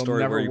 job, and you'll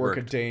never work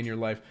a day in your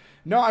life.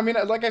 No, I mean,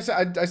 like I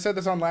said, I said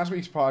this on last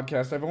week's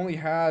podcast. I've only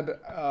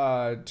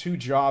had 2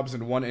 jobs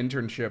and 1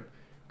 internship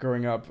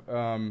growing up.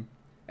 And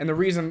the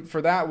reason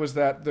for that was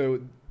that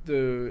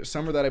the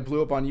summer that I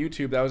blew up on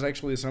YouTube, that was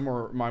actually the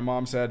summer where my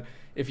mom said,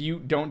 if you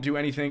don't do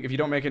anything, if you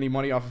don't make any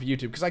money off of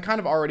YouTube, because I kind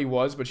of already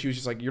was, but she was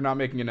just like, you're not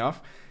making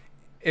enough.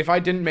 If I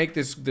didn't make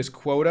this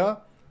quota,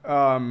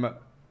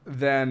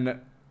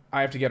 then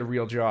I have to get a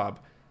real job.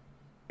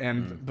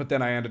 And but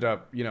then I ended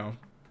up, doing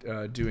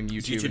YouTube.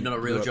 Is YouTube not a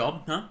real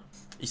job, huh?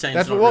 You saying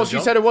that's it's not well, a real she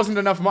job? said it wasn't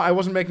enough. I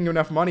wasn't making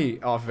enough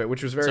money off of it,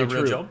 which was very It's a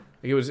true. real job?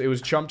 It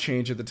was chump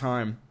change at the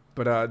time.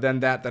 But then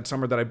that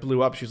summer that I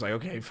blew up, she was like,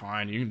 okay,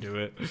 fine, you can do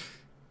it.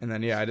 And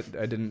then I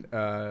didn't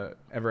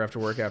ever have to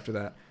work after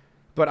that.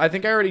 But I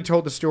think I already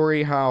told the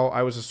story how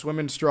I was a swim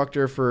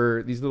instructor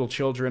for these little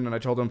children, and I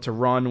told them to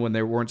run when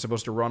they weren't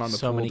supposed to run on the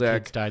so pool many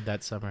deck. kids died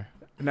that summer.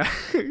 No,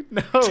 it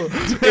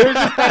was just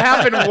that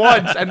happened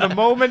once, and the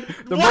moment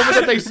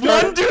that they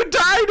started, One dude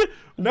died.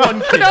 no,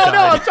 One kid no, died.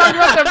 I'm talking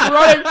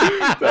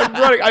about them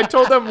running. I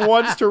told them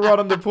once to run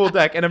on the pool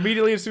deck, and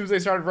immediately as soon as they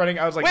started running,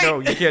 I was like, no,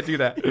 you can't do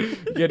that. You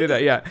can't do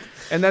that. Yeah,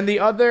 and then the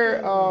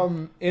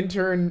other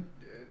intern.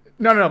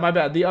 No, my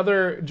bad. The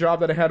other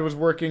job that I had was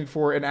working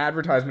for an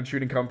advertisement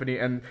shooting company,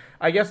 and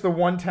I guess the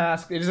one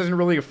task, it just isn't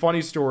really a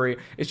funny story,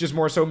 it's just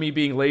more so me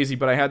being lazy,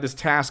 but I had this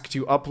task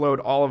to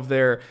upload all of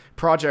their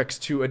projects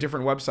to a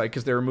different website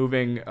because they were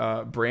moving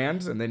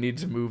brands, and they needed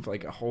to move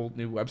like a whole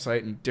new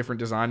website and different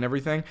design and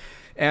everything.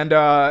 And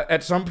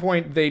at some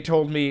point, they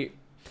told me,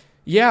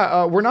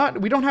 yeah, we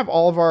don't have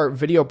all of our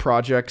video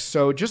projects,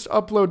 so just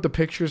upload the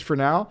pictures for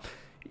now.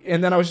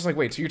 And then I was just like,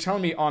 wait, so you're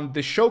telling me on the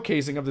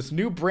showcasing of this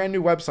brand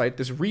new website,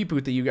 this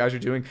reboot that you guys are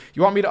doing,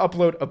 you want me to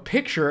upload a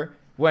picture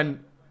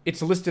when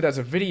it's listed as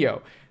a video?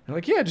 And I'm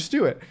like, yeah, just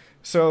do it.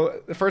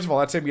 So first of all,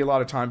 that saved me a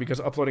lot of time because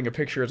uploading a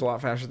picture is a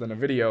lot faster than a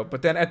video.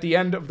 But then at the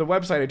end of the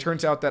website, it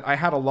turns out that I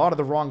had a lot of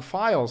the wrong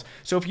files.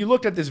 So if you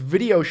looked at this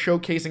video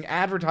showcasing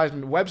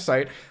advertisement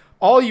website,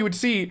 all you would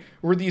see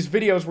were these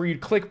videos where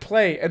you'd click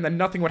play and then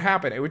nothing would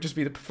happen. It would just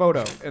be the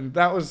photo. And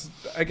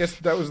I guess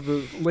that was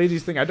the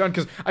laziest thing I'd done,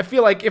 because I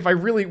feel like if I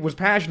really was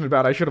passionate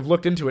about it, I should have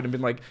looked into it and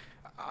been like,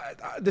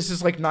 this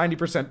is like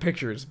 90%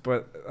 pictures.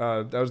 But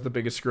that was the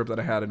biggest screw up that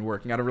I had in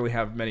working. I don't really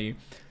have many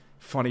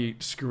funny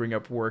screwing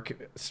up work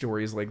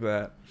stories like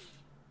that.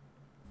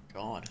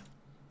 God.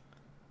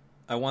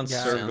 I once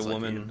served a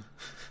woman.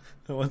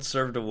 I once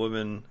served a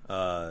woman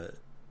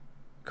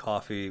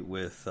coffee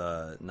with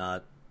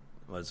not,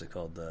 what is it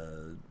called,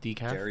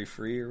 decaf, dairy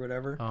free or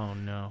whatever. Oh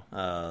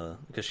no.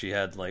 Because she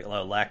had like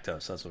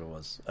lactose. That's what it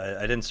was.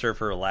 I didn't serve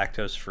her a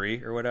lactose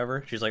free or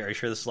whatever. She's like, "Are you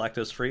sure this is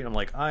lactose free?" And I'm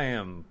like, "I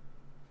am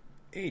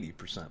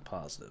 80%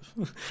 positive,"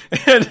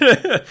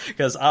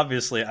 because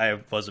obviously I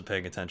wasn't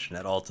paying attention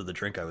at all to the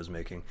drink I was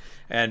making.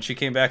 And she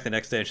came back the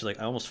next day and she's like,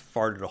 "I almost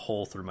farted a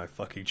hole through my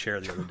fucking chair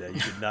the other day.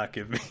 You did not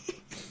give me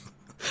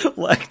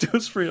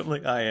lactose free." I'm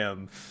like, I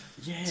am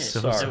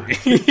sorry.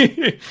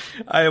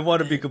 I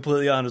want to be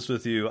completely honest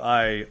with you.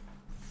 I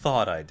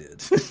thought I did.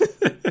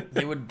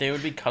 There would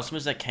be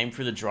customers that came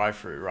through the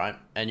drive-thru, right?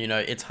 And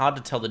it's hard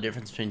to tell the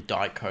difference between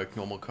Diet Coke,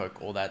 normal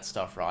Coke, all that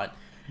stuff, right?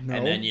 No.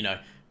 And then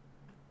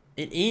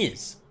it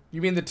is.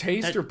 You mean the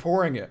taste or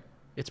pouring it?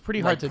 It's pretty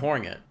hard to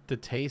pouring it. The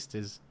taste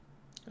is.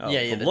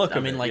 The look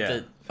of mean, it, like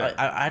yeah.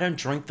 I don't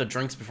drink the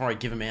drinks before I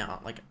give them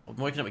out. Like, I'm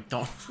working at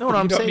McDonald's. No, what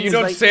I'm saying You is,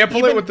 don't like,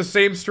 sample it with the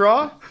same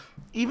straw?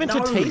 Even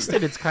No. to taste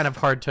it, it's kind of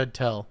hard to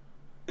tell.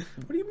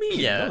 What do you mean?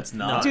 Yeah, No, it's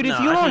not. Dude, if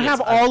you I don't think have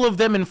it's- all of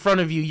them in front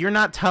of you, you're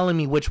not telling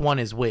me which one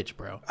is which,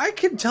 bro. I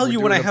can tell We're you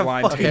when doing I the have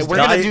blind fucking taste. Okay, we're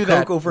gonna Diet do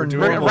that. Coke over We're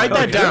doing normal Write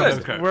that Coke. down.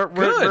 Good. We're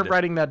Good.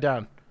 writing that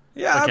down.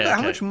 Yeah, Okay, how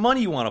okay. much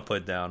money you want to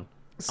put down?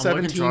 I'm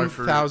working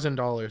drive-thru.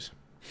 $17,000.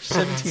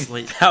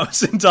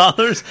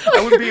 $17,000?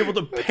 I wouldn't be able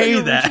to pay You're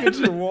reaching that. into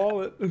your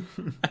wallet.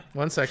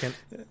 1 second.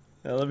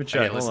 Let me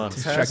check. Okay, Hold listen. on.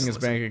 He's checking his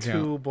bank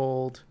account. Too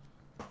bold.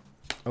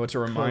 Oh, it's a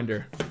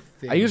reminder.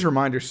 I use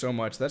reminders so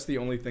much. That's the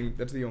only thing.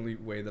 That's the only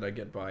way that I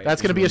get by.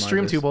 That's is gonna be a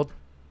stream, reminders. too bold.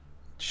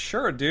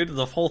 Sure, dude.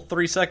 The whole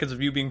 3 seconds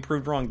of you being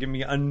proved wrong. Give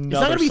me another. It's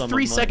not gonna be sum of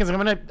 3 money. seconds. I'm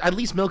gonna at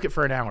least milk it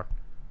for an hour.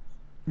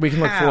 We can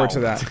look forward to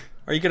How? that.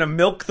 Are you gonna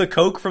milk the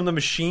Coke from the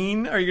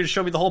machine? Are you gonna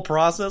show me the whole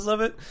process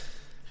of it?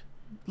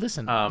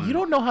 Listen, you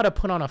don't know how to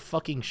put on a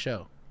fucking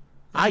show.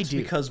 I It's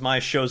do. because my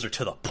shows are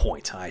to the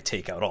point. I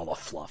take out all the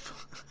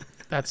fluff.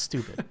 That's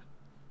stupid.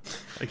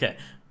 Okay,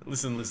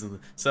 listen.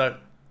 So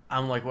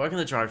I'm like working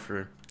the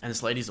drive-thru, and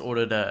this lady's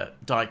ordered a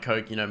Diet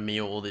Coke,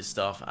 meal, all this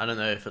stuff. I don't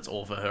know if it's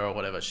all for her or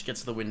whatever. She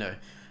gets to the window,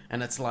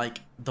 and it's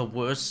like the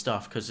worst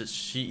stuff, because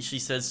she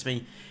says to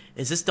me,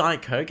 "Is this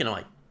Diet Coke?" And I'm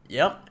like,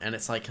 "Yep." And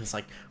it's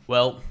like,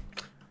 well,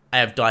 I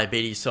have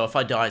diabetes, so if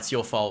I die, it's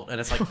your fault. And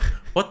it's like,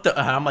 what the?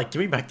 And I'm like, give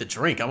me back the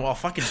drink. I'll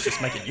fucking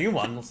just make a new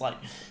one. It's like,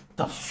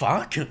 the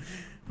fuck? I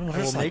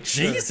was like, make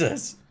sure.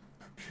 Jesus.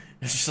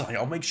 It's just like,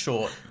 I'll make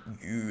sure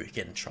you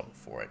get in trouble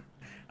for it.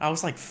 I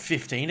was like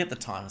 15 at the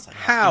time. I was like,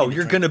 How?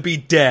 You're gonna be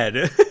dead.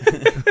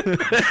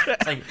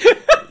 It's like,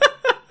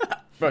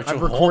 bro, I've she'll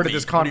hold recorded me.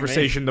 this What do you mean?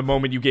 conversation the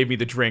moment you gave me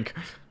the drink.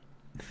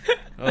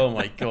 Oh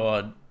my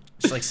god.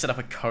 Just like set up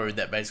a code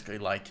that basically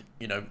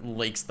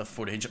leaks the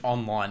footage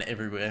online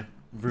everywhere.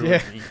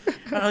 Ruined me.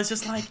 And I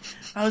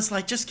was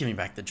like, just give me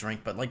back the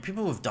drink. But like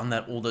people have done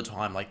that all the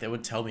time. Like they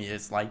would tell me,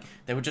 it's like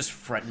they would just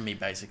threaten me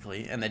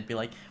basically, and they'd be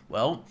like,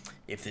 well,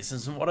 if this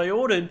isn't what I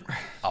ordered,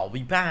 I'll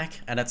be back.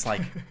 And it's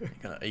like,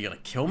 are you gonna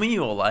kill me,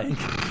 or like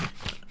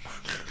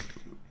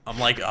I'm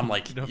like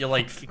you're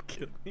like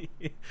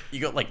you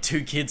got like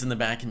 2 kids in the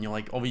back, and you're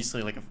like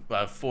obviously like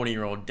a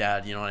 40-year-old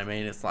dad, you know what I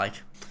mean? It's like,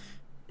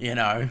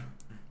 I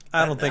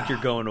don't think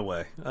you're going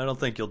away. I don't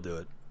think you'll do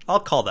it.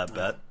 I'll call that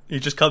bet. He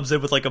just comes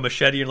in with like a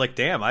machete and like,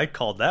 damn, I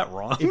called that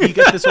wrong. If you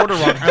get this order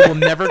wrong, I will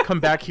never come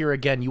back here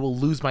again. You will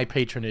lose my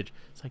patronage.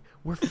 It's like,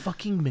 we're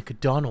fucking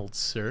McDonald's,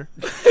 sir.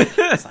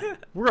 it's like,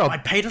 We're my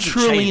pay a doesn't $1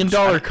 trillion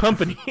change.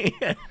 company.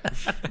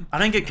 I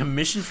don't get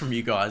commission from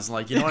you guys,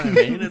 like, you know what I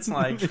mean? It's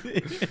like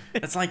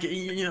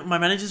my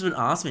managers would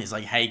ask me, it's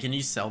like, hey, can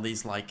you sell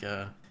these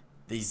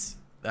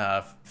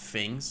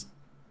things?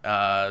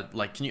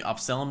 Like, can you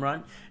upsell them,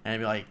 right? And I'd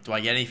be like, do I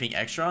get anything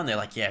extra? And they're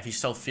like, yeah, if you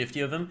sell 50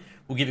 of them,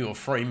 we'll give you a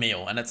free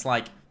meal. And it's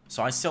like,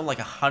 so I sell like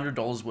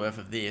 $100 worth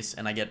of this,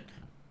 and I get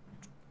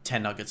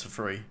 10 nuggets for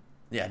free.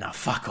 Yeah, no,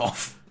 fuck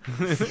off.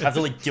 I have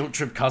to like guilt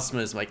trip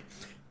customers, like,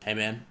 hey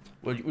man,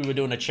 we were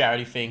doing a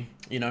charity thing.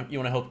 You want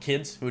to help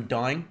kids who are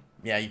dying?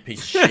 Yeah, you piece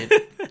of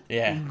shit.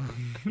 Yeah,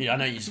 I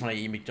know you just want to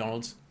eat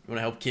McDonald's. You want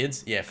to help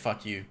kids? Yeah,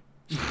 fuck you.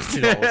 It's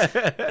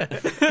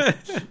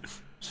 $2.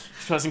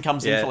 This person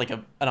comes in for like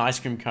an ice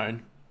cream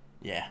cone.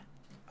 Yeah.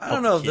 I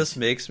don't know if this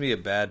makes me a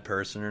bad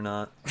person or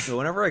not, but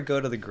whenever I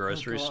go to the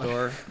grocery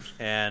store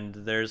and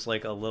there's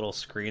like a little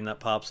screen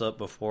that pops up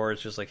before,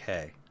 it's just like,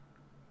 hey,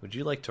 would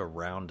you like to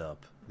round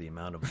up the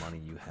amount of money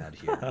you had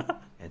here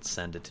and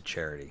send it to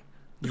charity?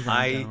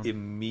 I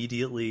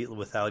immediately,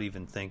 without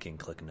even thinking,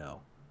 click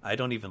no. I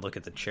don't even look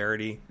at the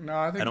charity. No,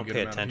 I think I don't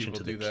pay attention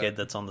to the kid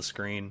that's on the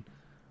screen.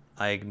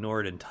 I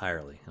ignore it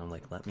entirely. I'm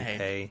like, let me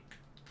pay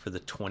for the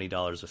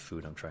 $20 of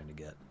food I'm trying to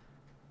get.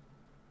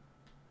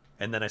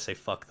 And then I say,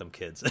 fuck them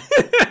kids.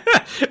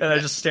 And I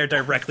just stare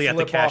directly at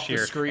the Flip off the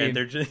cashier. screen. And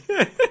they're just...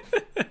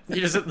 You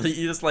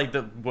just like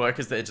the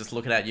workers that are just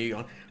looking at you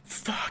going,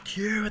 fuck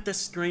you, at the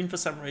screen for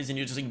some reason.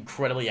 You're just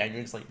incredibly angry.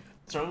 It's like,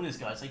 what's wrong with this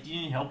guy? It's like, do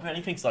you need help with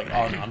anything? It's like,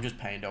 oh no, I'm just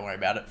paying, don't worry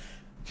about it.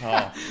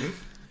 Oh.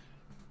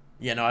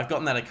 Yeah, no, I've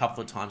gotten that a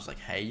couple of times. Like,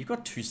 hey, you've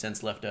got 2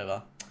 cents left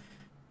over.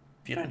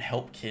 If you don't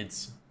help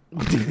kids,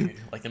 what do you do?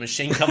 Like, the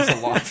machine comes to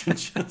life and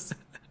just...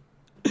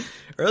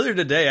 Earlier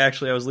today,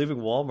 actually, I was leaving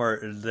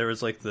Walmart, and there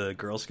was, like, the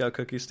Girl Scout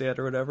cookie stand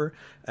or whatever,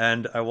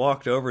 and I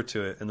walked over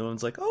to it, and the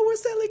woman's like, oh, we're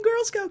selling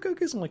Girl Scout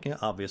cookies. I'm like, yeah,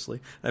 obviously.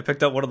 And I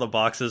picked up one of the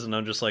boxes, and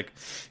I'm just like,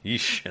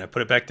 yeesh, and I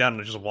put it back down,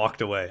 and I just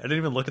walked away. I didn't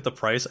even look at the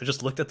price. I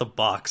just looked at the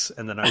box,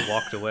 and then I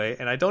walked away,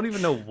 and I don't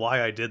even know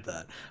why I did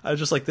that. I was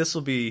just like, this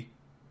will be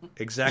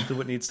exactly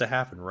what needs to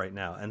happen right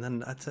now. And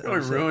then I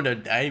Really ruined a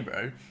day,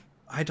 bro.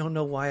 I don't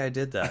know why I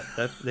did that.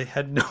 They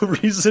had no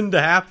reason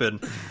to happen,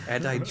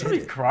 and I did She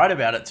it. cried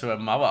about it to her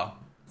mother.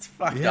 It's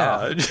fucked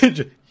up.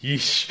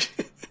 Yeesh.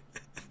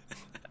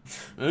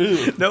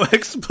 Ooh. No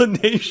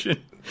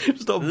explanation.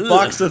 Just a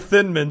box of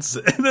Thin Mints,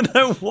 and then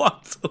I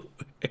walked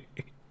away.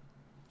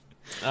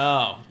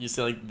 Oh, you're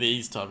selling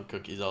these type of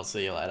cookies. I'll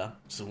see you later.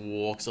 Just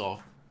walks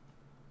off.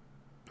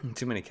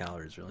 Too many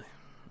calories, really.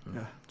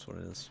 Yeah, that's what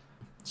it is.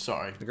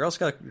 Sorry. The Girl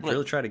Scout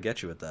really try to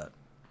get you with that.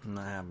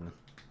 Not happening.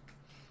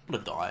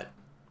 What a diet.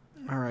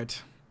 All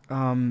right.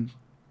 On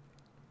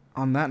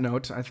that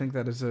note, I think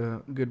that is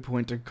a good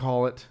point to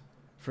call it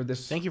for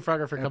this. Thank you,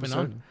 Frogger, for coming episode.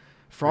 on.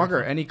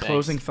 Frogger, any Thanks.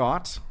 closing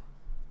thoughts?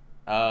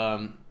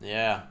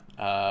 Yeah.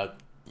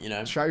 You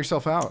know, Shout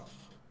yourself out.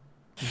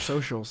 Your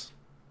socials.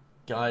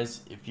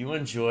 guys, if you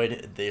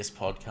enjoyed this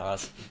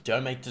podcast,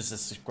 don't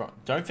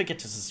forget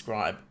to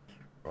subscribe,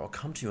 or I'll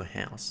come to your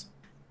house,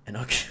 and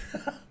I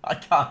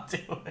can't do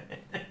it.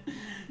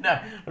 No,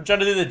 I'm trying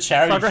to do the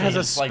charity. Frogger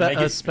has thing,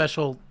 a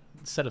special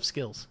set of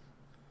skills.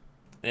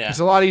 Yeah. It's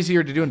a lot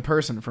easier to do in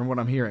person, from what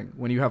I'm hearing,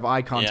 when you have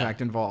eye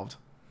contact involved.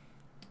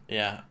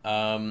 Yeah.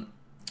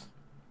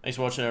 Thanks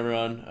for watching,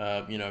 everyone.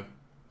 You know,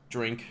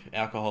 drink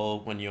alcohol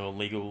when you're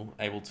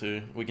able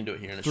to. We can do it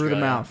here in Through Australia.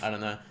 the mouth. I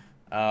don't know.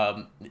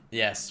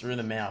 Yes, through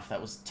the mouth.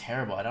 That was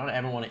terrible. I don't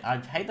ever want to. I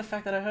hate the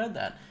fact that I heard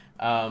that.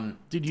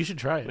 Dude, you should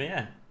try it. But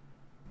yeah.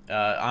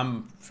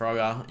 I'm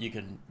Frogger. You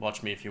can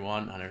watch me if you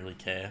want. I don't really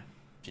care.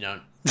 If you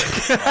don't.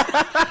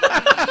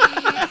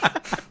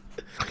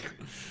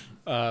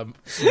 I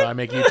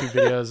make YouTube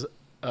videos.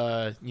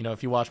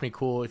 If you watch me,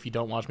 cool. If you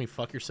don't watch me,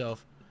 fuck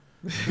yourself.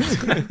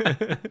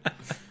 If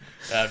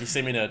you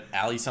see me in an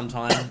alley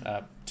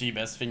sometime, do your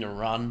best thing to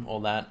run, all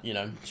that,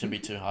 shouldn't be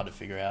too hard to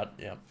figure out.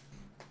 Yeah.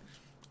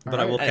 But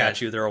I will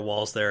catch you. There are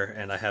walls there,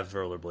 and I have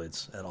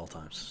rollerblades at all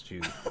times.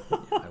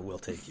 I will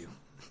take you.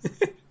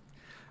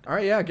 All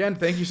right, yeah, again,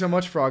 thank you so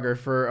much, Frogger,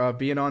 for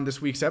being on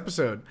this week's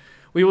episode.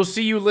 We will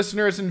see you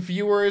listeners and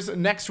viewers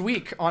next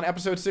week on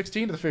episode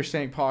 16 of the Phish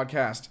Tank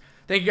podcast.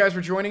 Thank you guys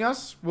for joining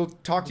us. We'll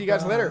talk to you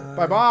guys later.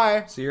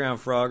 Bye-bye. See you around,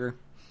 Frogger.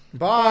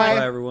 Bye.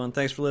 Bye, everyone.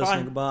 Thanks for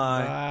listening.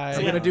 Goodbye. Bye.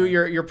 I'm going to do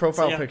your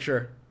profile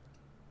picture.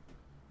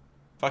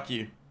 Fuck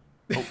you.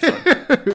 Oh, sorry.